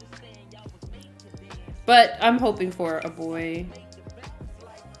 But I'm hoping for a boy.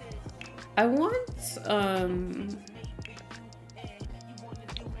 I want,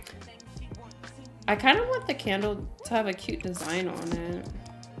 I kind of want the candle to have a cute design on it.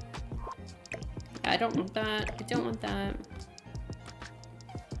 I don't want that. I don't want that.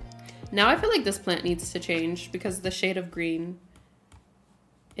 Now I feel like this plant needs to change because the shade of green.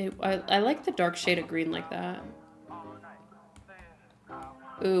 I like the dark shade of green like that.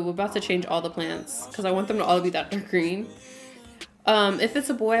 Ooh, we're about to change all the plants because I want them to all be that dark green. If it's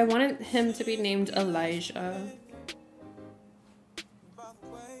a boy, I wanted him to be named Elijah.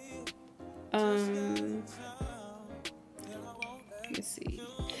 Let me see.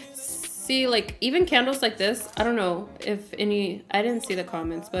 See, like, even candles like this, I don't know if any, I didn't see the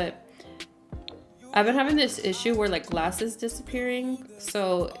comments, but I've been having this issue where, like, glass is disappearing.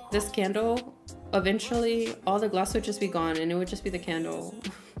 So this candle, eventually, all the glass would just be gone and it would just be the candle.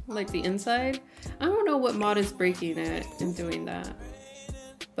 Like the inside. I don't know what mod is breaking it and doing that.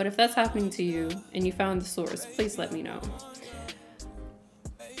 But if that's happening to you and you found the source, please let me know.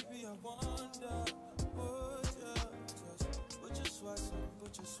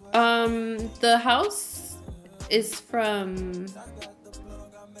 The house is from...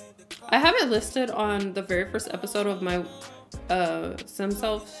 I have it listed on the very first episode of my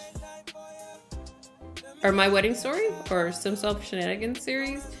my wedding story or Simself Shenanigans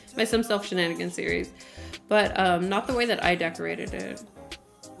series. My Simself Shenanigans series. But not the way that I decorated it.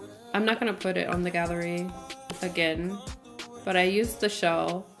 I'm not gonna put it on the gallery again. But I used the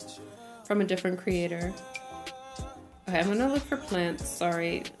shell from a different creator. Okay, I'm gonna look for plants.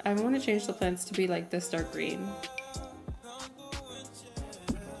 Sorry. I want to change the plants to be like this dark green.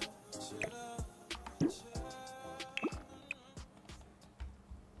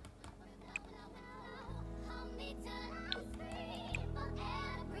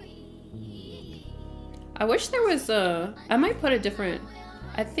 I wish there was a... I might put a different...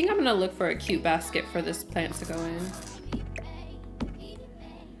 I think I'm gonna look for a cute basket for this plant to go in.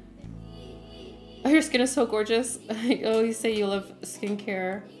 Oh, your skin is so gorgeous. Oh, you say you love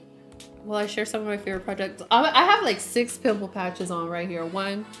skincare. Well, I share some of my favorite projects. I have like 6 pimple patches on right here.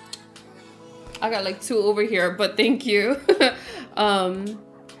 1. I got like 2 over here, but thank you.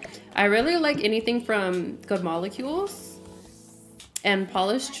 I really like anything from Good Molecules and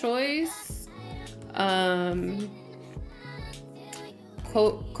Polish Choice.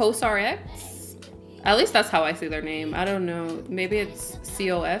 COSRX. At least that's how I say their name. I don't know. Maybe it's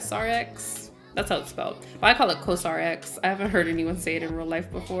COSRX. That's how it's spelled. But I call it COSRX. I haven't heard anyone say it in real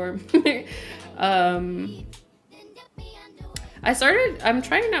life before. I'm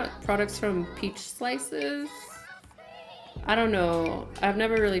trying out products from Peach Slices. I don't know. I've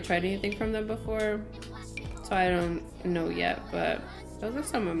never really tried anything from them before. So I don't know yet, but those are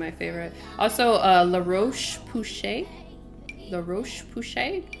some of my favorite. Also, La Roche-Posay. La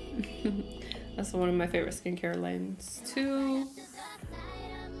Roche-Posay. That's one of my favorite skincare lines too.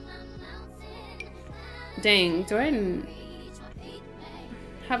 Dang, do I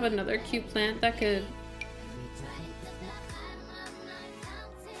have another cute plant that could...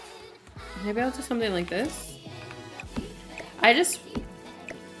 Maybe I'll do something like this.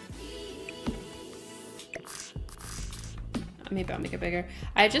 Maybe I'll make it bigger.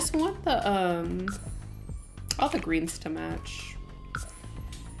 I just want the all the greens to match.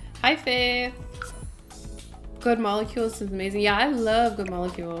 Hi Faith. Good Molecules is amazing. Yeah, I love Good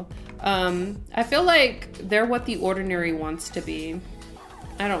Molecule. I feel like they're what the ordinary wants to be.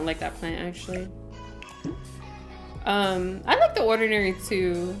 I don't like that plant actually. I like the ordinary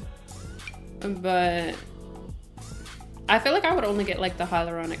too, but I feel like I would only get like the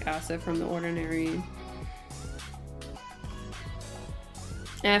hyaluronic acid from the ordinary.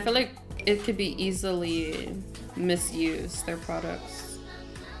 And I feel like it could be easily misused, their products.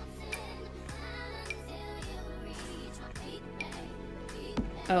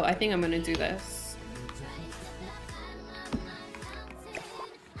 Oh, I think I'm gonna do this.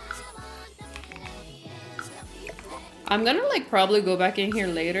 I'm gonna like probably go back in here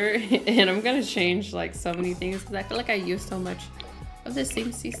later and I'm gonna change like so many things because I feel like I use so much of the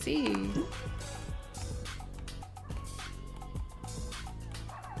same CC.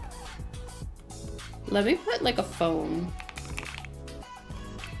 Let me put like a phone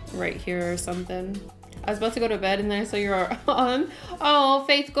right here or something. I was about to go to bed and then I saw you're on. Oh,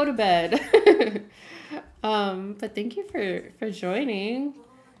 Faith, go to bed. But thank you for joining.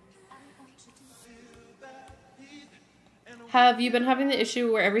 Have you been having the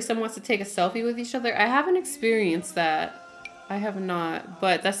issue where every someone wants to take a selfie with each other? I haven't experienced that. I have not,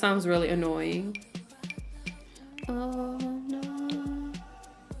 but that sounds really annoying. Oh, no.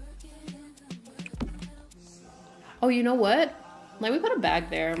 Oh, you know what? Let me put a bag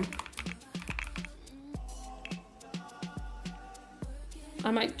there.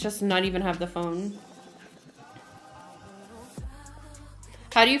 I might just not even have the phone.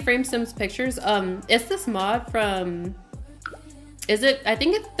 How do you frame Sims pictures? It's this mod from, I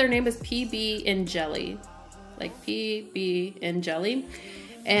think their name is PB and Jelly. Like PB and Jelly.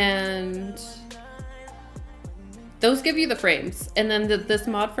 And those give you the frames. And then this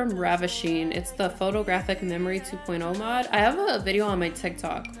mod from Ravishing, it's the Photographic Memory 2.0 mod. I have a video on my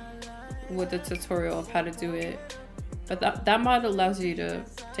TikTok with a tutorial of how to do it. But that mod allows you to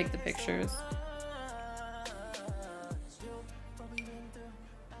take the pictures.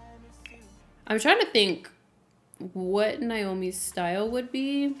 I'm trying to think what Naomi's style would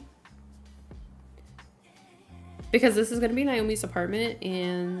be. Because this is going to be Naomi's apartment,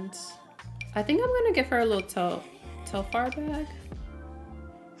 and I think I'm going to give her a little Telfar bag.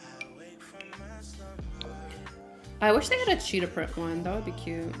 I wish they had a cheetah print one. That would be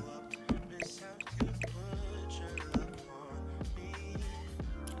cute.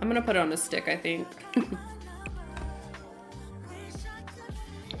 I'm going to put it on a stick, I think.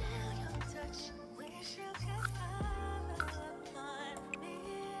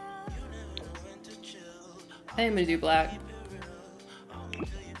 I am gonna do black.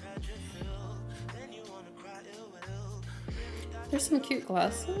 There's some cute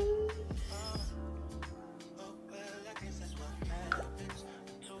glasses.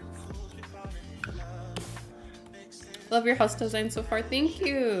 Love your house design so far. Thank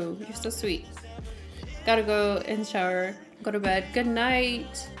you. You're so sweet. Gotta go and shower. Go to bed. Good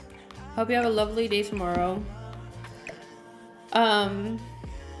night. Hope you have a lovely day tomorrow.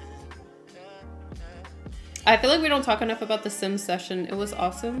 I feel like we don't talk enough about the Sims session. It was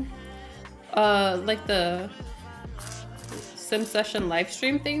awesome. Like the Sim session live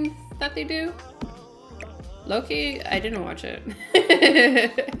stream thing that they do. Loki, I didn't watch it.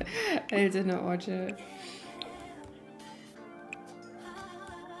 I did not watch it.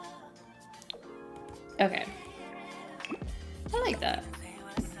 Okay. I like that.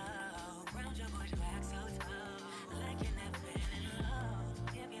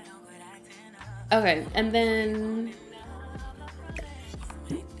 Okay, and then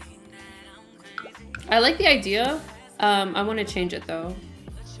I like the idea. I want to change it though.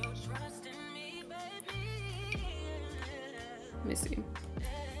 Let me see.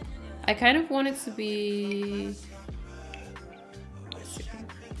 I kind of want it to be.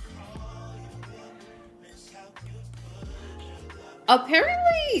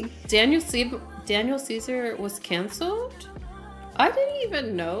 Apparently, Daniel Caesar was canceled. I didn't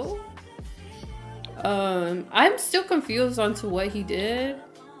even know. I'm still confused onto what he did.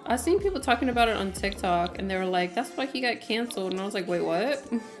 I've seen people talking about it on TikTok and they were like, that's why he got canceled. And I was like, wait, what?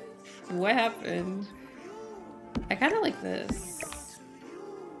 What happened? I kind of like this.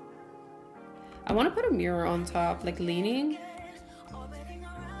 I want to put a mirror on top, like leaning.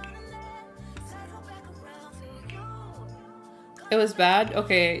 It was bad?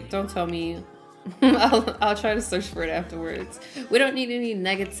 Okay, don't tell me. I'll try to search for it afterwards. We don't need any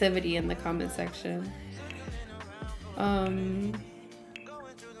negativity in the comment section.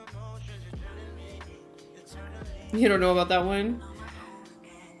 You don't know about that one?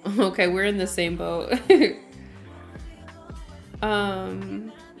 Okay, we're in the same boat.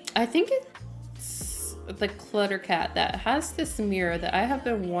 I think it's the Clutter Cat that has this mirror that I have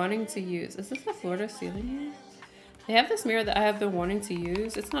been wanting to use. Is this the floor to ceiling here? They have this mirror that I have been wanting to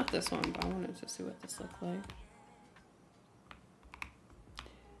use. It's not this one, but I wanted to see what this looked like.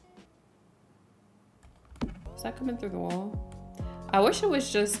 Is that coming through the wall? I wish it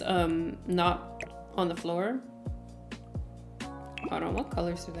was just not on the floor. Hold on, what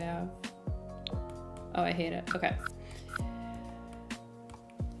colors do they have? Oh, I hate it. Okay.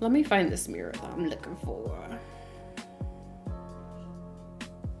 Let me find this mirror that I'm looking for.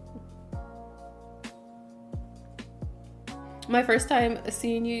 My first time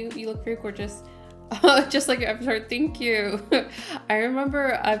seeing you, you look very gorgeous. Just like your avatar, thank you. I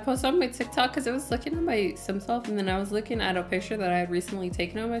remember I posted on my TikTok because I was looking at my sim self and then I was looking at a picture that I had recently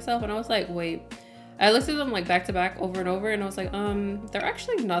taken of myself and I was like, wait. I looked at them like back to back over and over and I was like, they're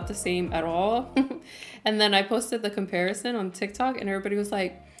actually not the same at all. And then I posted the comparison on TikTok and everybody was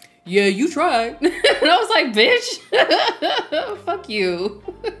like, yeah, you tried. And I was like, bitch, fuck you.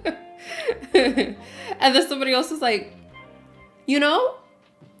 And then somebody else was like, you know,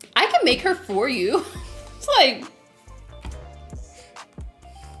 I can make her for you. It's like,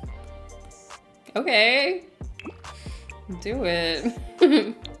 Okay. Do it.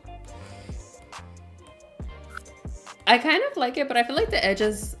 I kind of like it, but I feel like the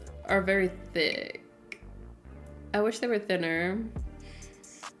edges are very thick. I wish they were thinner.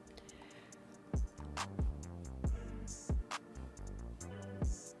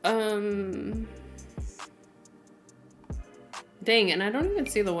 Dang, and I don't even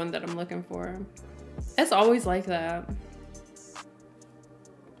see the one that I'm looking for. It's always like that.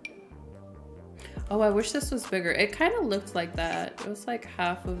 Oh, I wish this was bigger. It kind of looked like that. It was like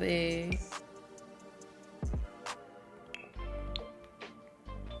half of a...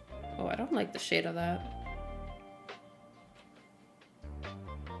 Oh, I don't like the shade of that.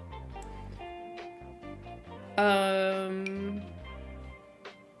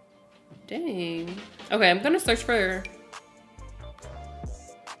 Dang. Okay, I'm gonna search for...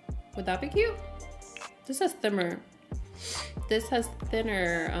 Would that be cute? This has thinner. This has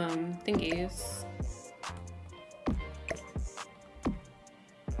thinner thingies.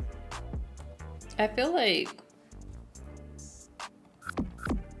 I feel like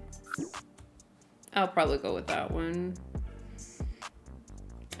I'll probably go with that one.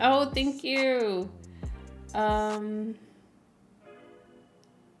 Oh, thank you.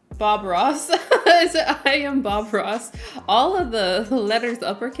 Bob Ross. I am Bob Ross. All of the letters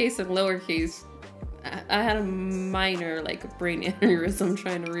uppercase and lowercase. I had a minor like brain aneurysm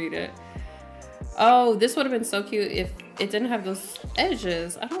trying to read it. Oh, this would have been so cute if it didn't have those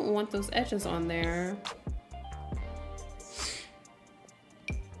edges. I don't want those edges on there.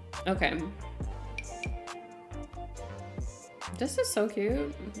 Okay. This is so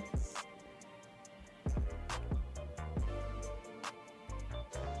cute.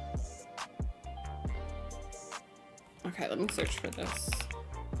 Okay, let me search for this.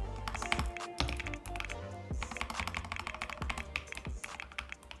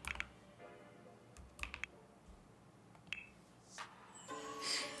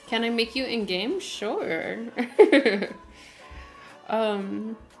 Can I make you in game? Sure.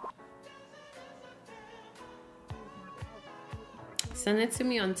 Send it to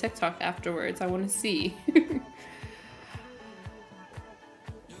me on TikTok afterwards. I want to see.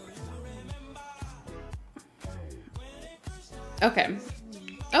 Okay.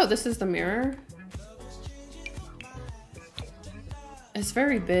 Oh, this is the mirror. It's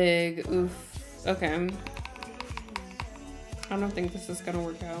very big. Oof. Okay. I don't think this is gonna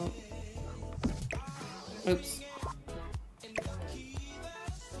work out. Oops.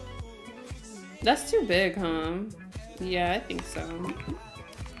 That's too big, huh? Yeah, I think so.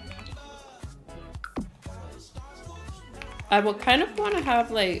 I will kind of want to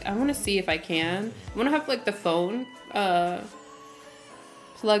have like, I want to see if I can. I want to have like the phone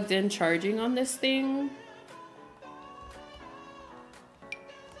plugged in charging on this thing.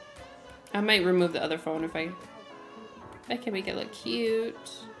 I might remove the other phone if I can make it look cute.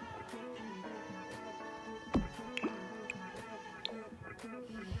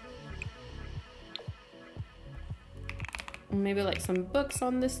 Maybe like some books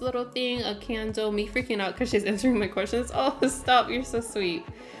on this little thing, a candle, me freaking out because she's answering my questions. Oh, stop, you're so sweet.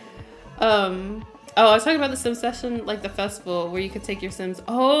 Oh, I was talking about the sim session, like the festival where you could take your sims.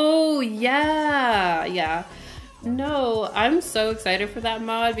 Oh, yeah, yeah. No, I'm so excited for that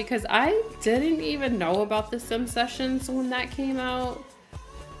mod because I didn't even know about the sim sessions when that came out.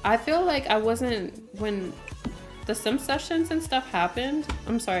 I feel like I wasn't, when the sim sessions and stuff happened.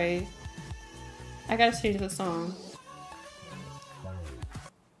 I'm sorry. I gotta change the song.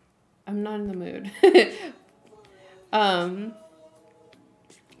 I'm not in the mood.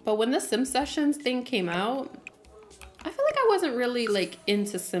 But when the sim sessions thing came out, I feel like I wasn't really like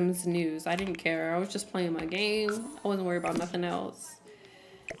into Sims news. I didn't care. I was just playing my game. I wasn't worried about nothing else.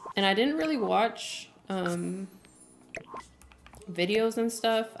 And I didn't really watch videos and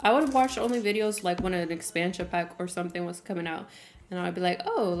stuff. I would watch only videos like when an expansion pack or something was coming out. And I'd be like,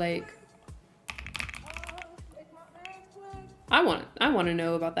 oh, like, I want to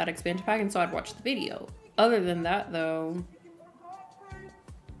know about that expansion pack, and so I'd watch the video. Other than that though,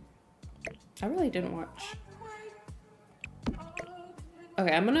 I really didn't watch.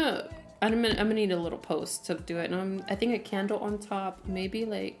 Okay, I'm gonna need a little post to do it. And I think a candle on top, maybe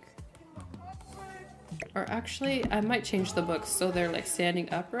like, or actually I might change the books so they're like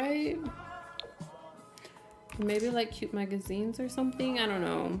standing upright. Maybe like cute magazines or something, I don't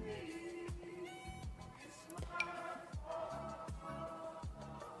know.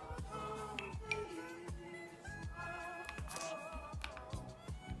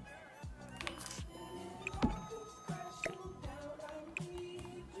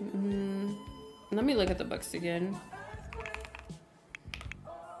 Let me look at the books again.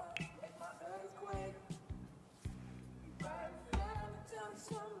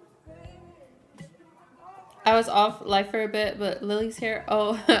 I was off live for a bit, but Lily's here.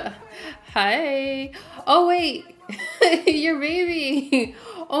 Oh, hi. Oh, wait. Your baby.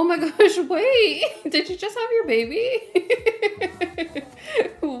 Oh my gosh, wait. Did you just have your baby?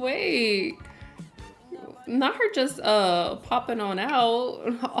 Wait. Not her just popping on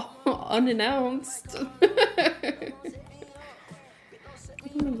out unannounced. I'm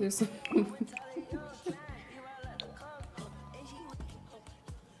gonna do some.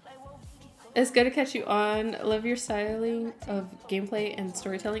 It's good to catch you on. Love your styling of gameplay and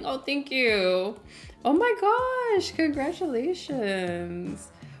storytelling. Oh, thank you. Oh my gosh, congratulations.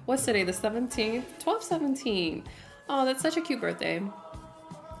 What's today, the 17th? 12/17. Oh, that's such a cute birthday.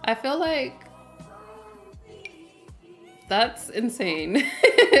 I feel like that's insane.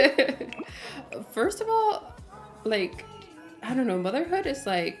 First of all, like, I don't know, motherhood is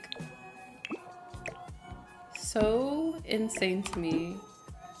like so insane to me.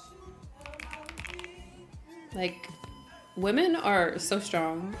 Like, women are so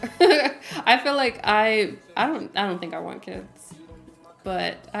strong. I feel like I don't think I want kids,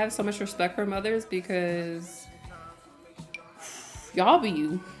 but I have so much respect for mothers because y'all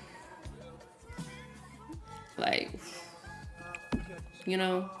be like, you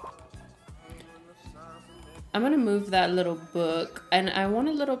know. I'm gonna move that little book, and I want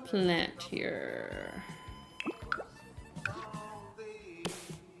a little plant here.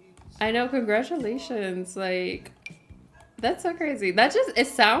 I know, congratulations. Like, that's so crazy. That just, it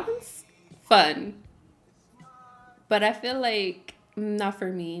sounds fun, but I feel like not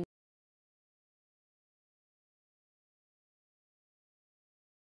for me.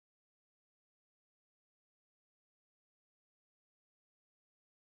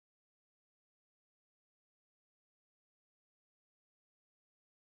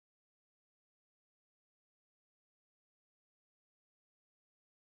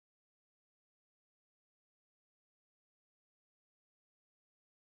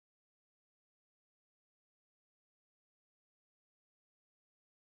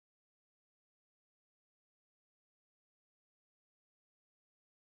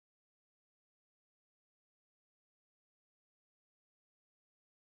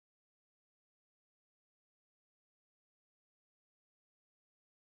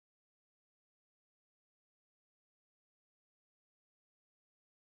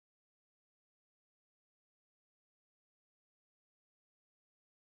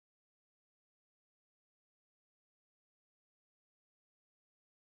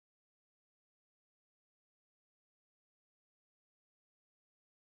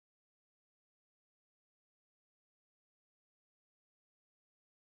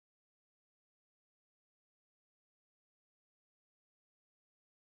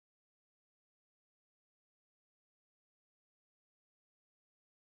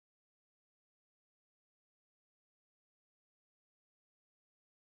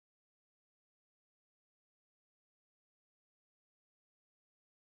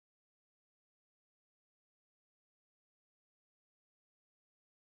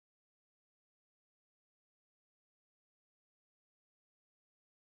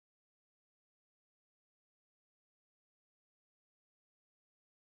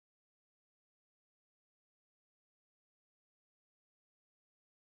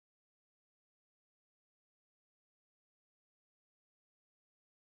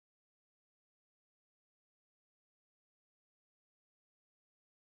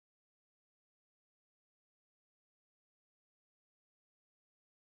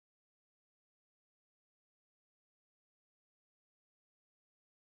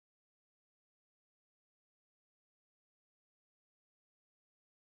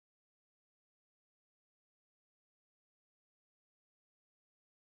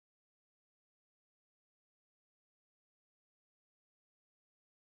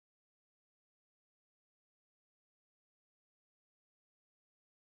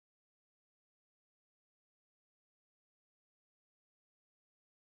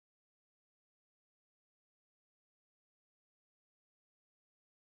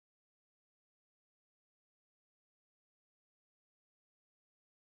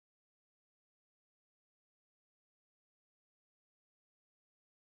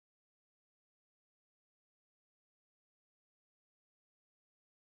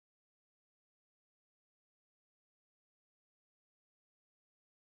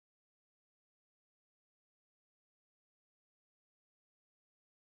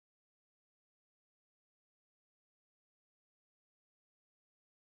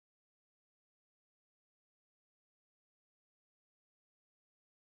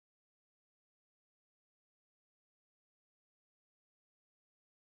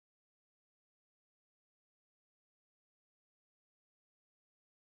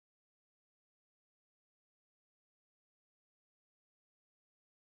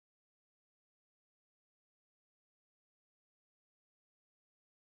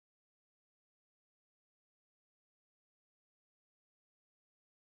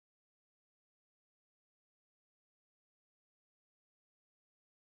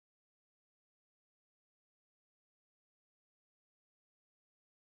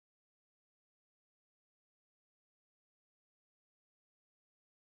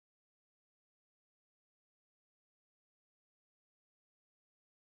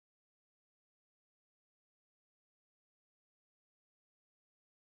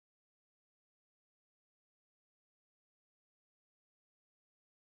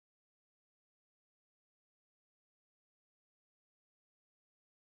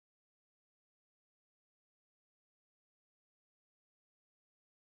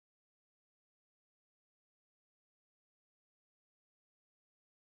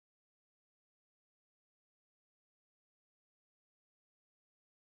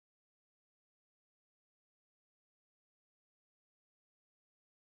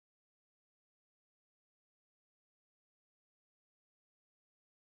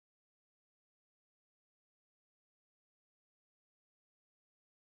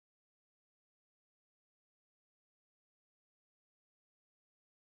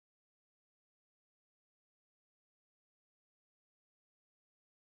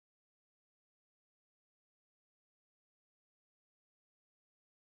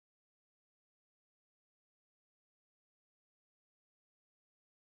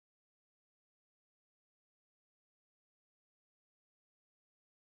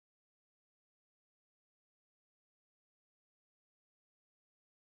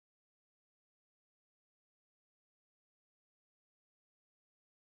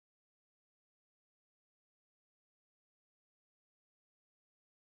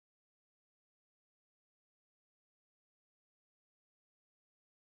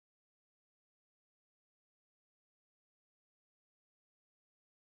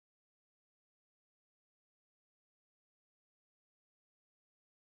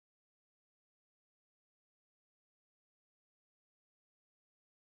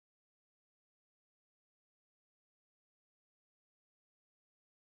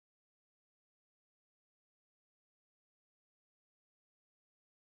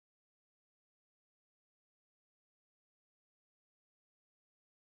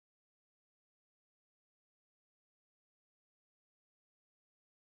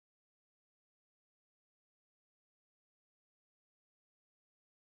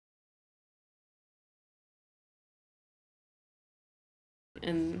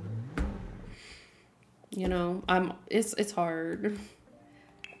 and you know, it's hard.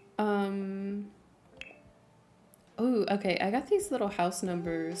 Oh, okay, I got these little house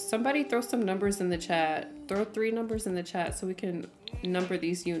numbers. Somebody throw some numbers in the chat. Throw 3 numbers in the chat so we can number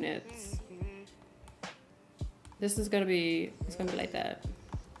these units. This is gonna be, it's gonna be like that.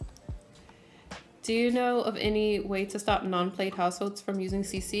 Do you know of any way to stop non-played households from using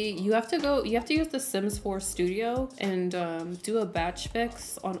CC? You have to use the Sims 4 Studio and do a batch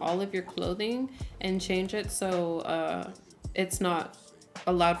fix on all of your clothing and change it so it's not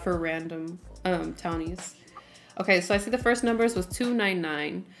allowed for random townies. Okay, so I see the first numbers was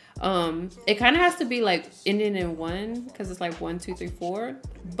 299. It kind of has to be like ending in 1 because it's like 1, 2, 3, 4.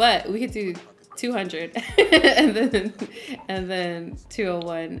 But we could do 200 and then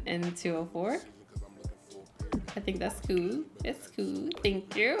 201 and 204. I think that's cool. It's cool.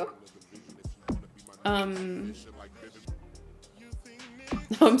 Thank you. I'm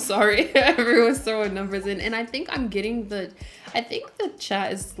sorry. Everyone's throwing numbers in, and I think I'm getting the. I think the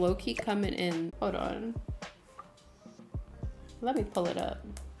chat is low key coming in. Hold on. Let me pull it up.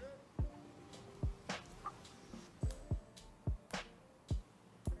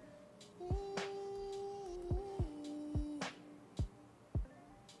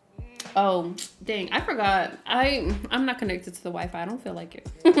 Oh, dang, I forgot. I'm not connected to the Wi-Fi. I don't feel like it.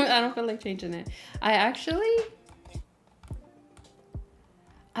 I don't feel like changing it. I actually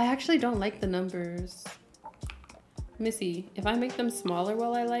don't like the numbers. Missy, if I make them smaller,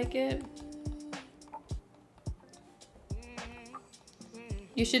 will I like it?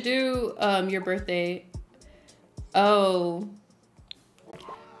 You should do your birthday. Oh.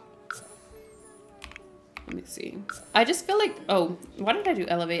 Let me see. I just feel like, oh, why did I do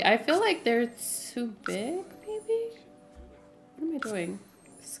elevate? I feel like they're too big, maybe? What am I doing?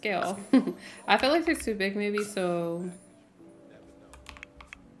 Scale. I feel like they're too big, maybe, so.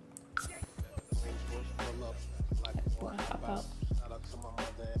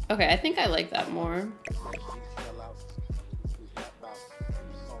 Okay, I think I like that more.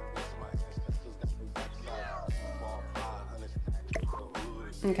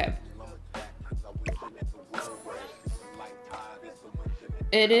 Okay.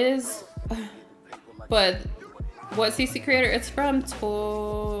 It is, but what CC creator? It's from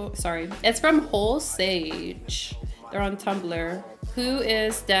it's from Whole Sage. They're on Tumblr. Who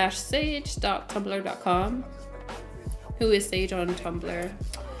is -sage.tumblr.com? Who is Sage on Tumblr?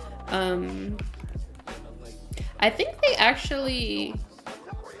 I think they actually.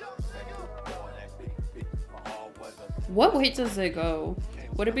 What weight does it go?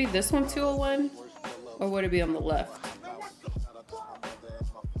 Would it be this one 201, or would it be on the left?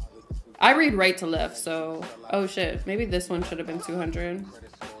 I read right to left, so oh shit, maybe this one should have been 200.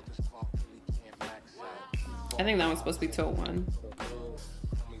 I think that one's supposed to be 201.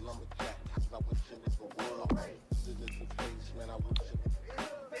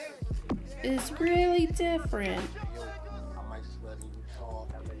 It's really different.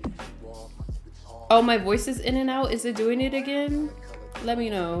 Oh, my voice is in and out. Is it doing it again? Let me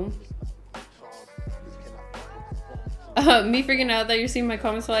know. Me freaking out that you're seeing my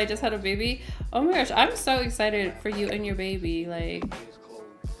comments while I just had a baby. Oh my gosh, I'm so excited for you and your baby. Like,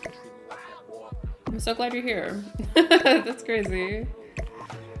 I'm so glad you're here. That's crazy.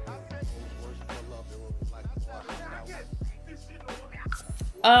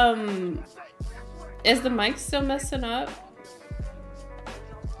 Is the mic still messing up?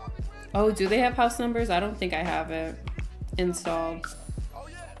 Oh, do they have house numbers? I don't think I have it installed.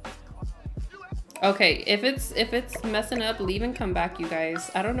 Okay, if it's messing up, leave and come back, you guys.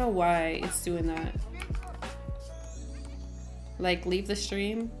 I don't know why it's doing that. Like, leave the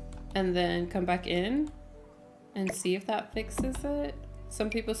stream and then come back in and see if that fixes it. Some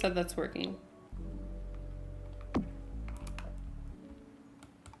people said that's working.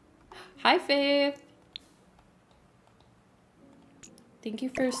 Hi, Faith. Thank you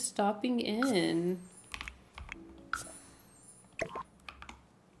for stopping in.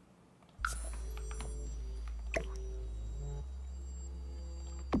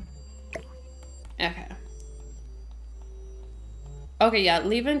 Okay. Okay, yeah,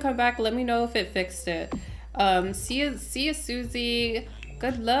 leave and come back. Let me know if it fixed it. See you, Susie.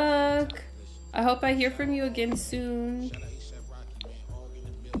 Good luck. I hope I hear from you again soon.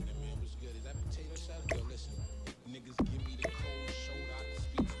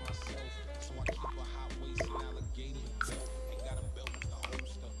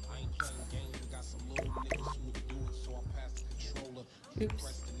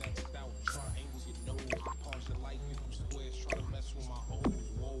 Oops.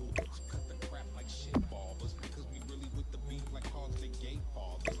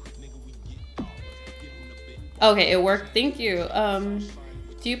 Okay, it worked. Thank you.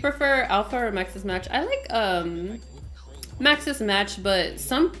 Do you prefer alpha or max's match? I like max's match, but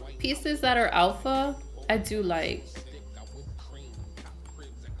some pieces that are alpha, I do like.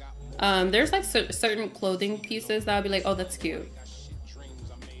 There's like certain clothing pieces that I'll be like, oh, that's cute.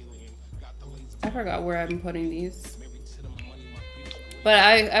 I forgot where I'm putting these. But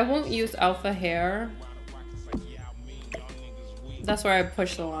I won't use alpha hair. That's where I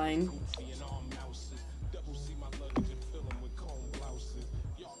push the line.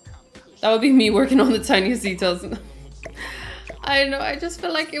 That would be me working on the tiniest details. I know, I just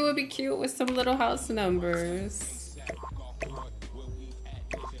feel like it would be cute with some little house numbers.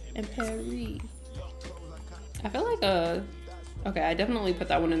 And Paris. I feel like okay, I definitely put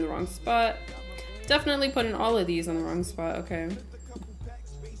that one in the wrong spot. Definitely putting all of these in the wrong spot, okay.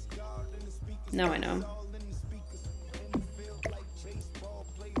 Now I know.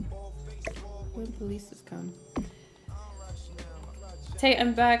 When police come. Tay,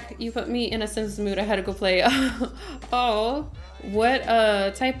 I'm back. You put me in a Sims mood. I had to go play. Oh, what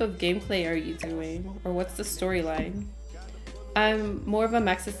type of gameplay are you doing? Or what's the storyline? I'm more of a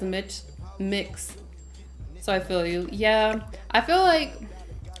Maxis mix. So I feel you. Yeah, I feel like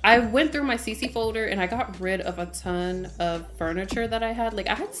I went through my CC folder and I got rid of a ton of furniture that I had. Like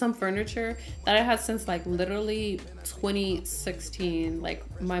I had some furniture that I had since like literally 2016, like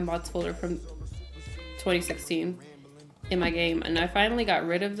my mods folder from 2016 in my game. And I finally got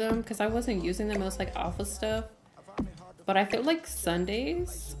rid of them because I wasn't using them. It was like alpha stuff. But I feel like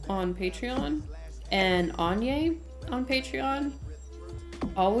Sundays on Patreon and Anya on Patreon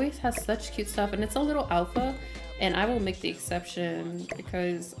always has such cute stuff. And it's a little alpha. And I will make the exception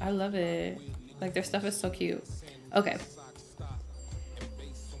because I love it. Like their stuff is so cute. Okay.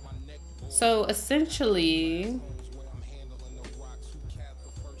 So essentially,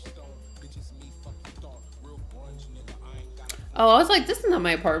 oh, I was like, this is not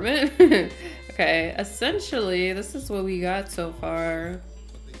my apartment. Okay, essentially, this is what we got so far.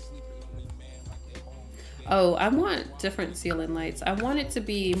 Oh, I want different ceiling lights. I want it to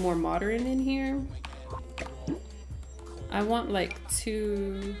be more modern in here. I want like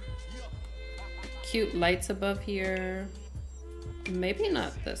 2 cute lights above here. Maybe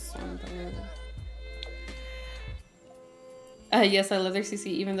not this one though. Yes, I love their CC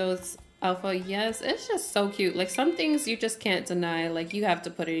even though it's alpha. Yes, it's just so cute. Like some things you just can't deny. Like you have to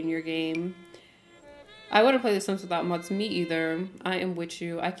put it in your game. I wouldn't play The Sims without mods. Me either. I am with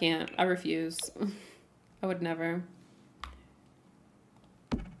you. I can't. I refuse. I would never.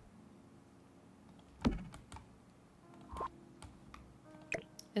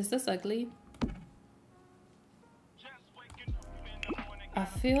 Is this ugly? I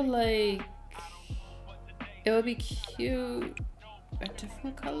feel like it would be cute a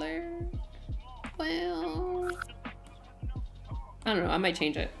different color. Well, I don't know. I might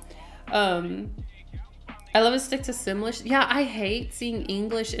change it. I love to stick to Simlish. Yeah, I hate seeing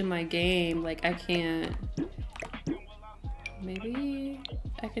English in my game. Like I can't. Maybe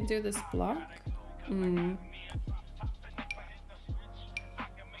I can do this block. Kind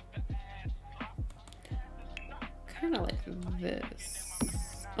of like this.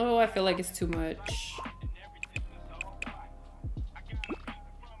 Oh, I feel like it's too much.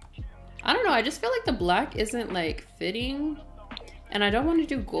 I don't know. I just feel like the black isn't like fitting. And I don't want to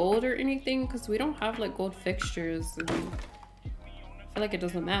do gold or anything because we don't have like gold fixtures. And I feel like it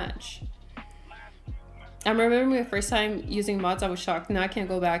doesn't match. I remember the first time using mods, I was shocked. Now I can't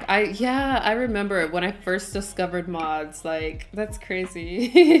go back. Yeah, I remember when I first discovered mods. Like, that's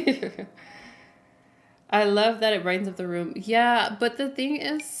crazy. I love that it brightens up the room. Yeah, but the thing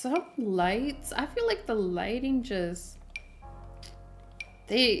is, some lights, I feel like the lighting just,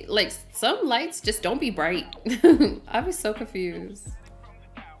 like some lights just don't be bright. I was so confused.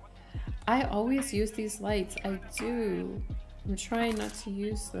 I always use these lights. I do. I'm trying not to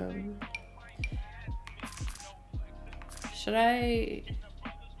use them. Should I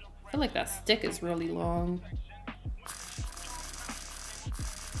feel like that stick is really long.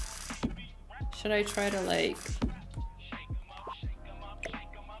 Should I try to like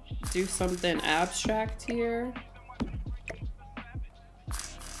do something abstract here?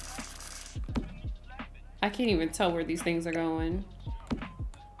 I can't even tell where these things are going.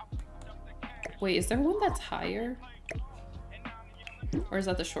 Wait, is there one that's higher? Or is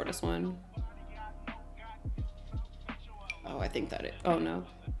that the shortest one? Oh, I think that it. Oh no.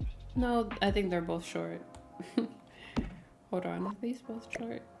 No, I think they're both short. Hold on, are these both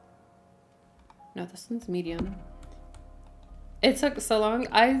short? No, this one's medium. It took so long.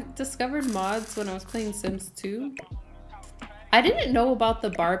 I discovered mods when I was playing Sims 2. I didn't know about the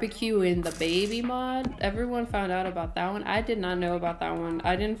barbecue and the baby mod. Everyone found out about that one. I did not know about that one.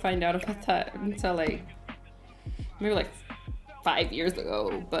 I didn't find out about that until like maybe like 5 years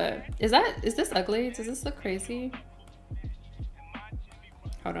ago. But is this ugly? Does this look crazy?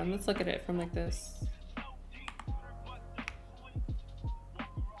 Hold on, let's look at it from like this.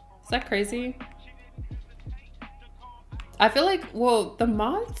 Is that crazy? I feel like, well, the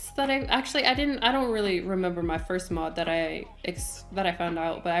mods that I don't really remember my first mod that I found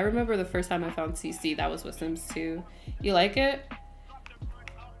out, but I remember the first time I found CC, that was with Sims 2. You like it?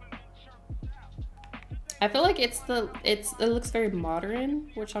 I feel like it looks very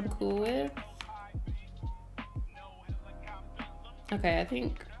modern, which I'm cool with. Okay, I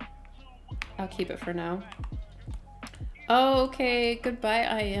think I'll keep it for now. Oh, okay, goodbye.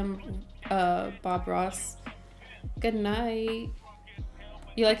 I am Bob Ross. Good night.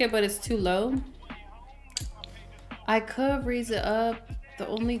 You like it, but it's too low? I could raise it up. The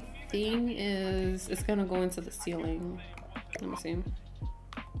only thing is it's gonna go into the ceiling. Let me see.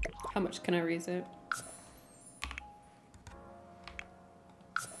 How much can I raise it?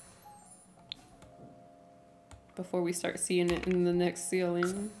 Before we start seeing it in the next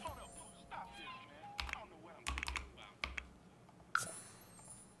ceiling.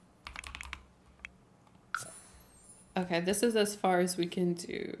 Okay, this is as far as we can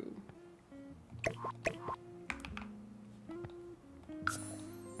do.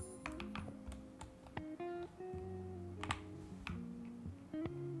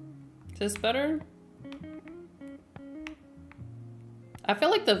 Is this better? I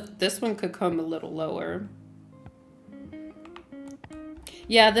feel like this one could come a little lower.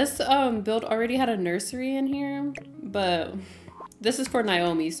 Yeah, this build already had a nursery in here, but this is for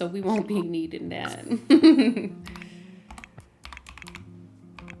Naomi, so we won't be needing that.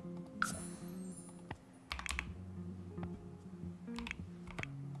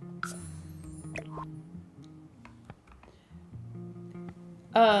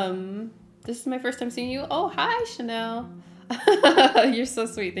 This is my first time seeing you. Oh, hi, Chanel. You're so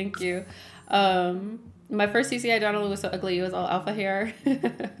sweet. Thank you. My first CC I downloaded was so ugly. It was all alpha hair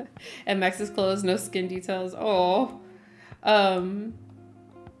and Max's clothes, no skin details. Oh,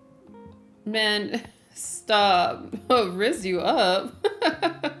 man, stop. Riz you up.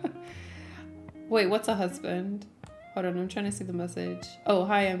 Wait, what's a husband? Hold on, I'm trying to see the message. Oh,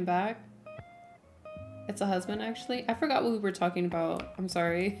 hi, I'm back. It's a husband, actually. I forgot what we were talking about. I'm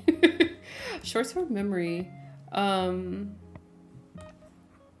sorry. Short-term memory. I'm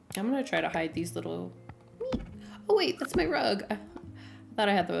gonna try to hide these little... Oh wait, that's my rug. I thought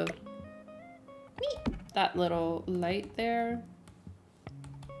I had that little light there.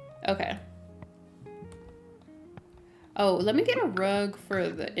 Okay. Oh, let me get a rug for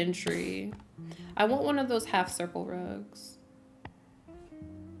the entry. I want one of those half circle rugs.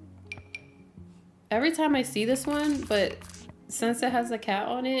 Every time I see this one, but since it has a cat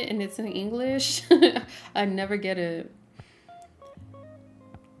on it and it's in English, I never get it.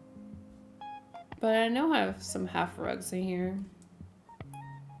 But I know I have some half rugs in here.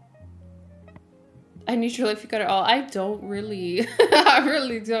 I need your life, you got it all. I don't really. I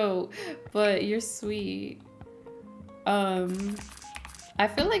really don't. But you're sweet. I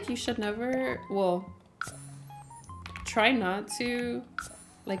feel like you should never, well, try not to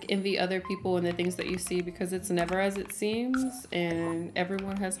like envy other people and the things that you see, because it's never as it seems, and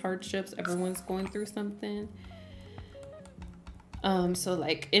everyone has hardships, everyone's going through something. So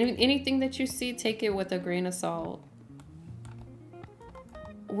like anything that you see, take it with a grain of salt.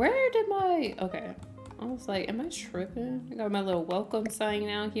 Where did my, okay, I was like, am I tripping? I got my little welcome sign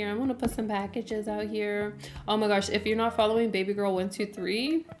out here. I'm gonna put some packages out here. Oh my gosh, if you're not following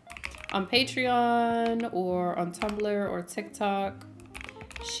babygirl123 on Patreon or on Tumblr or TikTok,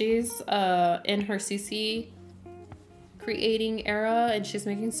 she's in her CC creating era, and she's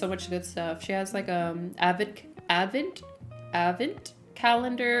making so much good stuff. She has like advent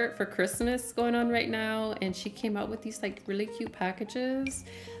calendar for Christmas going on right now, and she came out with these like really cute packages,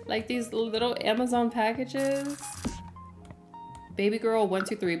 like these little Amazon packages.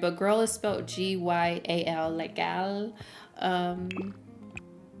 Babygirl123, but girl is spelled G-Y-A-L, like gal.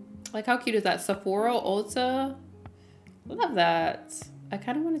 Like how cute is that? Sephora, Ulta, love that. I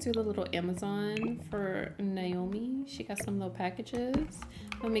kind of want to do the little Amazon for Naomi. She got some little packages.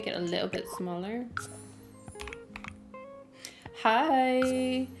 I'll make it a little bit smaller.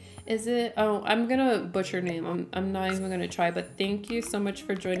 Hi, is it, oh, I'm gonna butcher your name. I'm not even gonna try, but thank you so much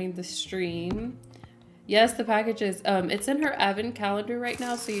for joining the stream. Yes, the packages, it's in her advent calendar right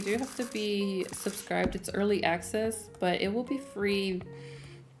now, so you do have to be subscribed. It's early access, but it will be free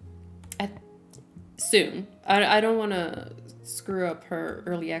at soon. I don't want to screw up her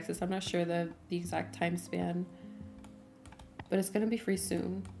early access. I'm not sure the exact time span, but it's gonna be free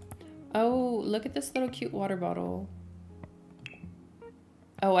soon. Oh, look at this little cute water bottle.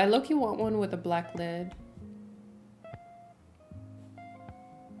 Oh, I low-key want one with a black lid.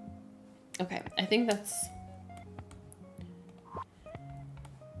 Okay, I think that's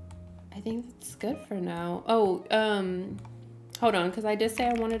good for now. Oh, hold on, because I did say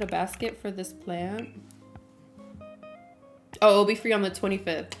I wanted a basket for this plant. Oh, it'll be free on the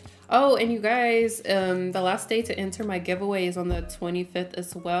 25th. Oh, and you guys, the last day to enter my giveaway is on the 25th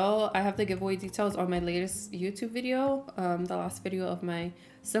as well. I have the giveaway details on my latest YouTube video, the last video of my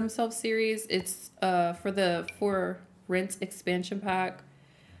SimSelf series. It's for Rent expansion pack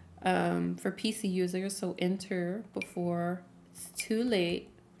for PC users, so enter before it's too late.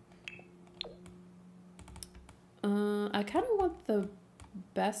 I kind of want the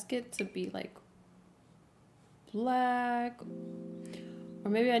basket to be like black, or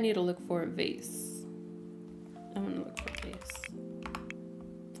maybe I need to look for a vase. I'm gonna look for a vase,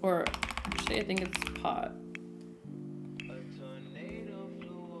 or actually I think it's pot.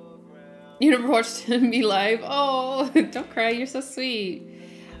 You never watched me live? Oh, don't cry, you're so sweet.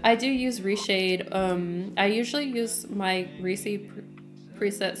 I do use reshade. I usually use my reshade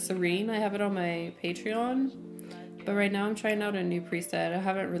preset Serene. I have it on my Patreon, but right now I'm trying out a new preset. I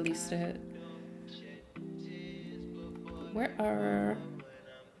haven't released it. Where are...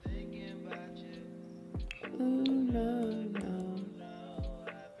 Oh, no.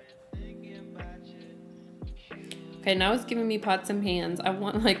 Okay, now it's giving me pots and pans. I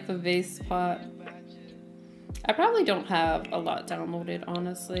want like the vase pot. I probably don't have a lot downloaded,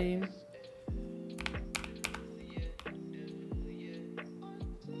 honestly.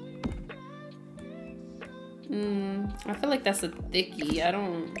 I feel like that's a thickie. I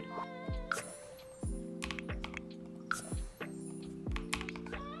don't...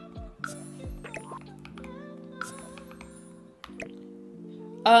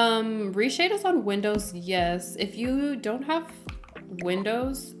 Reshade is on Windows, yes. If you don't have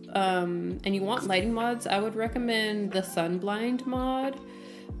Windows, and you want lighting mods, I would recommend the Sunblind mod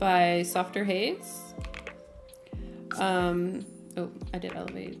by Softer Haze. Oh, I did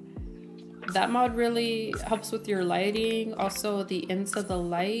elevate. That mod really helps with your lighting. Also, the into the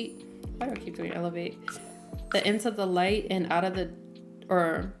light. Why do I keep doing elevate? The into the light and out of the,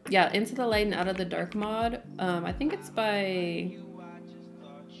 or yeah, into the light and out of the dark mod. I think it's by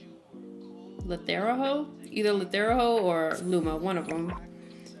Litheraho, either Litheraho or Luma, one of them.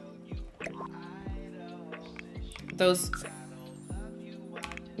 Those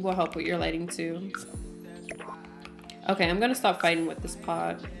will help with your lighting too. Okay, I'm gonna stop fighting with this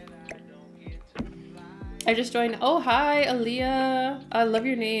pot. I just joined. Oh, hi, Aaliyah. I love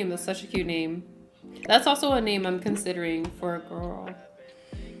your name. That's such a cute name. That's also a name I'm considering for a girl.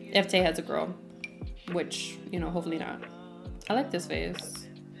 If Tay has a girl, which, you know, hopefully not. I like this vase.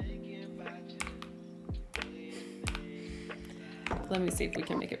 Let me see if we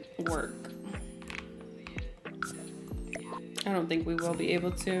can make it work. I don't think we will be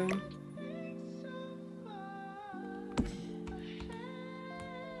able to.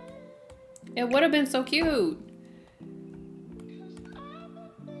 It would have been so cute.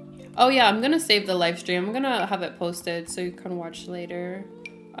 Oh yeah, I'm gonna save the live stream. I'm gonna have it posted so you can watch later.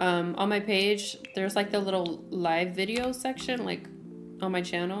 On my page, there's like the little live video section, like on my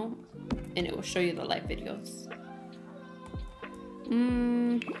channel, and it will show you the live videos.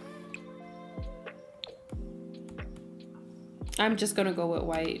 I'm just gonna go with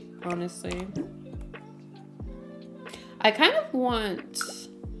white, honestly. I kind of want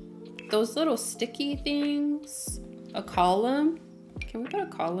those little sticky things, a column. Can we put a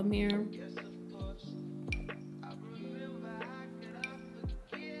column here?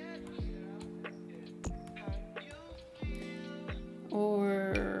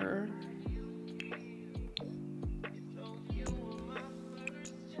 Or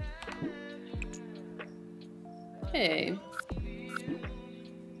hey,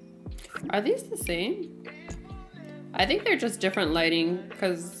 are these the same? I think they're just different lighting,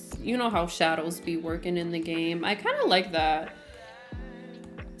 because you know how shadows be working in the game. I kind of like that,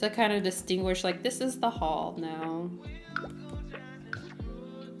 to kind of distinguish, like, this is the hall now.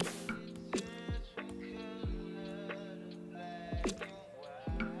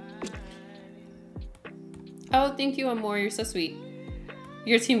 Oh, thank you, Amor. You're so sweet.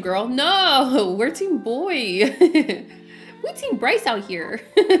 You're team girl? No, we're team boy. We team Bryce out here.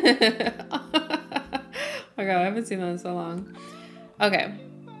 Oh my god, I haven't seen that in so long. Okay.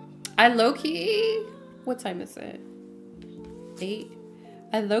 I low-key... What time is it? 8?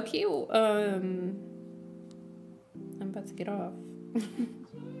 I low-key I'm about to get off.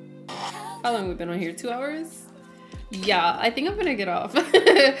 How long have we been on here? 2 hours? Yeah, I think I'm gonna get off.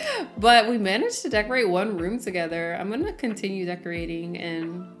 But we managed to decorate one room together. I'm gonna continue decorating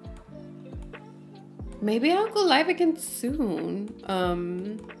and maybe I'll go live again soon.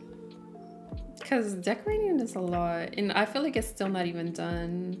 Because decorating is a lot and I feel like it's still not even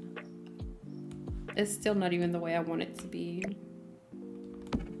done. It's still not even the way I want it to be.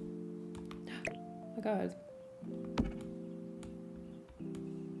 Oh my God.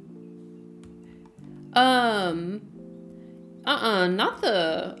 Not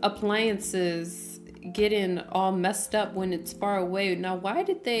the appliances getting all messed up when it's far away. Now, why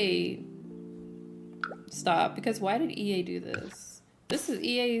did they stop? Because why did EA do this? This is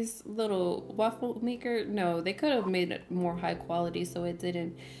EA's little waffle maker. No, they could have made it more high quality so it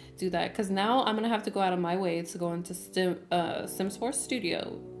didn't do that. Because now I'm gonna have to go out of my way to go into Sims 4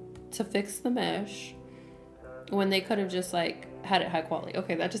 Studio to fix the mesh when they could have just like had it high quality.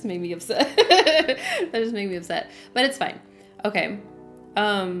 Okay, that just made me upset. That just made me upset, but it's fine. Okay,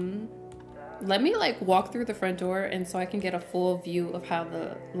 let me like walk through the front door and so I can get a full view of how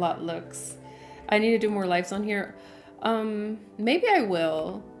the lot looks. I need to do more lives on here. Maybe I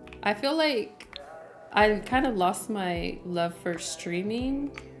will. I feel like I kind of lost my love for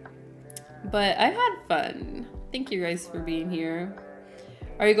streaming, but I had fun. Thank you guys for being here.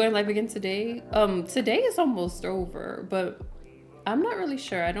 Are you going live again today? Today is almost over, but I'm not really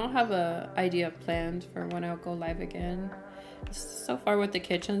sure. I don't have a idea planned for when I'll go live again. So far what the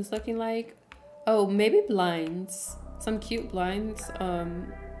kitchen's looking like. Oh, maybe blinds. Some cute blinds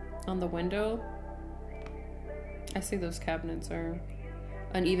on the window. I see those cabinets are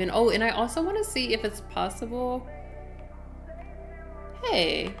uneven. Oh, and I also want to see if it's possible.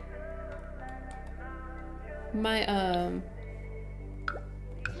 Hey. My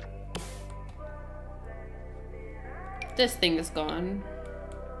this thing is gone.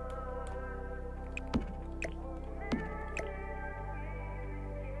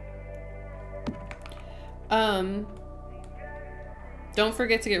 Don't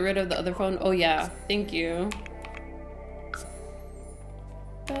forget to get rid of the other phone. Oh yeah, thank you.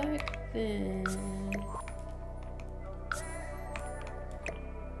 Back then.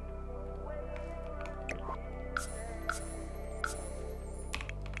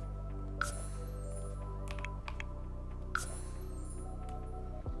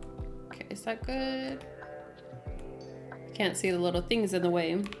 Okay, is that good? Can't see the little things in the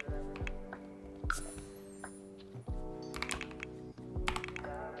way.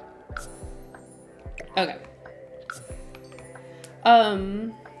 Okay.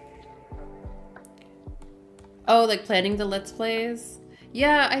 Oh, like planning the Let's Plays?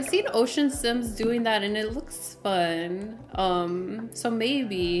 Yeah, I seen Ocean Sims doing that and it looks fun. So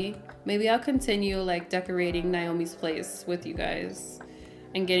maybe I'll continue like decorating Naomi's place with you guys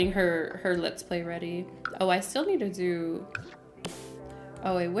and getting her Let's Play ready. Oh, I still need to do...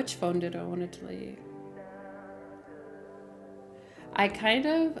 Oh wait, which phone did I want to delete? I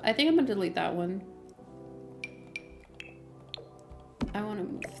think I'm gonna delete that one. I want to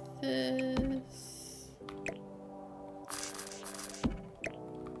move this.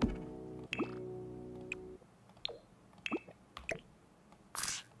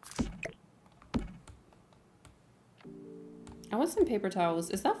 I want some paper towels.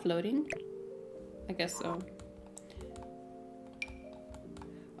 Is that floating? I guess so.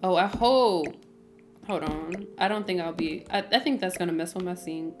 Oh, I hope. Hold on. I don't think I'll be... I think that's going to mess with my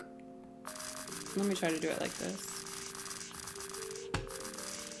sink. Let me try to do it like this.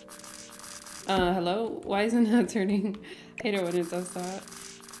 Hello? Why isn't that turning? I hate it when it does that.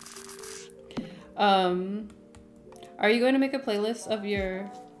 Are you going to make a playlist of your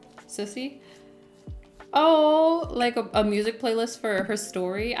sissy? Oh, like a music playlist for her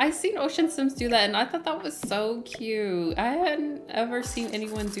story? I seen Ocean Sims do that and I thought that was so cute. I hadn't ever seen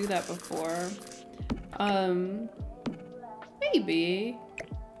anyone do that before. Maybe.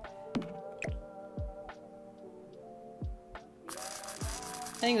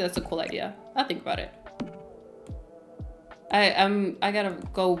 I think that's a cool idea. I'll think about it. I gotta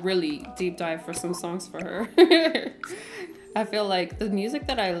go really deep dive for some songs for her. I feel like the music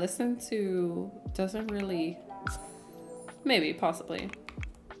that I listen to doesn't really, maybe, possibly,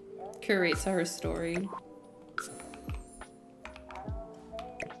 curate to her story.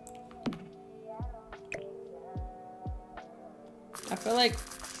 I feel like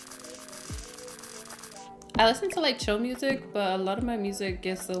I listen to like chill music, but a lot of my music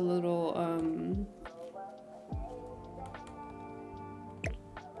gets a little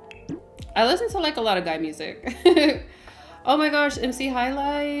I listen to like a lot of guy music. Oh my gosh, MC High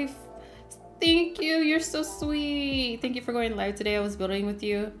Life, Thank you. You're so sweet. Thank you for going live today. I was building with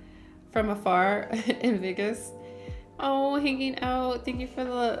you from afar in Vegas. Oh, hanging out. Thank you for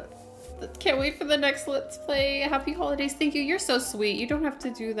the... Can't wait for the next Let's Play. Happy holidays. Thank you. You're so sweet. You don't have to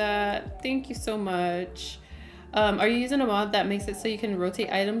do that. Thank you so much. Are you using a mod that makes it so you can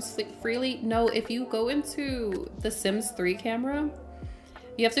rotate items freely? No, if you go into the Sims 3 camera,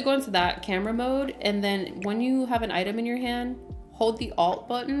 you have to go into that camera mode, and then when you have an item in your hand, hold the Alt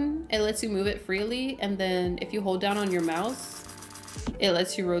button. It lets you move it freely, and then if you hold down on your mouse, it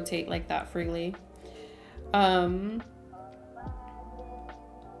lets you rotate like that freely. I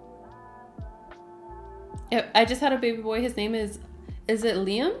just had a baby boy. His name is it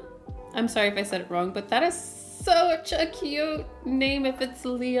Liam? I'm sorry if I said it wrong, but that is such a cute name if it's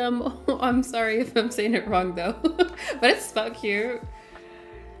Liam. Oh, I'm sorry if I'm saying it wrong though, but it's spelled cute.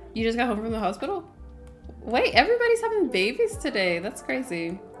 You just got home from the hospital? Wait, everybody's having babies today. That's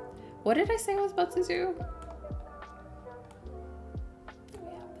crazy. What did I say I was about to do?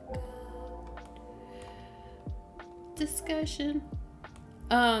 Discussion.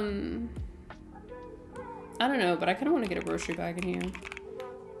 I don't know, but I kind of want to get a grocery bag in here.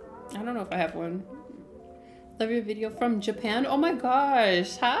 I don't know if I have one. Love your video from Japan. Oh my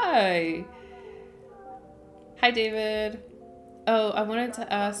gosh. Hi. Hi, David. Oh, I wanted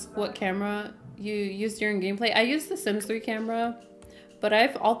to ask what camera you use during gameplay. I use the Sims 3 camera, but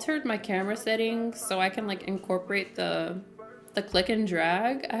I've altered my camera settings so I can like incorporate the click and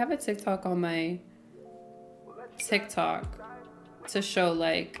drag. I have a TikTok on my TikTok to show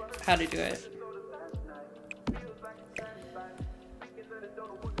like how to do it.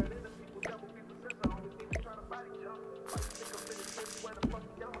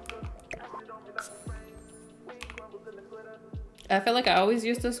 I feel like I always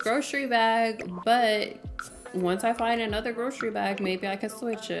use this grocery bag, but once I find another grocery bag, maybe I can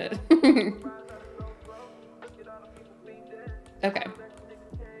switch it. Okay.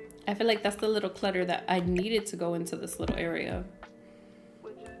 I feel like that's the little clutter that I needed to go into this little area.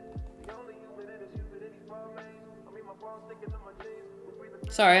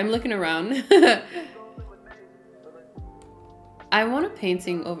 Sorry, I'm looking around. I want a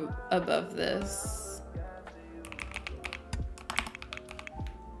painting over above this.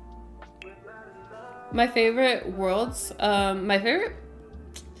 My favorite worlds, my favorite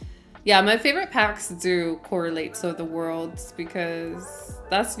packs do correlate to the worlds because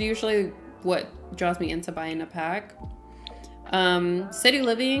that's usually what draws me into buying a pack. City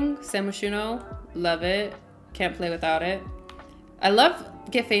Living, Samushuno, love it. Can't play without it. I love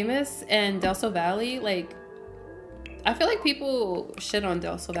Get Famous and Delso Valley. Like, I feel like people shit on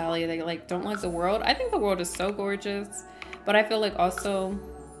Delso Valley. They like don't like the world. I think the world is so gorgeous, but I feel like also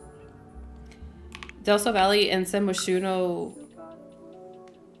Delso Valley and Samushuno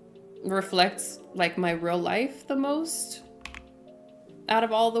reflects like my real life the most out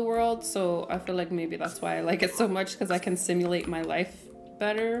of all the worlds, so I feel like maybe that's why I like it so much, because I can simulate my life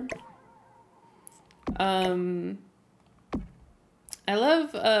better. I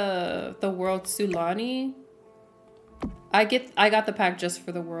love the world Sulani. I got the pack just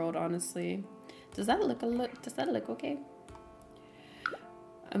for the world, honestly. Does that look okay?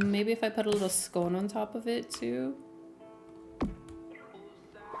 Maybe if I put a little scone on top of it too.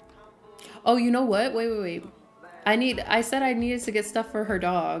 Oh, you know what? Wait. I said I needed to get stuff for her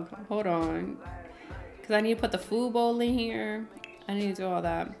dog. Hold on. Because I need to put the food bowl in here. I need to do all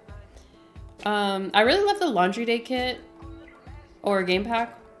that. I really love the laundry day kit or game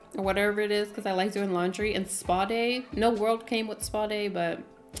pack or whatever it is, because I like doing laundry. And spa day. No world came with spa day, but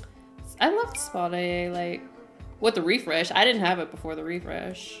I loved spa day. Like, with the refresh. I didn't have it before the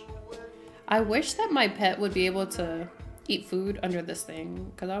refresh. I wish that my pet would be able to eat food under this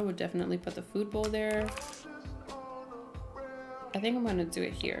thing, because I would definitely put the food bowl there. I think I'm gonna do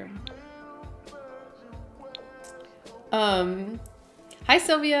it here. Hi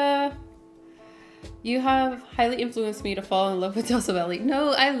Sylvia. You have highly influenced me to fall in love with Delso Valley.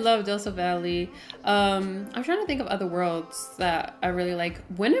 No, I love Delso Valley. I'm trying to think of other worlds that I really like.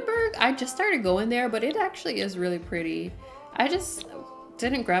 Winterberg, I just started going there, but it actually is really pretty. I just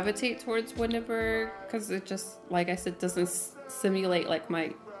didn't gravitate towards Winterberg because it just, like I said, doesn't simulate like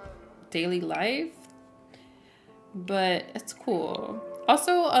my daily life. But it's cool.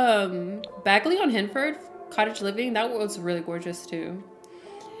 Also, Bagley on Hinford, Cottage Living, that world's really gorgeous too.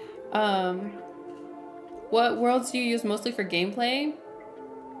 What worlds do you use mostly for gameplay?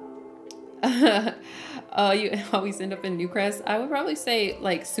 You always end up in Newcrest. I would probably say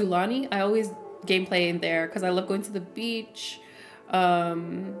like Sulani. I always gameplay in there because I love going to the beach.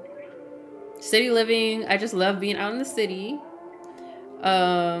 City Living, I just love being out in the city.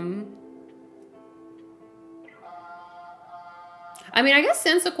 I mean, I guess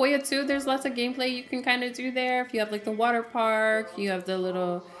San Sequoia too, there's lots of gameplay you can kind of do there. If you have like the water park, you have the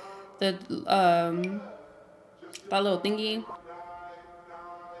little, that little thingy,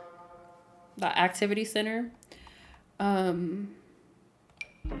 the activity center. Oh,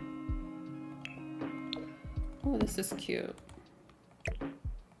 this is cute.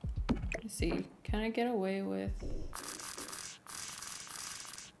 Let's see, can I get away with...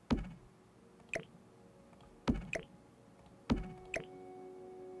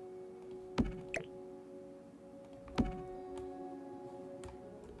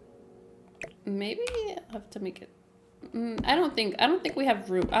 Maybe I'll have to make it... I don't think we have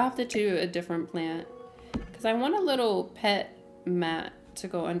room. I'll have to do a different plant. Because I want a little pet mat to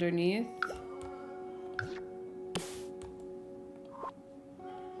go underneath.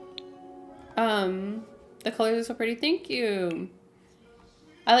 The colors are so pretty. Thank you.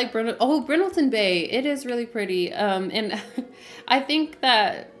 I like Brindleton Bay. It is really pretty. And I think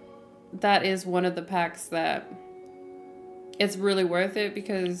that is one of the packs that it's really worth it,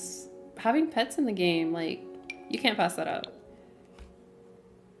 because having pets in the game, like, you can't pass that up.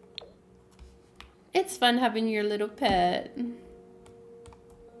 It's fun having your little pet.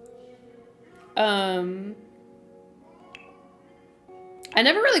 I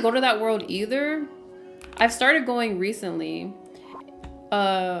never really go to that world either. I've started going recently.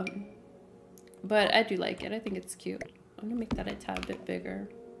 But I do like it. I think it's cute. I'm gonna make that a tad bit bigger.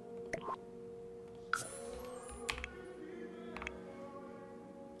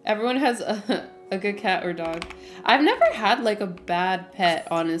 Everyone has a good cat or dog. I've never had like a bad pet,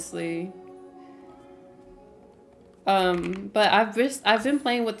 honestly. But I've been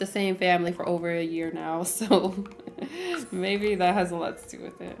playing with the same family for over a year now, so maybe that has a lot to do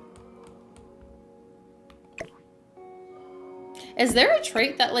with it. Is there a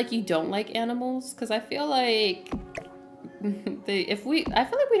trait that like you don't like animals? Because I feel like I feel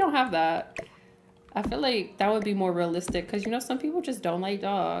like we don't have that. I feel like that would be more realistic, because you know some people just don't like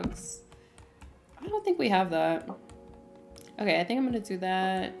dogs. I don't think we have that. Okay, I think I'm gonna do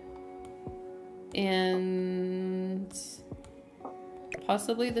that. And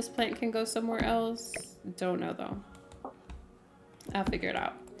possibly this plant can go somewhere else. Don't know though. I'll figure it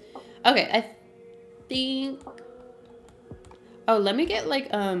out. Okay, I think... Oh, let me get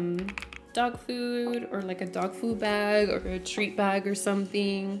like dog food, or like a dog food bag or a treat bag or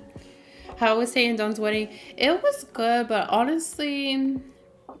something. How was Tay and Dawn's wedding? It was good, but honestly, I'm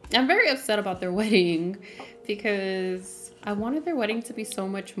very upset about their wedding, because I wanted their wedding to be so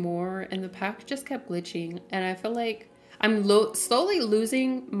much more, and the pack just kept glitching. And I feel like I'm slowly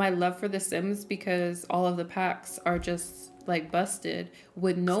losing my love for The Sims, because all of the packs are just like busted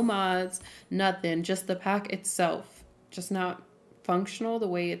with no mods, nothing, just the pack itself, just not functional the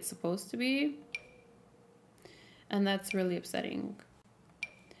way it's supposed to be. And that's really upsetting.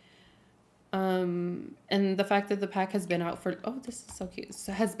 And the fact that the pack has been out for, oh, this is so cute,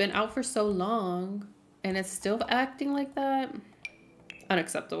 has been out for so long and it's still acting like that.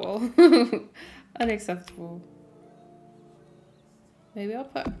 Unacceptable. Unacceptable. Maybe I'll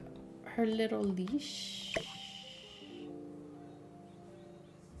put her little leash.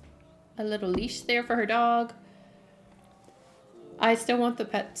 A little leash there for her dog. I still want the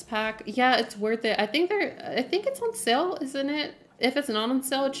pets pack. Yeah, it's worth it. I think it's on sale, isn't it? If it's not on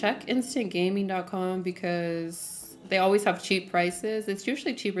sale, check instantgaming.com, because they always have cheap prices. It's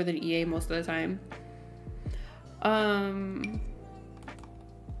usually cheaper than EA most of the time. I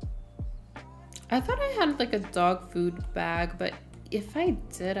thought I had like a dog food bag, but if I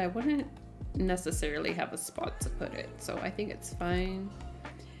did, I wouldn't necessarily have a spot to put it. So I think it's fine.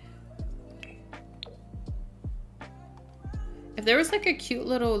 If there was like a cute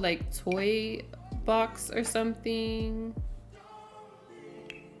little like toy box or something,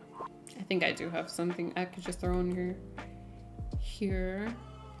 I think I do have something I could just throw in here.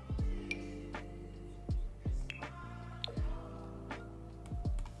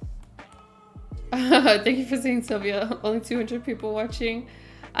 Thank you for saying, Sylvia. Only 200 people watching.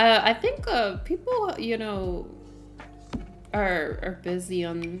 I think people, you know, are busy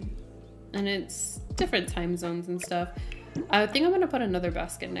on, and it's different time zones and stuff. I think I'm gonna put another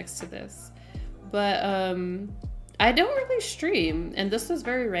basket next to this, but I don't really stream, and this was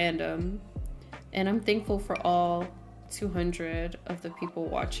very random, and I'm thankful for all 200 of the people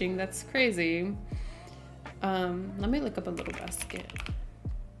watching. That's crazy. Let me look up a little basket,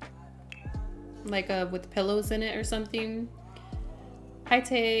 like with pillows in it or something. Hi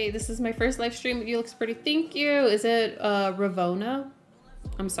Tay, this is my first live stream. You looks pretty. Thank you. Is it Ravona?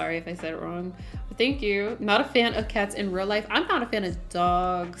 I'm sorry if I said it wrong, but thank you. Not a fan of cats in real life. I'm not a fan of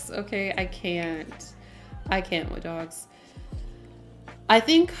dogs. Okay, I can't with dogs. I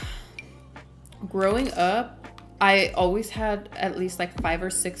think growing up, I always had at least like 5 or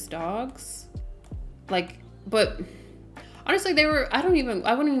 6 dogs. Like, but honestly, I wouldn't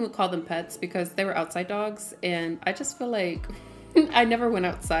even call them pets because they were outside dogs. And I just feel like I never went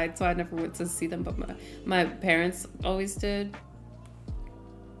outside, so I never went to see them, but my parents always did.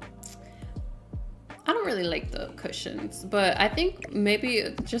 I don't really like the cushions, but I think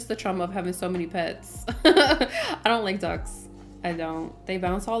maybe just the trauma of having so many pets. I don't like dogs. I don't. They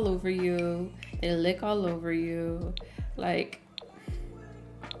bounce all over you. They lick all over you. Like,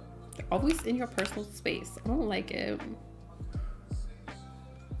 they're always in your personal space. I don't like it.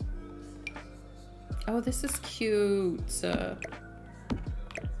 Oh, this is cute.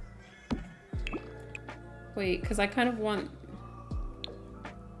 Wait, because I kind of want...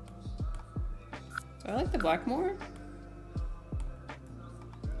 Do I like the black more?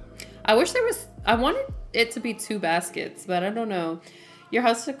 I wish there was... I wanted it to be 2 baskets, but I don't know. Your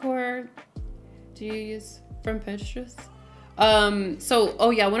house decor, do you use from Pinterest?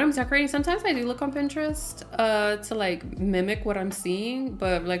 Oh yeah, when I'm decorating, sometimes I do look on Pinterest to like mimic what I'm seeing,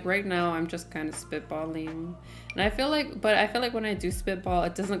 but like right now I'm just kind of spitballing. And I feel like when I do spitball,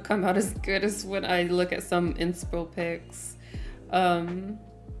 it doesn't come out as good as when I look at some inspo pics.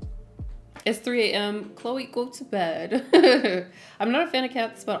 It's 3 a.m. Chloe, go to bed. I'm not a fan of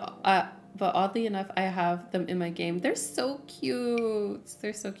cats, but oddly enough, I have them in my game. They're so cute.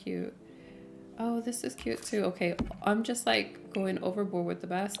 They're so cute. Oh, this is cute too. Okay, I'm just like going overboard with the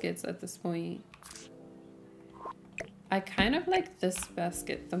baskets at this point. I kind of like this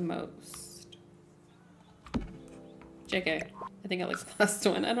basket the most. JK, I think I like the last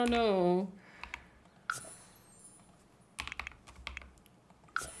one. I don't know.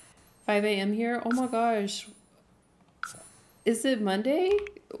 5 a.m. here? Oh my gosh. Is it Monday?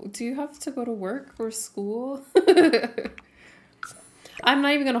 Do you have to go to work or school? I'm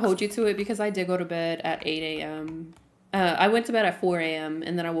not even going to hold you to it because I did go to bed at 8 a.m. I went to bed at 4 a.m.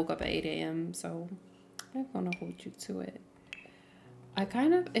 and then I woke up at 8 a.m. So I'm not going to hold you to it. I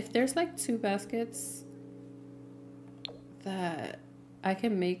kind of, if there's like 2 baskets that I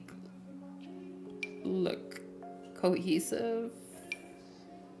can make look cohesive.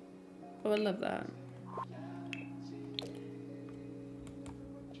 Oh, I love that.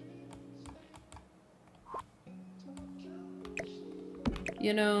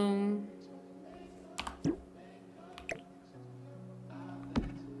 You know,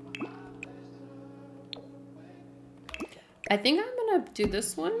 I think I'm gonna do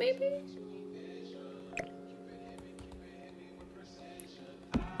this one maybe.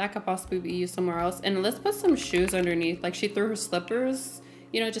 That could possibly be used somewhere else. And let's put some shoes underneath. Like she threw her slippers,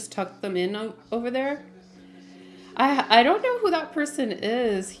 you know, just tuck them in over there. I don't know who that person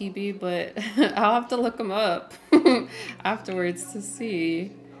is, Hebe, but I'll have to look him up afterwards to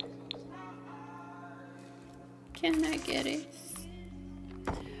see. Can I get it?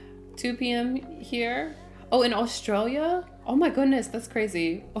 2 p.m. here. Oh, in Australia? Oh my goodness, that's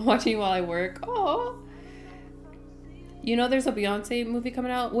crazy. Watching while I work. Oh. You know there's a Beyonce movie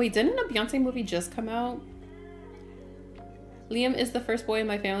coming out? Wait, didn't a Beyonce movie just come out? Liam is the first boy in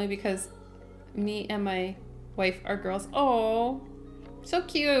my family because me and my wife are girls. Oh, so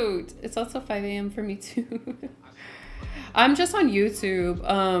cute. It's also 5 a.m. for me too. I'm just on YouTube.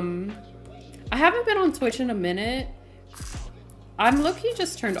 I haven't been on Twitch in a minute. I'm low-key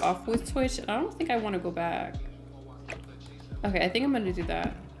just turned off with Twitch. I don't think I want to go back. Okay, I think I'm gonna do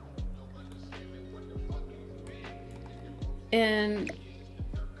that. And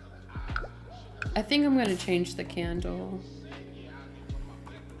I think I'm gonna change the candle.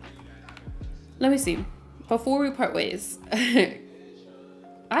 Let me see. Before we part ways.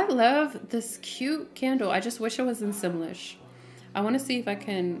 I love this cute candle. I just wish it was in Simlish. I want to see if I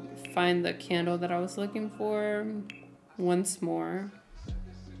can find the candle that I was looking for once more.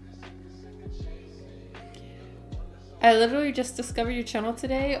 I literally just discovered your channel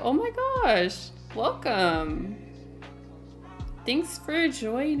today. Oh my gosh. Welcome. Thanks for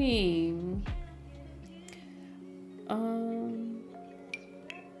joining.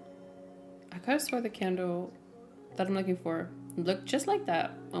 I could have sworn the candle that I'm looking for looked just like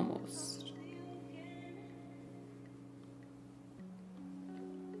that, almost.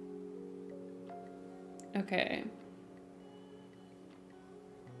 Okay.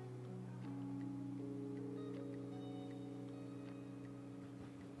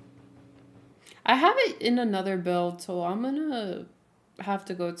 I have it in another build, so I'm gonna have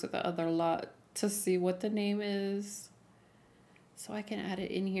to go to the other lot to see what the name is so I can add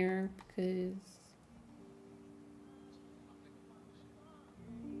it in here because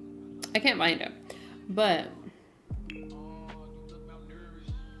I can't find it. But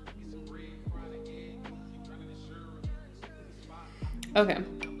Okay.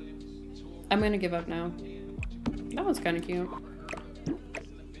 I'm gonna give up now. That one's kind of cute.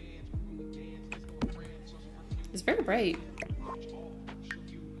 It's very bright.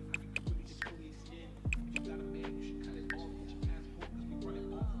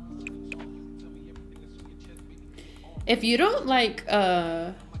 If you don't like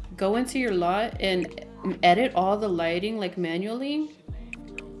go into your lot and edit all the lighting like manually,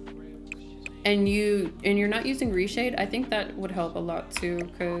 and you're not using reshade, I think that would help a lot too,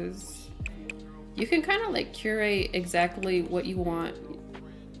 because you can kind of like curate exactly what you want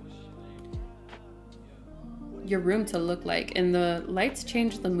your room to look like, and the lights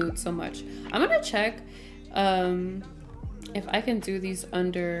change the mood so much. I'm gonna check if I can do these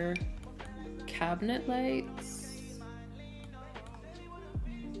under cabinet lights.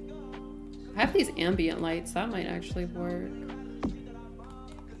 I have these ambient lights, that might actually work.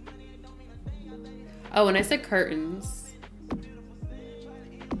 Oh, and I said curtains.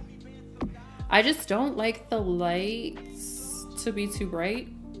 I just don't like the lights to be too bright.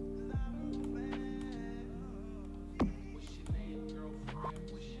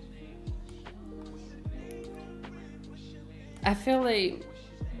 I feel like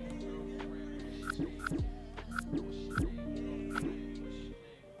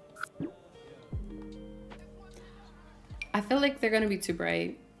they're gonna be too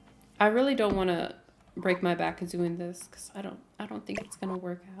bright. I really don't want to break my back doing this because I don't think it's gonna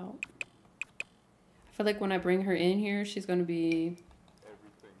work out. I feel like when I bring her in here, she's gonna be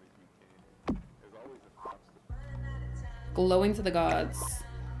glowing to the gods.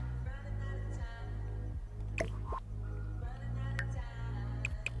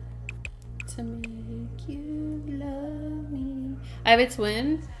 To make you love me. I have a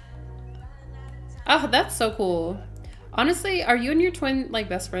twin. Oh, that's so cool. Honestly, are you and your twin like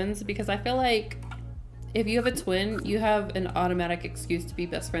best friends? Because I feel like if you have a twin, you have an automatic excuse to be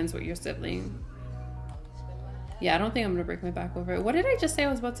best friends with your sibling. Yeah, I don't think I'm gonna break my back over it. What did I just say I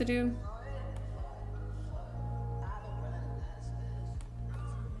was about to do?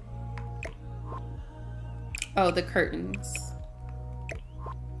 Oh, the curtains.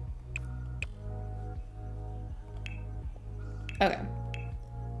 Okay.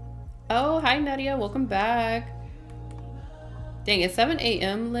 Oh, hi Nadia, welcome back. Dang, it's 7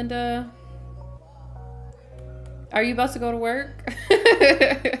 a.m. Linda. Are you about to go to work?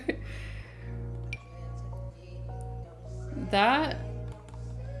 That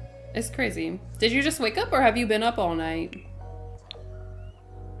is crazy. Did you just wake up or have you been up all night?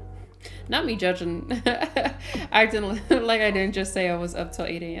 Not me judging. I didn't like I didn't just say I was up till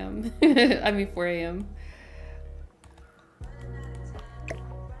 8 a.m. I mean 4 a.m.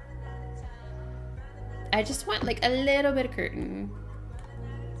 I just want like a little bit of curtain.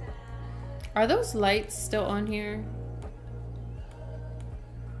 Are those lights still on here?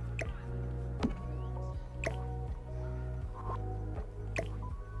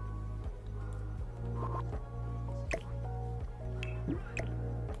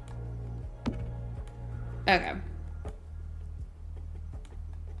 Okay.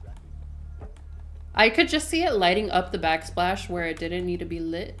 I could just see it lighting up the backsplash where it didn't need to be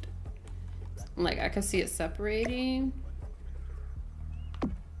lit. Like I could see it separating.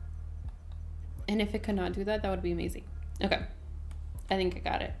 And if it could not do that, that would be amazing. Okay. I think I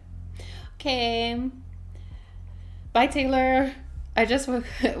got it. Okay. Bye, Taylor. I just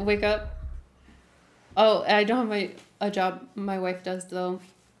wake up. Oh, I don't have a job my wife does though.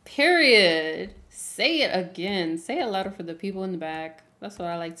 Period. Say it again. Say it louder for the people in the back. That's what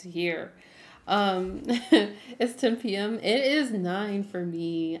I like to hear. It's 10 p.m. It is 9 for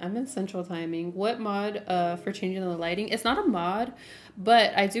me. I'm in central timing. What mod for changing the lighting? It's not a mod,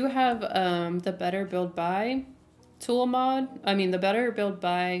 but I do have the better build by tool mod. I mean the better build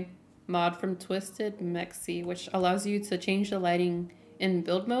by mod from Twisted Mexi, which allows you to change the lighting in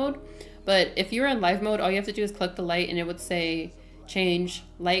build mode. But if you're in live mode, all you have to do is click the light and it would say change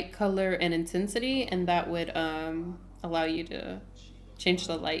light, color, and intensity, and that would allow you to change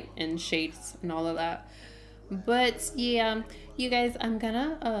the light and shades and all of that. But yeah, you guys, I'm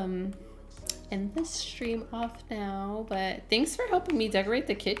gonna end this stream off now, but thanks for helping me decorate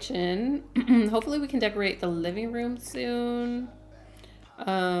the kitchen. Hopefully we can decorate the living room soon,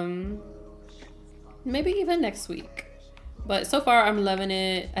 maybe even next week. But so far I'm loving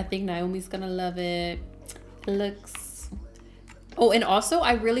it. I think Naomi's gonna love it. It looks... Oh, and also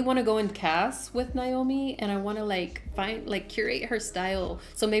I really want to go in cast with Naomi, and I want to like curate her style.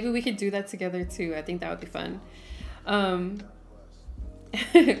 So maybe we could do that together too. I think that would be fun.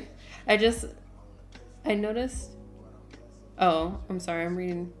 I noticed. Oh, I'm sorry. I'm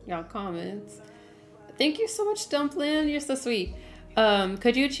reading y'all comments. Thank you so much, Dumpling. You're so sweet.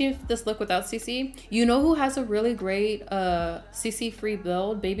 Could you achieve this look without CC? You know who has a really great CC free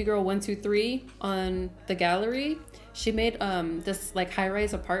build? Baby Girl 123 on the gallery. She made this like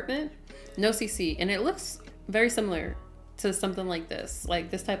high-rise apartment, no CC, and it looks very similar to something like this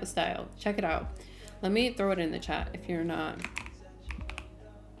type of style. Check it out. Let me throw it in the chat if you're not.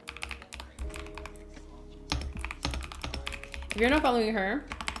 If you're not following her,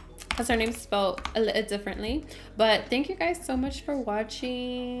 because her name's spelled a little differently. But thank you guys so much for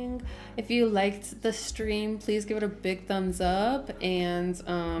watching. If you liked the stream, please give it a big thumbs up. And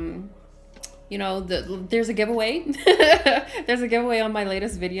you know, there's a giveaway. There's a giveaway on my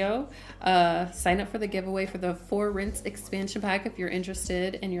latest video. Sign up for the giveaway for the 4 rinse expansion pack if you're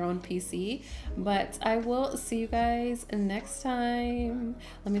interested in your own PC. But I will see you guys next time.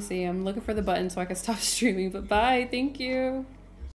 Let me see, I'm looking for the button so I can stop streaming. But bye, thank you.